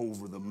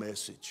over the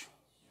message.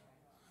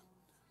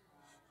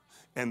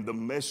 And the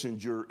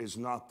messenger is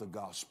not the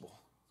gospel.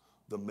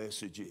 The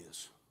message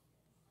is.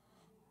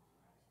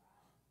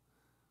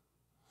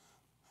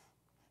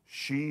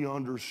 She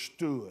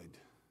understood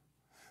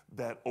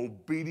that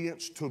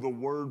obedience to the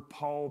word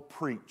Paul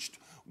preached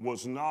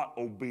was not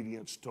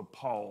obedience to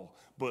Paul,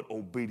 but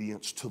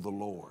obedience to the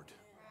Lord.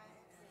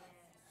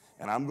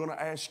 And I'm going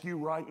to ask you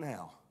right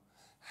now,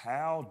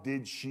 how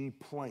did she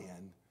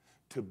plan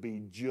to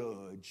be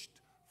judged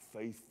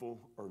faithful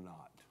or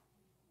not?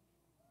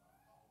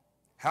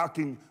 How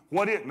can,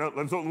 wait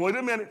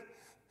a minute.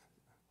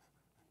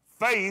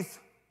 Faith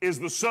is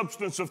the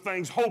substance of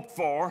things hoped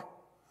for,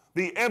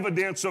 the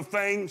evidence of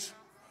things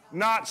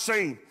not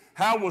seen.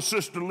 how will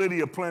Sister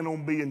Lydia plan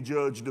on being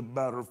judged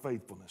about her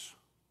faithfulness?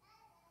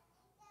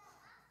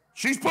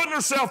 She's putting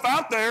herself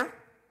out there.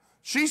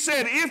 She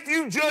said, if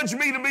you judge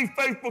me to be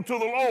faithful to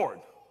the Lord,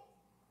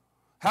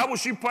 how will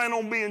she plan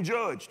on being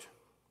judged?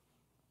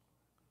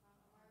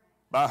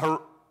 By her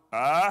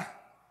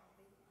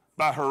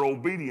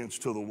obedience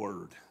to the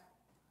word.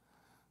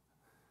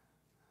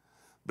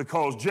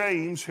 Because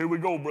James, here we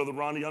go, Brother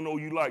Ronnie, I know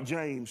you like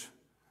James,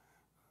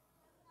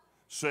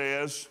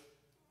 says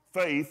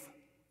faith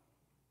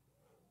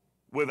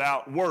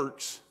without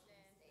works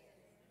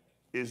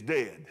is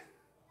dead.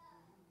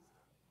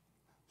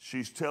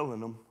 She's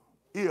telling them,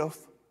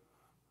 if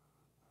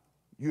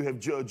you have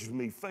judged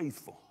me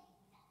faithful.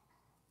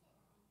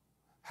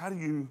 How do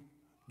you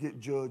get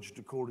judged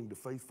according to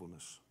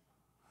faithfulness?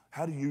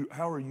 How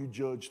are you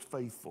judged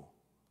faithful?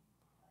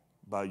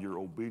 By your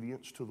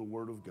obedience to the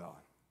Word of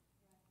God.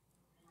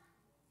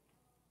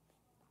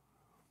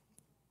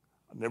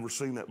 I've never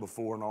seen that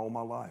before in all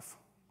my life.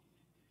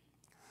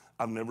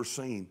 I've never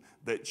seen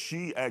that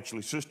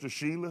Sister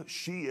Sheila,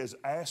 she is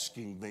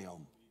asking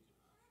them,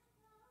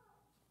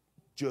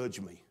 judge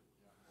me.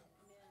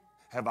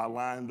 Have I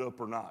lined up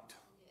or not?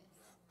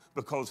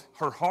 Because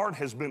her heart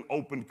has been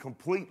opened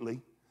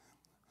completely.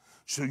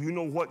 So you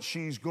know what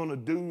she's going to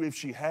do if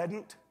she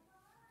hadn't?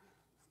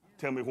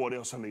 Tell me what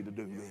else I need to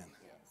do then.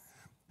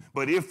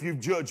 But if you've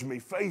judged me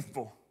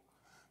faithful,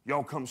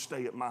 y'all come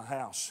stay at my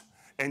house.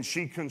 And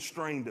she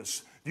constrained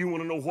us. Do you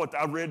want to know what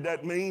I read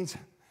that means?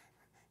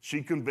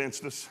 She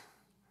convinced us.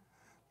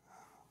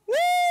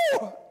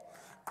 Woo!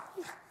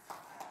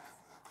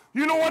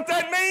 You know what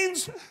that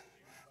means?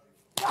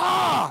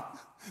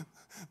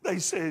 They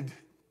said,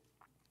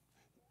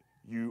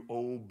 you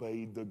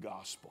obeyed the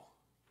gospel.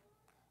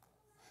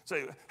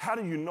 Say, how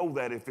do you know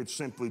that if it's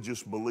simply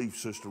just belief,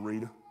 Sister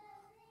Rita?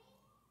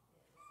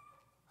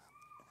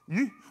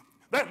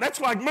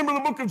 That's like, remember the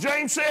book of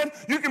James said?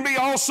 You can be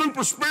all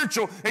super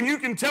spiritual and you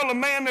can tell a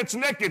man that's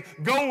naked,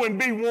 go and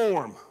be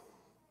warm.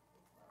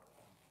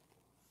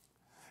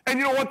 And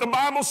you know what the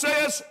Bible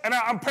says? And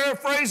I'm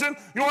paraphrasing.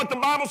 You know what the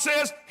Bible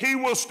says? He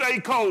will stay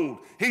cold.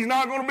 He's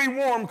not going to be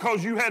warm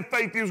because you had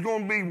faith he was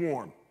going to be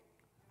warm.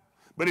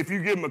 But if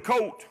you give him a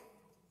coat,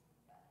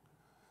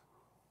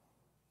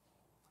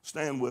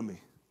 stand with me.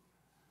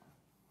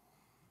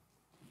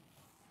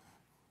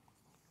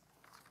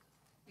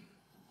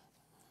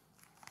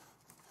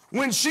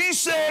 When she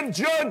said,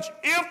 judge,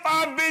 if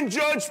I've been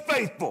judged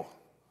faithful,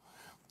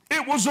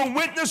 it was a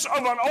witness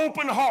of an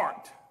open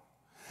heart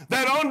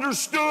that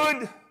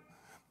understood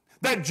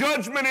that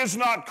judgment is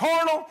not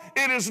carnal,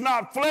 it is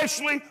not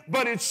fleshly,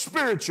 but it's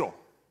spiritual.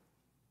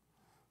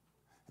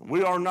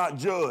 We are not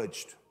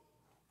judged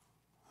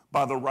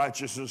by the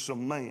righteousness of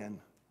man,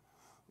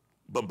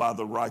 but by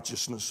the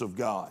righteousness of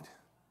God.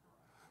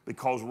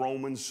 Because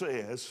Romans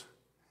says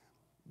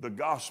the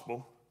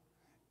gospel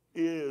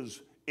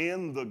is,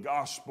 in the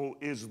gospel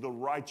is the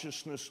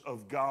righteousness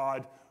of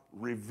God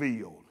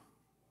revealed.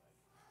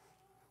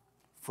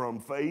 From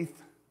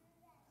faith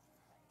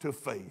to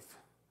faith.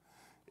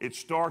 It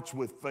starts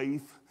with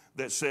faith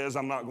that says,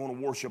 I'm not going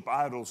to worship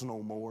idols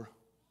no more.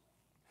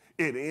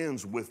 It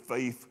ends with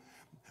faith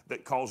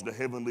that caused a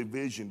heavenly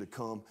vision to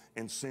come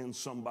and send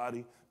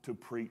somebody to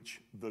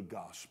preach the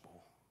gospel.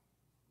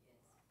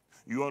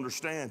 You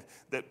understand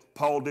that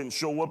Paul didn't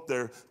show up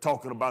there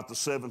talking about the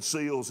 7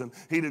 seals, and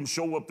he didn't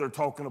show up there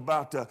talking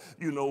about,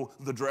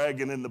 the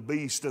dragon and the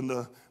beast and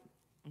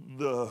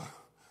the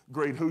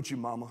great hoochie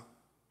mama.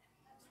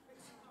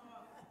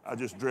 I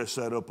just dressed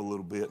that up a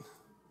little bit.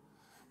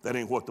 That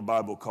ain't what the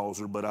Bible calls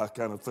her, but I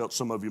kind of felt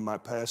some of you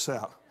might pass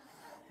out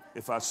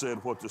if I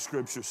said what the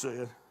scripture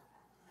said.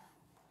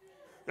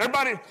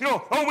 Everybody,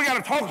 we got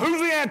to talk. Who's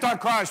the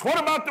Antichrist? What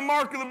about the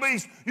mark of the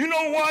beast? You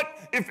know what?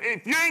 If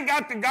you ain't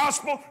got the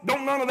gospel,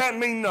 don't none of that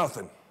mean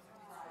nothing.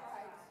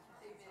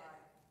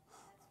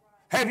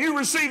 Have you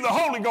received the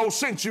Holy Ghost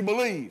since you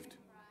believed?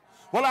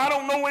 Well, I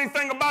don't know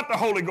anything about the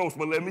Holy Ghost,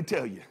 but let me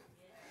tell you.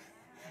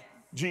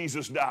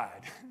 Jesus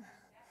died,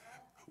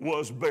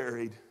 was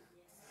buried,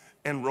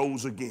 and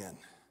rose again.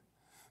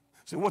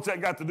 So what's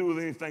that got to do with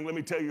anything? Let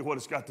me tell you what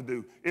it's got to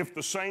do. If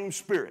the same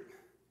Spirit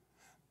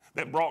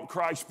that brought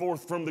Christ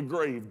forth from the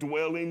grave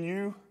dwell in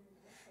you,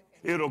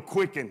 it'll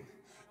quicken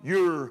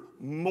your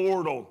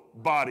mortal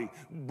body.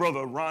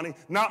 Brother Ronnie,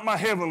 not my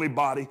heavenly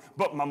body,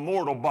 but my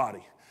mortal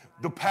body.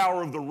 The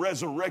power of the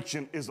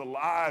resurrection is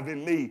alive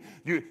in me.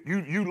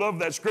 You love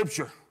that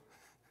scripture.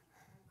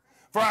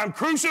 For I'm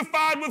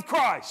crucified with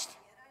Christ,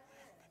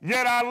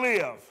 yet I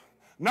live.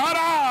 Not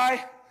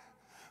I,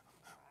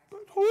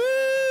 but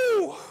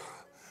whoo!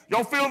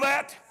 Y'all feel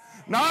that?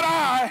 Not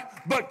I,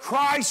 but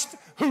Christ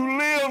who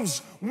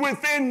lives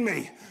within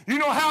me. You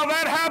know how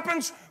that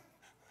happens?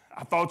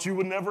 I thought you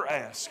would never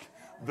ask.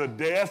 The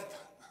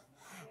death,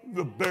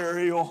 the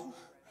burial,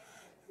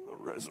 the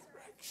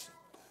resurrection.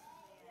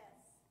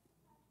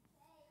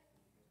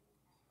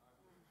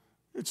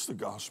 It's the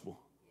gospel.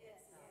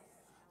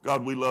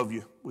 God, we love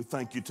you. We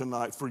thank you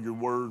tonight for your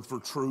word, for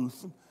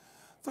truth.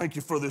 Thank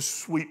you for this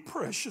sweet,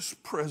 precious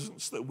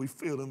presence that we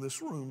feel in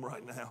this room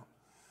right now.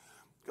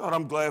 God,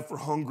 I'm glad for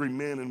hungry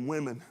men and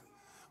women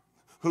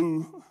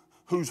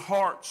whose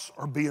hearts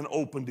are being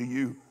open to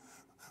you.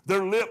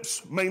 Their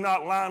lips may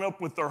not line up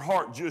with their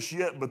heart just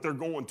yet, but they're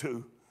going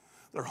to.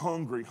 They're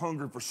hungry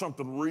for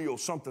something real,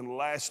 something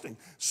lasting,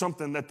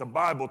 something that the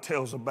Bible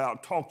tells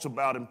about, talks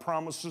about, and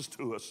promises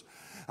to us.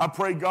 I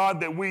pray,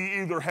 God, that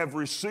we either have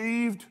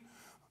received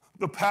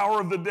the power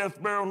of the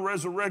death, burial, and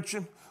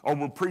resurrection, or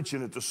we're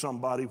preaching it to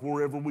somebody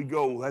wherever we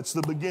go. That's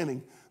the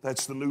beginning.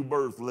 That's the new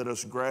birth. Let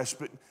us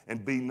grasp it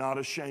and be not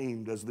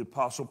ashamed, as the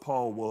Apostle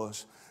Paul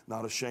was,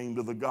 not ashamed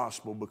of the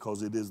gospel,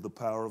 because it is the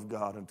power of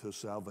God unto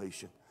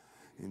salvation.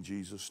 In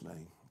Jesus'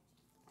 name.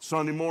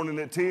 Sunday morning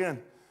at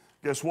 10,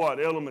 guess what?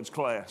 Elements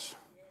class.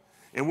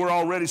 And we're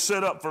already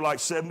set up for like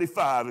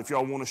 75 if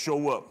y'all want to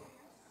show up.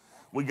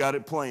 We got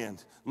it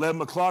planned.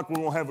 11 o'clock, we're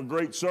going to have a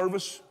great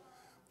service.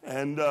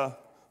 And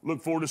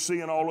look forward to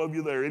seeing all of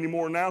you there. Any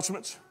more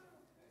announcements?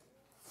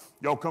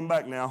 Y'all come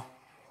back now.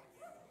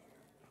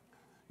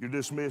 You're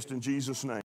dismissed in Jesus' name.